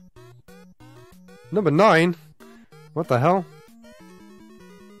opponents. Number 9? What the hell?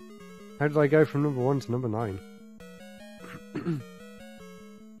 How did I go from number 1 to number 9?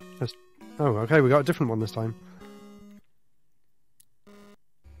 Oh, okay, we got a different one this time.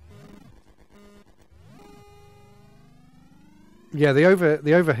 Yeah, the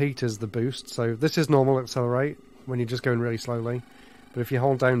overheat is the boost, so this is normal accelerate when you're just going really slowly. But if you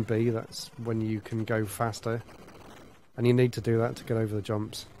hold down B, that's when you can go faster. And you need to do that to get over the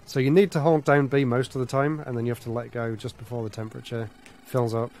jumps. So you need to hold down B most of the time, and then you have to let go just before the temperature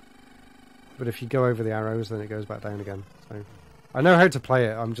fills up. But if you go over the arrows, then it goes back down again. So I know how to play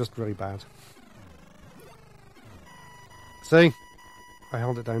it, I'm just really bad. See? I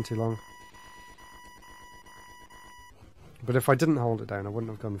held it down too long. But if I didn't hold it down, I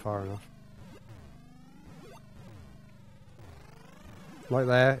wouldn't have gone far enough. Like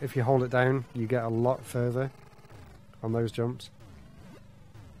there, if you hold it down, you get a lot further on those jumps.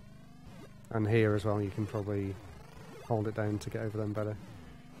 And here as well, you can probably hold it down to get over them better.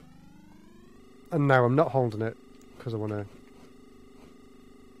 And now I'm not holding it, because I want to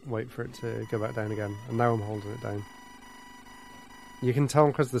wait for it to go back down again. And now I'm holding it down. You can tell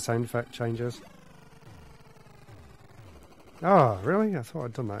because the sound effect changes. Oh, really? I thought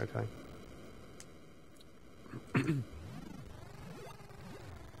I'd done that okay.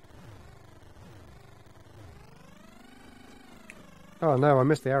 Oh no, I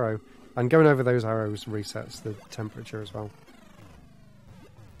missed the arrow. And going over those arrows resets the temperature as well.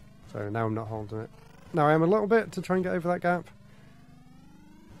 So now I'm not holding it. Now I am a little bit to try and get over that gap.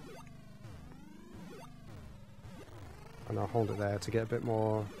 And I'll hold it there to get a bit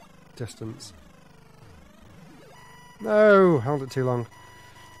more distance. No! Held it too long.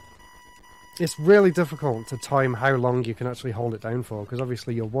 It's really difficult to time how long you can actually hold it down for, because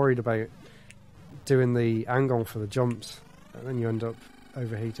obviously you're worried about doing the angle for the jumps, and then you end up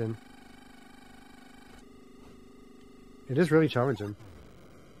overheating. It is really challenging.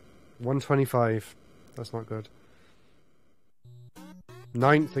 125. That's not good.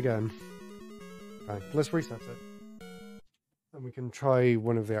 9th again. Okay, let's reset it. And we can try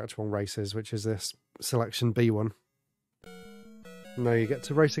one of the actual races, which is this selection B one. Now you get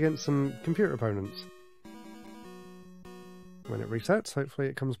to race against some computer opponents. When it resets, hopefully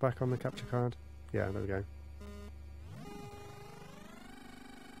it comes back on the capture card. Yeah, there we go.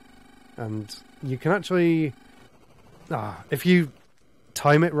 And you can actually... if you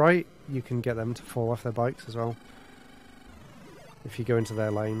time it right, you can get them to fall off their bikes as well. If you go into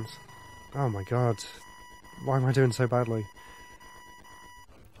their lanes. Oh my god. Why am I doing so badly?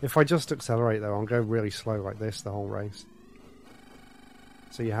 If I just accelerate though, I'll go really slow like this the whole race.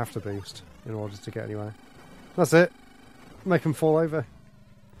 So you have to boost in order to get anywhere. That's it. Make them fall over.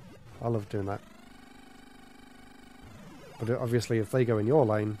 I love doing that. But obviously if they go in your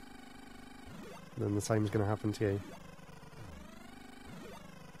lane, then the same is going to happen to you.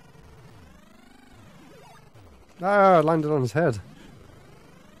 Ah, I landed on his head.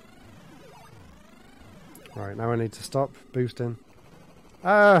 Right, now I need to stop boosting.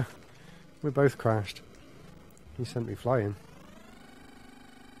 Ah! We both crashed. He sent me flying.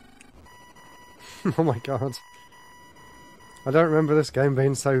 Oh my god. I don't remember this game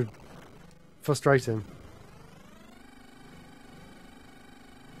being so frustrating.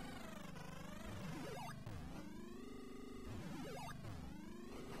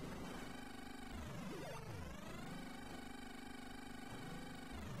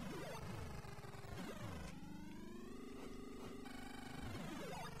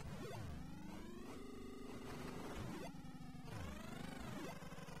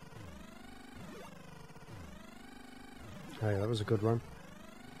 Hey, that was a good run.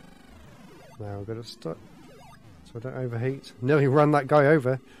 Now I've got to stop so I don't overheat. Nearly run that guy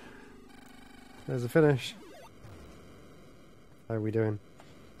over. There's the finish. How are we doing?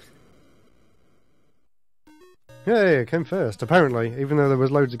 Hey, I came first, apparently, even though there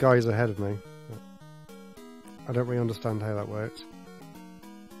was loads of guys ahead of me. I don't really understand how that works.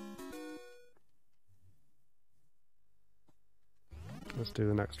 Let's do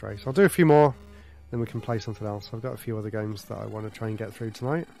the next race. I'll do a few more, then we can play something else. I've got a few other games that I want to try and get through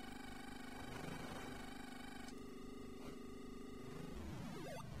tonight.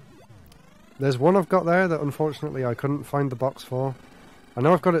 There's one I've got there that unfortunately I couldn't find the box for. I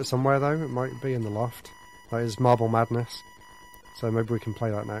know I've got it somewhere though, it might be in the loft. That is Marble Madness. So maybe we can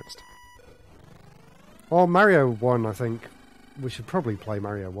play that next. Or Mario 1, I think. We should probably play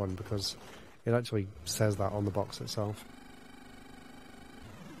Mario 1 because it actually says that on the box itself.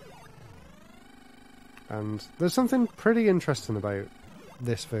 And there's something pretty interesting about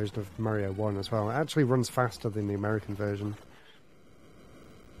this version of Mario 1 as well. It actually runs faster than the American version.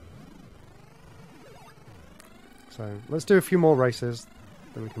 So let's do a few more races,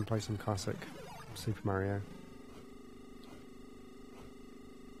 then we can play some classic Super Mario.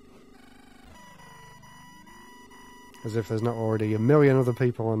 As if there's not already a million other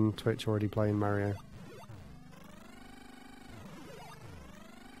people on Twitch already playing Mario.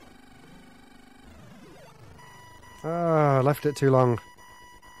 Ah, I left it too long.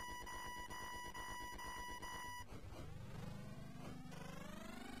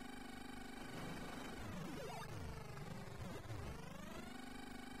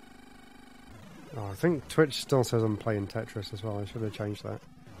 Oh, I think Twitch still says I'm playing Tetris as well. I should have changed that.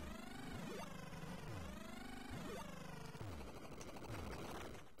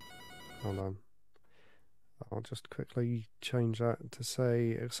 Hold on. I'll just quickly change that to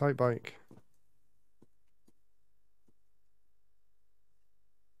say Excite Bike.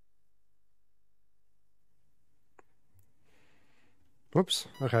 Whoops.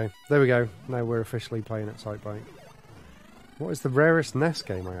 Okay, there we go. Now we're officially playing Excite Bike. What is the rarest NES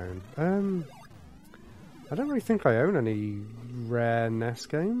game I own? I don't really think I own any rare NES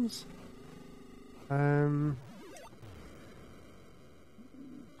games. Trying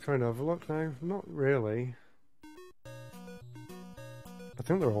to have a look now. Not really. I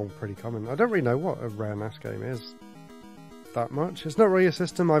think they're all pretty common. I don't really know what a rare NES game is that much. It's not really a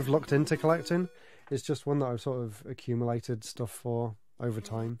system I've looked into collecting. It's just one that I've sort of accumulated stuff for over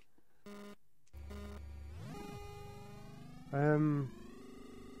time.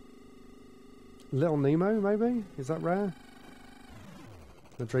 Little Nemo, maybe? Is that rare?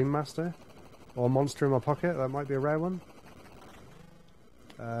 The Dream Master? Or Monster in My Pocket, that might be a rare one.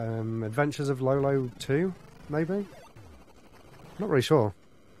 Adventures of Lolo 2, maybe? Not really sure.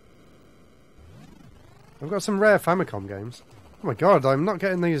 I've got some rare Famicom games. Oh my god, I'm not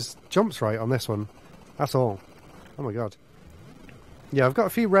getting these jumps right on this one. That's all. Oh my god. Yeah, I've got a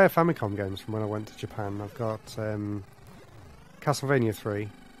few rare Famicom games from when I went to Japan. I've got Castlevania 3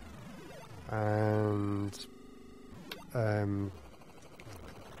 and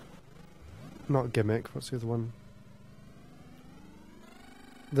not Gimmick, what's the other one?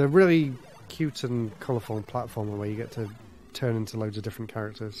 The really cute and colourful platformer where you get to turn into loads of different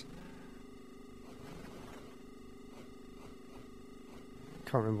characters.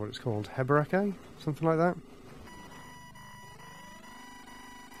 Can't remember what it's called. Hebereke? Something like that?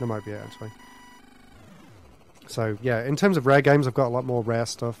 That might be it, actually. So, yeah, in terms of rare games, I've got a lot more rare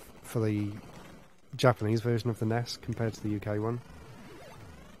stuff for the Japanese version of the NES compared to the UK one.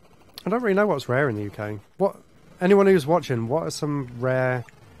 I don't really know what's rare in the UK. Anyone who's watching, what are some rare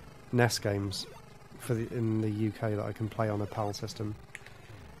NES games in the UK that I can play on a PAL system?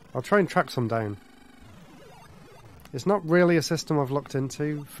 I'll try and track some down. It's not really a system I've looked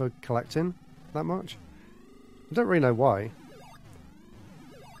into for collecting that much. I don't really know why.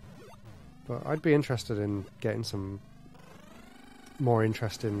 but I'd be interested in getting some more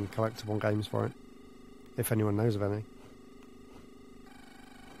interesting collectible games for it, if anyone knows of any.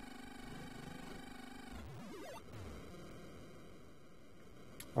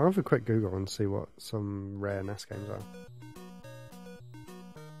 I'll have a quick Google and see what some rare NES games are.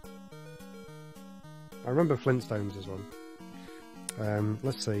 I remember Flintstones as one.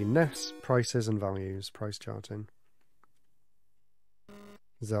 Let's see, NES prices and values, price charting.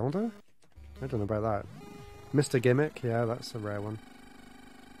 Zelda? I don't know about that. Mr. Gimmick, yeah, that's a rare one.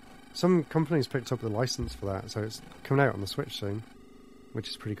 Some companies picked up the license for that, so it's coming out on the Switch soon, which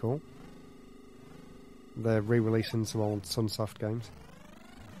is pretty cool. They're re-releasing some old Sunsoft games.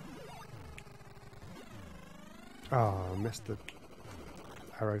 Ah, I missed the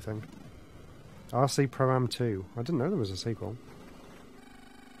arrow thing. RC Pro-Am 2. I didn't know there was a sequel.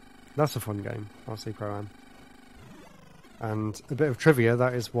 That's a fun game, RC Pro-Am. And a bit of trivia,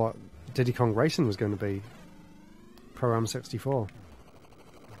 that is what Diddy Kong Racing was going to be. Pro-Am 64.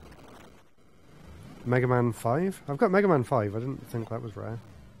 Mega Man 5? I've got Mega Man 5, I didn't think that was rare.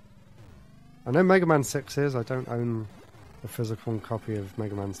 I know Mega Man 6 is, I don't own a physical copy of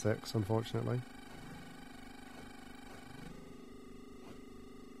Mega Man 6, unfortunately.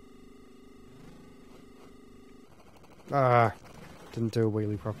 Ah, didn't do a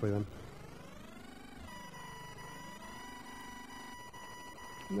wheelie properly then.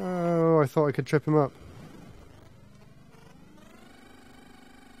 No, I thought I could trip him up.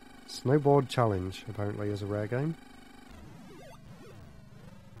 Snowboard Challenge, apparently, is a rare game.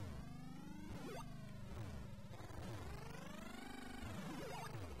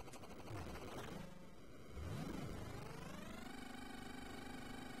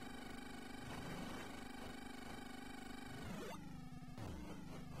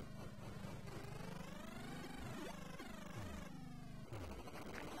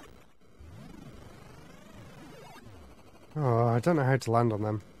 Oh, I don't know how to land on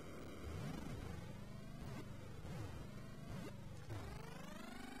them.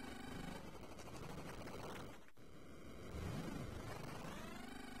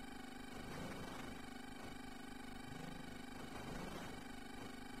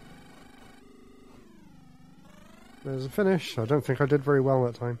 There's a finish. I don't think I did very well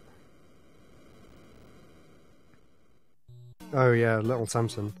that time. Oh yeah, Little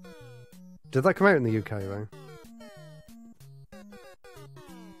Samson. Did that come out in the UK though?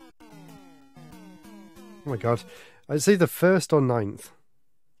 Oh my god. It's either 1st or 9th.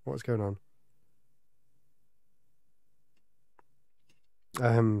 What's going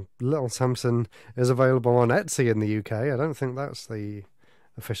on? Little Samson is available on Etsy in the UK. I don't think that's the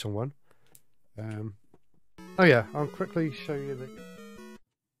official one. Oh yeah, I'll quickly show you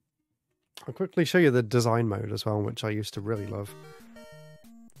the design mode as well, which I used to really love.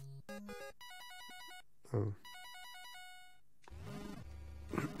 Oh.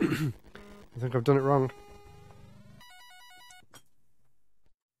 I think I've done it wrong.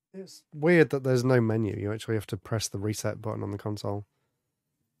 It's weird that there's no menu. You actually have to press the reset button on the console.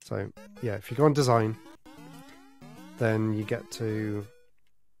 So, yeah, if you go on design, then you get to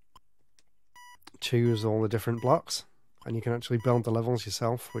choose all the different blocks, and you can actually build the levels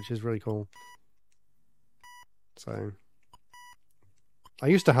yourself, which is really cool. So, I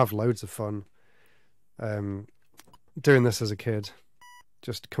used to have loads of fun doing this as a kid,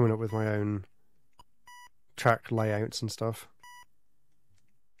 just coming up with my own track layouts and stuff.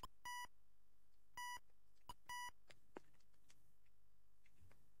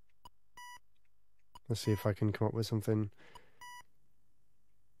 Let's see if I can come up with something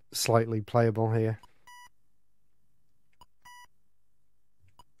slightly playable here.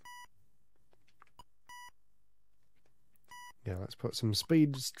 Yeah, let's put some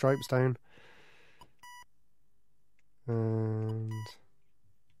speed stripes down. And...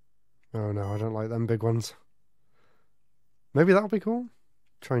 oh no, I don't like them big ones. Maybe that'll be cool.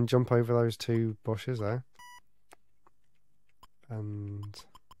 Try and jump over those two bushes there. And...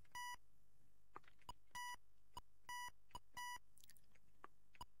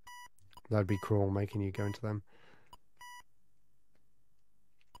 that'd be cruel, making you go into them.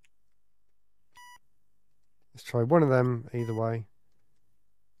 Let's try one of them either way.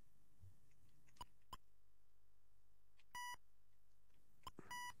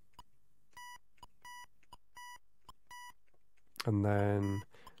 And then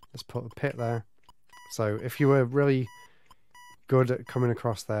let's put a pit there. So if you were really good at coming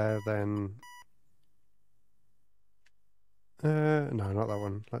across there, then... no, not that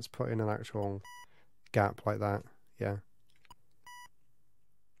one. Let's put in an actual gap like that. Yeah.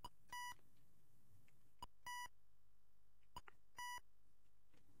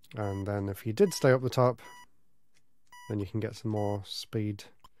 And then if you did stay up the top, then you can get some more speed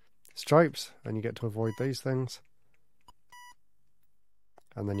stripes, and you get to avoid these things.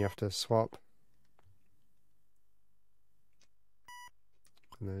 And then you have to swap.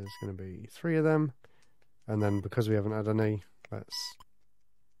 And there's going to be 3 of them. And then because we haven't had any, let's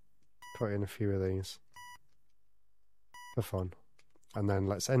put in a few of these for fun. And then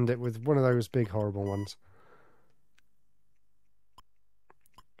let's end it with one of those big horrible ones.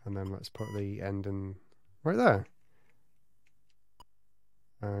 And then let's put the end in right there.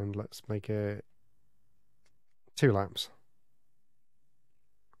 And let's make it 2 laps.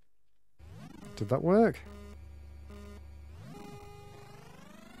 Did that work?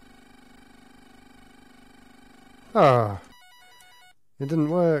 Ah, it didn't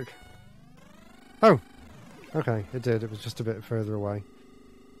work. Oh, okay, it did. It was just a bit further away.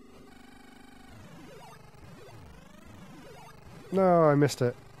 No, I missed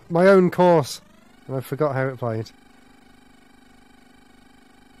it. My own course, and I forgot how it played.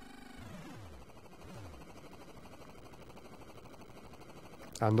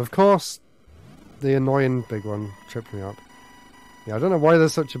 And of course, the annoying big one tripped me up. Yeah, I don't know why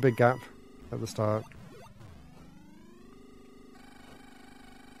there's such a big gap at the start.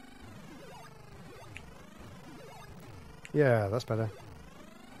 Yeah, that's better.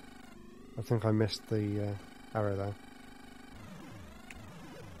 I think I missed the arrow there.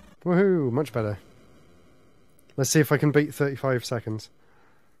 Woohoo! Much better. Let's see if I can beat 35 seconds.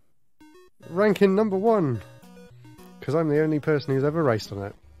 Ranking number 1! Because I'm the only person who's ever raced on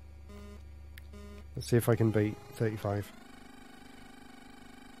it. Let's see if I can beat 35.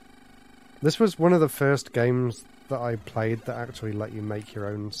 This was one of the first games that I played that actually let you make your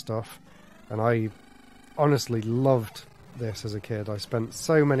own stuff. And I honestly loved this as a kid. I spent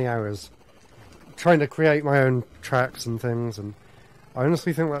so many hours trying to create my own tracks and things, and I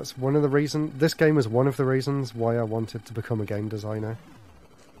honestly think that's one of the reasons. This game is one of the reasons why I wanted to become a game designer,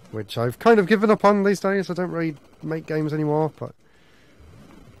 which I've kind of given up on these days. I don't really make games anymore, but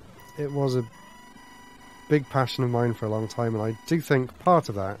it was a big passion of mine for a long time, and I do think part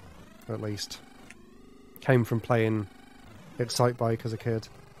of that, at least, came from playing Excitebike as a kid.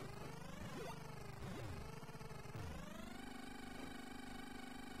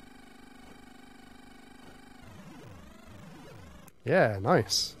 Yeah,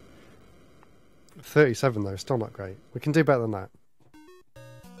 nice. 37 though, still not great. We can do better than that.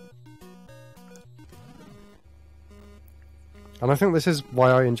 And I think this is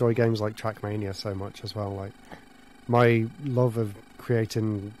why I enjoy games like Trackmania so much as well. Like, my love of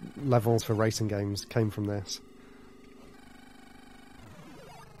creating levels for racing games came from this.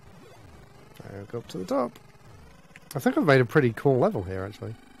 I'll go up to the top. I think I've made a pretty cool level here,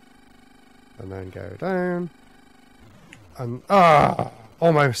 actually. And then go down. And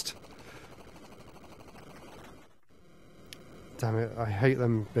almost. Damn it, I hate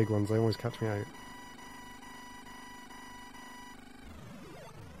them big ones, they always catch me out.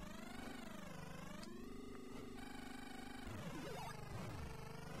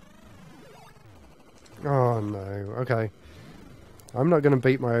 Oh no, okay. I'm not going to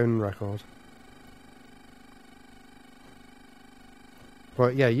beat my own record.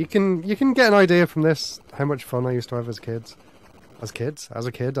 But yeah, you can get an idea from this how much fun I used to have as kids. As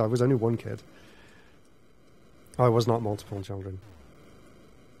a kid, I was only one kid. I was not multiple children.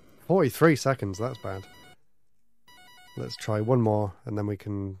 43 seconds, that's bad. Let's try one more, and then we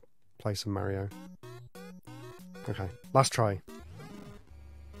can play some Mario. Okay, last try.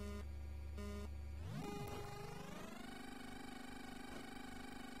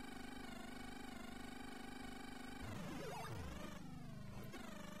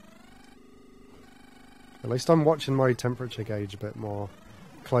 At least I'm watching my temperature gauge a bit more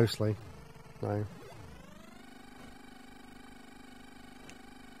closely now.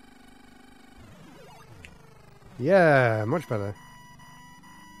 Yeah, much better.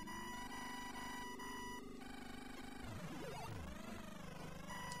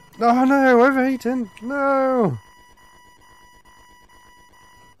 Oh no, overheating! No!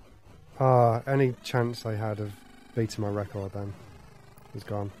 Any chance I had of beating my record then is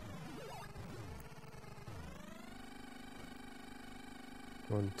gone.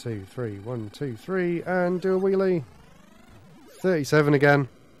 1, 2, 3, 1, 2, 3, and do a wheelie. 37 again.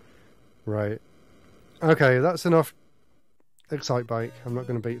 Right. Okay, that's enough Excitebike. I'm not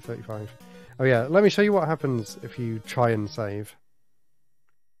going to beat 35. Oh yeah, let me show you what happens if you try and save.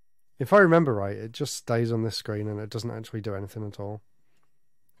 If I remember right, it just stays on this screen and it doesn't actually do anything at all.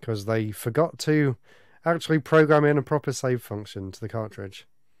 Because they forgot to actually program in a proper save function to the cartridge.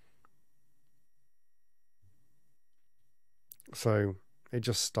 So it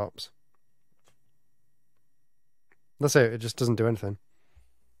just stops. That's it. It just doesn't do anything.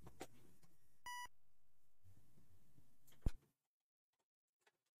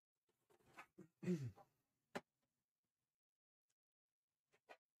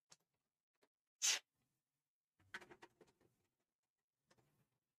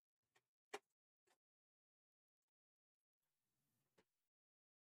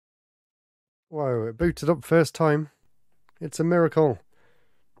 Whoa, it booted up first time. It's a miracle.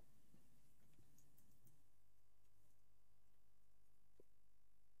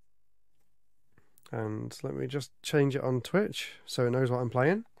 And let me just change it on Twitch so it knows what I'm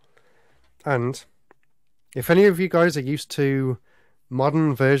playing. And if any of you guys are used to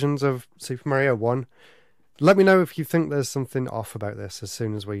modern versions of Super Mario 1, let me know if you think there's something off about this as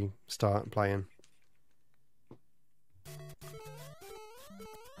soon as we start playing.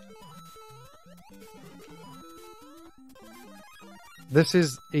 This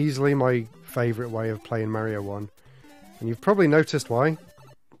is easily my favourite way of playing Mario 1. And you've probably noticed why.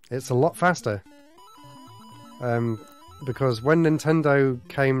 It's a lot faster. Because when Nintendo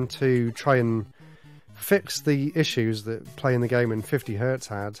came to try and fix the issues that playing the game in 50 Hz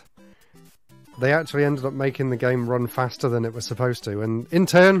had, they actually ended up making the game run faster than it was supposed to. And in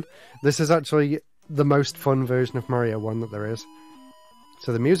turn, this is actually the most fun version of Mario 1 that there is.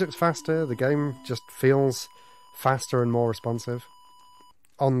 So the music's faster, the game just feels faster and more responsive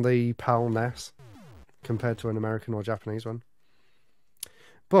on the PAL NES compared to an American or Japanese one.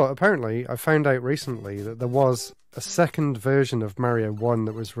 But apparently, I found out recently that there was a second version of Mario 1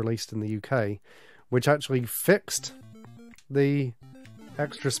 that was released in the UK, which actually fixed the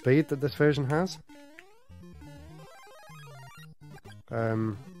extra speed that this version has.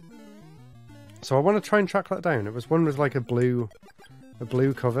 So I want to try and track that down. It was one with like a blue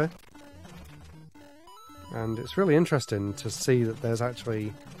cover. And it's really interesting to see that there's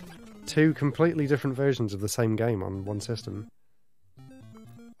actually two completely different versions of the same game on one system.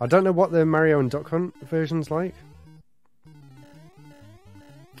 I don't know what the Mario and Duck Hunt version's like.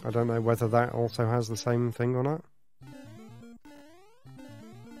 I don't know whether that also has the same thing or not.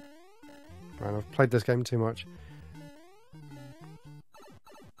 Man, I've played this game too much.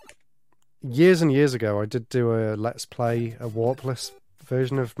 Years and years ago, I did do a Let's Play, a warpless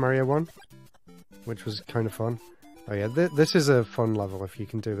version of Mario 1, which was kind of fun. Oh yeah, this is a fun level if you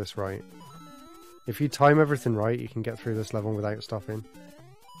can do this right. If you time everything right, you can get through this level without stopping.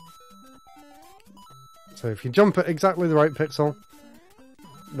 So if you jump at exactly the right pixel,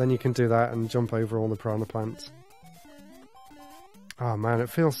 then you can do that and jump over all the piranha plants. Oh man, it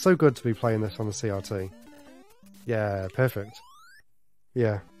feels so good to be playing this on the CRT. Yeah, perfect.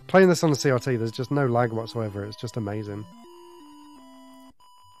 Yeah, playing this on the CRT, there's just no lag whatsoever, it's just amazing.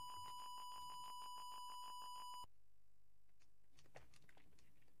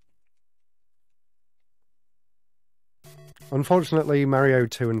 Unfortunately, Mario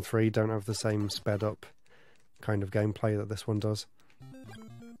 2 and 3 don't have the same sped up kind of gameplay that this one does.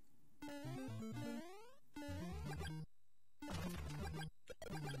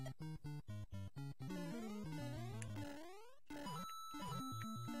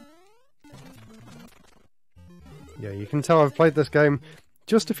 Yeah, you can tell I've played this game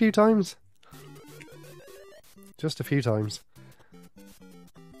just a few times. Just a few times.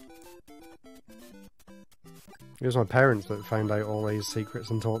 It was my parents that found out all these secrets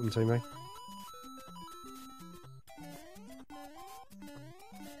and taught them to me.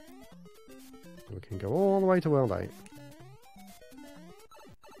 We can go all the way to World 8.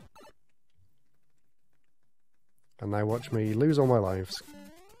 And now watch me lose all my lives.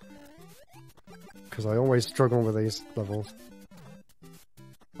 Because I always struggle with these levels.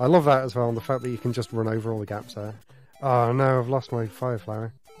 I love that as well, the fact that you can just run over all the gaps there. Oh no, I've lost my fire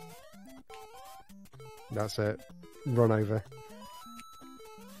flower. That's it. Run over.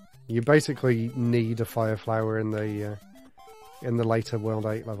 You basically need a fire flower in the later World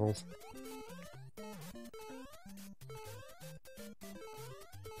 8 levels.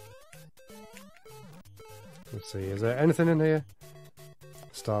 Let's see, is there anything in here?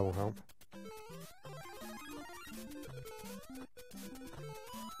 Star will help.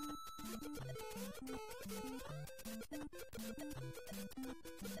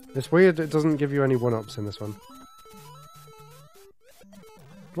 It's weird it doesn't give you any one-ups in this one.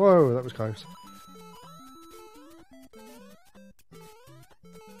 Whoa, that was close.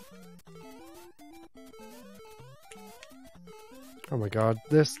 Oh my god,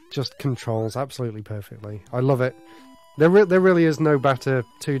 this just controls absolutely perfectly. I love it. There really is no better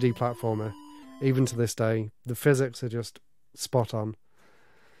 2D platformer, even to this day. The physics are just spot on.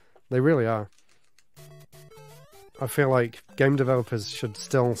 They really are. I feel like game developers should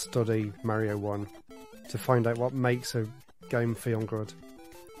still study Mario 1 to find out what makes a game feel good.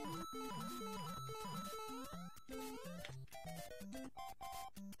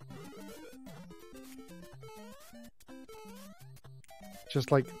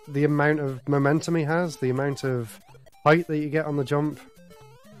 Just like the amount of momentum he has, the amount of height that you get on the jump,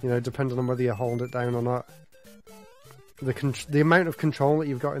 you know, depending on whether you hold it down or not. The amount of control that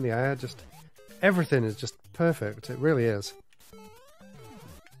you've got in the air, just everything is just perfect. It really is.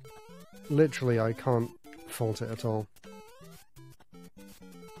 Literally, I can't fault it at all.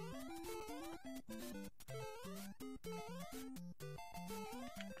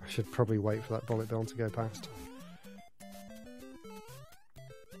 I should probably wait for that bullet bill to go past.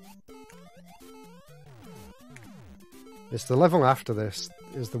 It's the level after this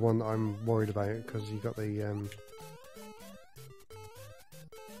is the one that I'm worried about, because you got the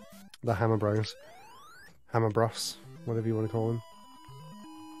Hammer Bros. Hammer Bros, whatever you want to call them.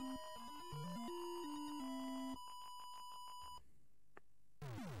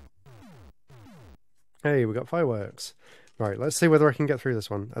 Hey, we got fireworks. Right, let's see whether I can get through this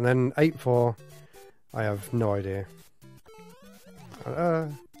one. And then 8-4, I have no idea. I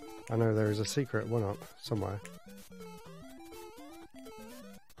know there is a secret one-up somewhere.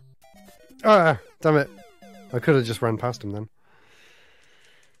 Ah, damn it. I could have just ran past him then.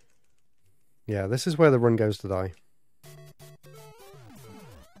 Yeah, this is where the run goes to die.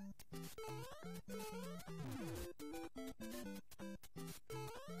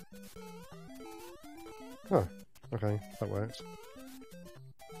 Oh, okay, that works.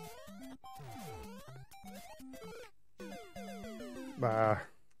 Bah.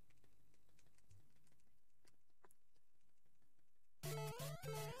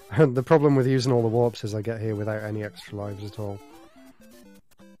 And the problem with using all the warps is I get here without any extra lives at all.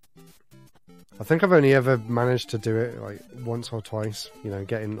 I think I've only ever managed to do it like once or twice, you know,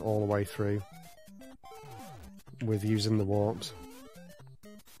 getting all the way through with using the warps.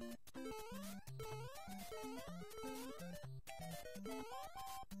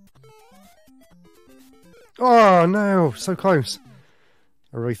 Oh no, so close.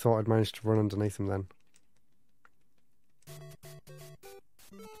 I really thought I'd managed to run underneath him then.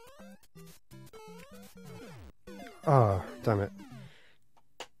 Oh, damn it.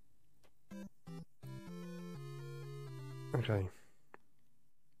 Okay.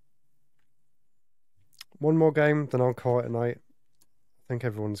 One more game, then I'll call it a night. I think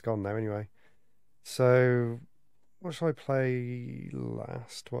everyone's gone now anyway. So, what shall I play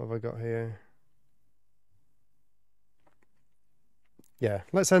last? What have I got here? Yeah,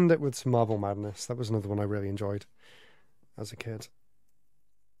 let's end it with some Marble Madness. That was another one I really enjoyed as a kid.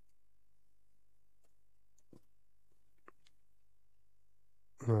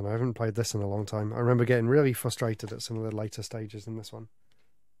 Oh, no, I haven't played this in a long time. I remember getting really frustrated at some of the later stages in this one.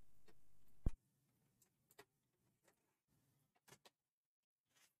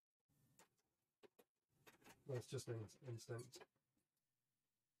 That's just instant.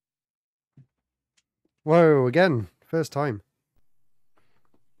 Whoa, again. First time.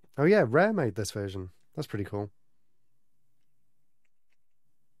 Oh yeah, Rare made this version. That's pretty cool.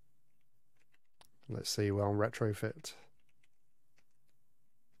 Let's see, well, retrofit.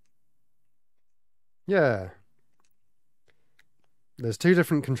 Yeah. There's two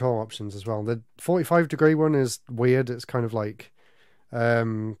different control options as well. The 45-degree one is weird. It's kind of like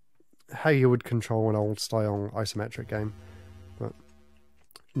how you would control an old-style isometric game. But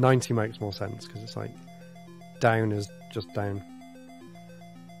 90 makes more sense, because it's like down is just down.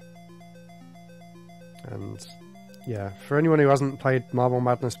 And yeah, for anyone who hasn't played Marble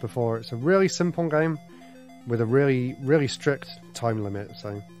Madness before, it's a really simple game with a really, really strict time limit.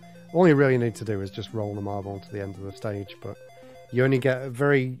 So all you really need to do is just roll the marble to the end of the stage, but you only get a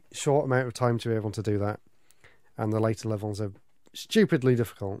very short amount of time to be able to do that. And the later levels are stupidly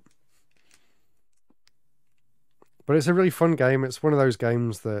difficult. But it's a really fun game. It's one of those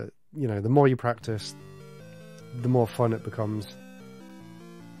games that, you know, the more you practice, the more fun it becomes.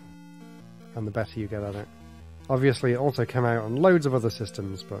 And the better you get at it. Obviously, it also came out on loads of other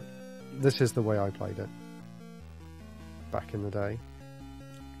systems, but this is the way I played it back in the day.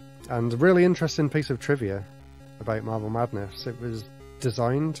 And a really interesting piece of trivia about Marble Madness. It was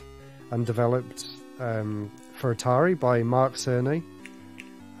designed and developed for Atari by Mark Cerny.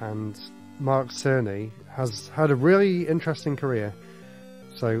 And Mark Cerny has had a really interesting career.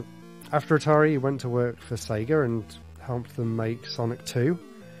 So, after Atari, he went to work for Sega and helped them make Sonic 2.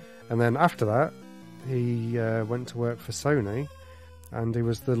 And then after that, he went to work for Sony, and he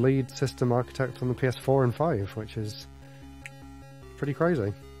was the lead system architect on the PS4 and 5, which is pretty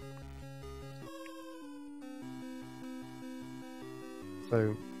crazy.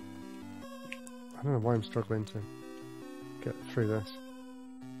 So I don't know why I'm struggling to get through this.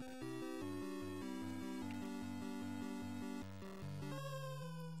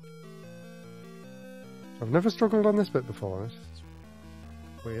 I've never struggled on this bit before. This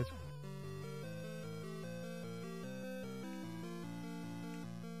is weird.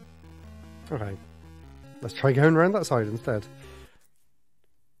 Okay, let's try going around that side instead.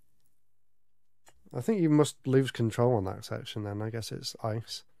 I think you must lose control on that section then. I guess it's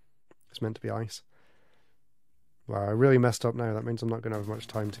ice. It's meant to be ice. Wow, I really messed up now. That means I'm not going to have much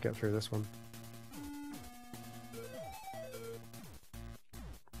time to get through this one.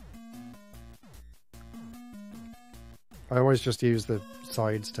 I always just use the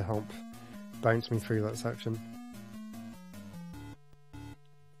sides to help bounce me through that section.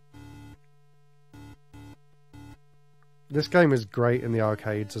 This game is great in the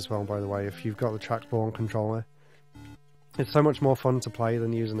arcades as well, by the way, if you've got the trackball and controller. It's so much more fun to play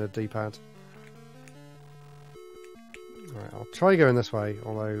than using a D-pad. Alright, I'll try going this way,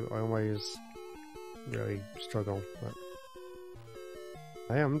 although I always really struggle. But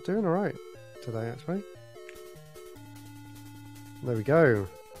hey, I'm doing alright today, actually. There we go.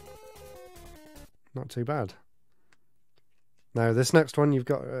 Not too bad. Now, this next one, you've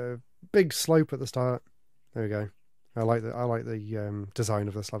got a big slope at the start. There we go. I like the design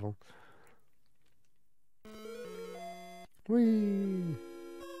of this level. Whee!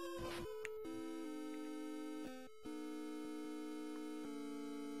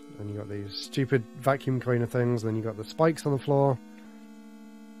 And you got these stupid vacuum cleaner things, then you got the spikes on the floor.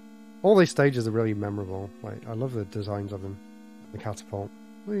 All these stages are really memorable. Like, I love the designs of them. The catapult.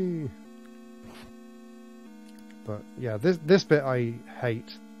 Whee! But yeah, this bit I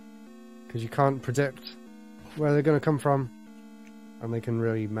hate because you can't predict where they're going to come from, and they can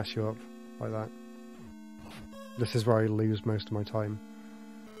really mess you up like that. This is where I lose most of my time.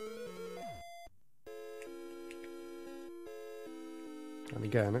 And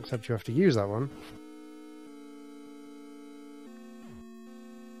again, except you have to use that one.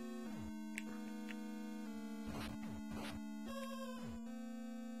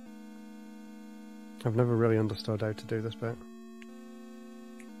 I've never really understood how to do this bit.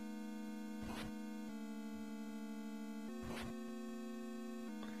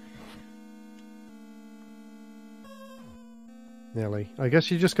 Nearly. I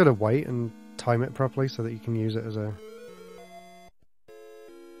guess you just gotta wait and time it properly so that you can use it as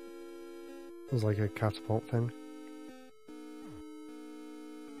like a catapult thing.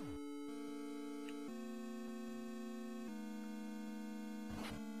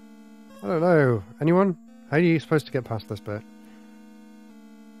 I don't know. Anyone? How are you supposed to get past this bit?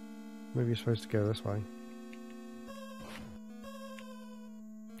 Maybe you're supposed to go this way.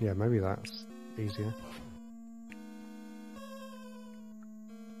 Yeah, maybe that's easier.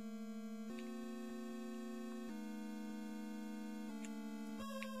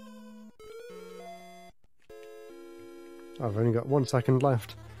 I've only got 1 second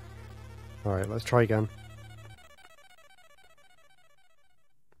left. Alright, let's try again.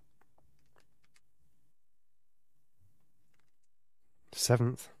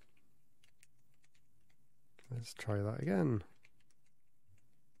 Seventh. Let's try that again.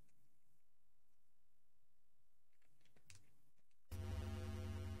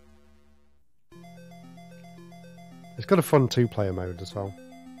 It's got a fun two-player mode as well.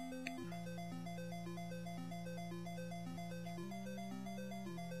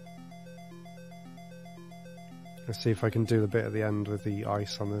 Let's see if I can do the bit at the end with the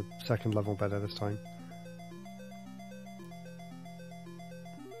ice on the second level better this time.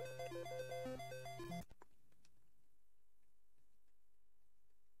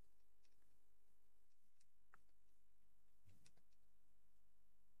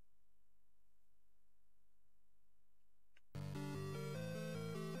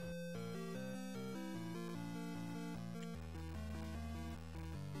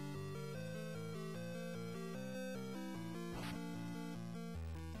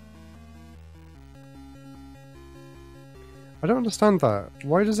 I don't understand that.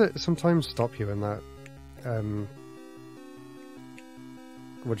 Why does it sometimes stop you in that,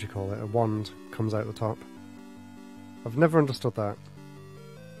 what do you call it, a wand comes out the top? I've never understood that.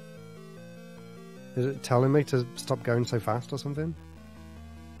 Is it telling me to stop going so fast or something?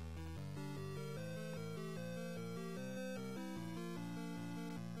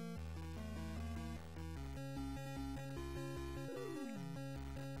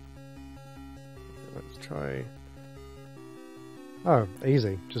 Let's try... Oh,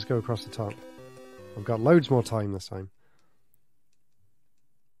 easy. Just go across the top. I've got loads more time this time.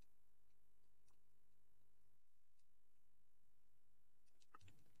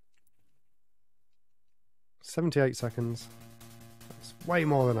 78 seconds. That's way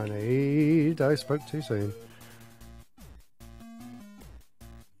more than I need. I spoke too soon.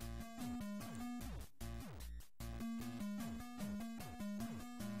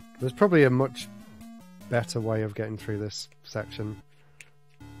 There's probably a much better way of getting through this section.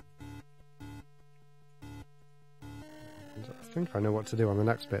 I think I know what to do on the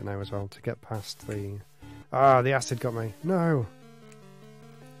next bit now as well to get past the... Ah, the acid got me. No!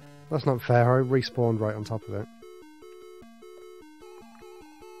 That's not fair. I respawned right on top of it.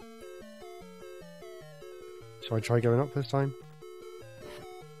 Shall I try going up this time?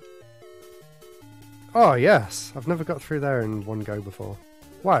 Oh, yes! I've never got through there in one go before.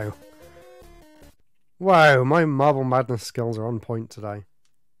 Wow. Wow, my Marble Madness skills are on point today.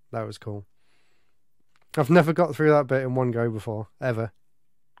 That was cool. I've never got through that bit in one go before, ever.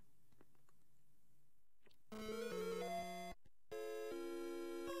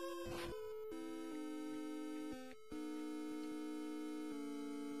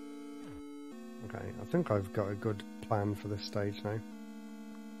 Okay, I think I've got a good plan for this stage now.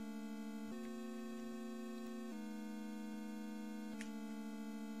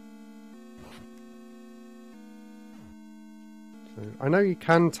 So, I know you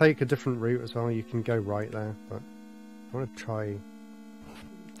can take a different route as well. You can go right there, but I want to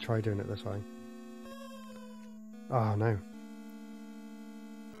try doing it this way. Oh no.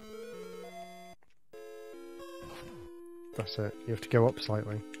 That's it. You have to go up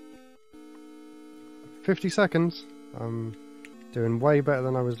slightly. 50 seconds. I'm doing way better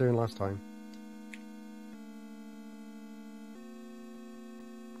than I was doing last time.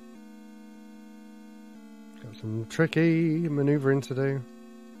 Got some tricky manoeuvring to do.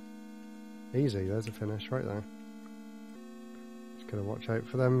 Easy, there's a finish right there. Just gotta watch out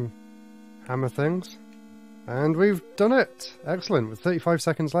for them hammer things. And we've done it! Excellent, with 35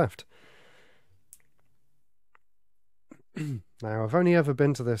 seconds left. Now, I've only ever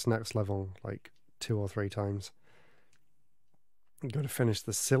been to this next level like 2 or 3 times. I've got to finish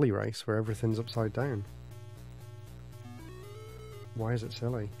the silly race where everything's upside down. Why is it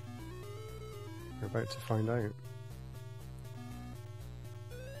silly? We're about to find out.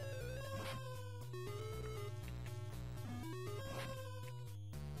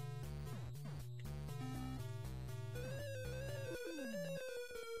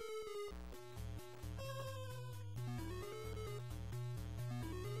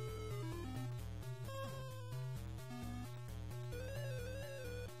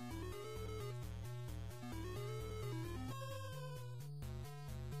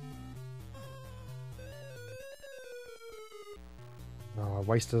 Oh, I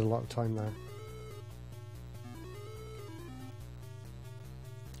wasted a lot of time there.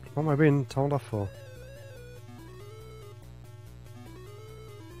 What am I being told off for?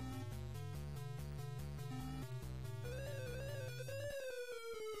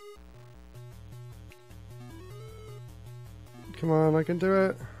 Come on, I can do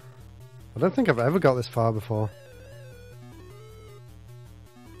it. I don't think I've ever got this far before.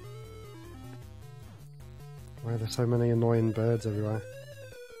 Why are there so many annoying birds everywhere?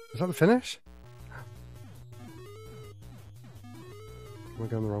 Is that the finish? Am I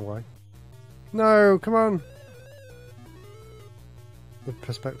going the wrong way? No, come on! The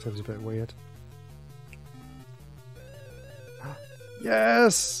perspective's a bit weird.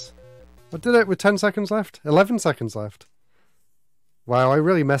 Yes! I did it with 10 seconds left. 11 seconds left. Wow, I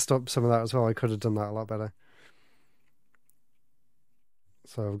really messed up some of that as well. I could have done that a lot better.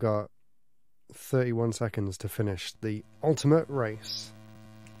 So I've got 31 seconds to finish the ultimate race.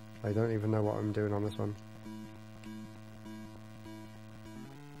 I don't even know what I'm doing on this one.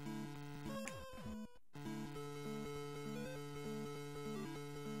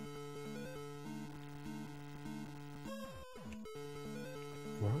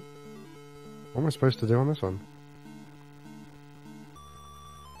 What am I supposed to do on this one?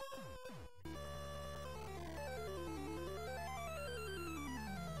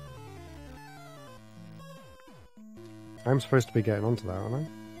 I'm supposed to be getting onto that, aren't I?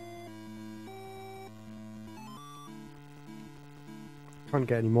 Can't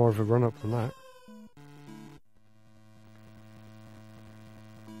get any more of a run up than that.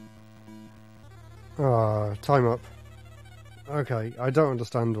 Ah, time up. Okay, I don't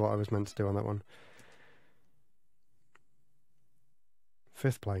understand what I was meant to do on that one.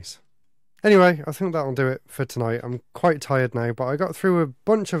 5th place. Anyway, I think that'll do it for tonight. I'm quite tired now, but I got through a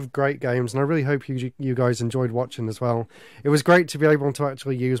bunch of great games, and I really hope you guys enjoyed watching as well. It was great to be able to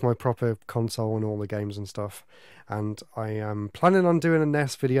actually use my proper console and all the games and stuff. And I am planning on doing a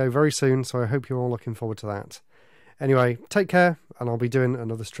NES video very soon, so I hope you're all looking forward to that. Anyway, take care, and I'll be doing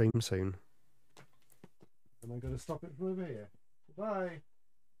another stream soon. And I got to stop it from over here. Bye.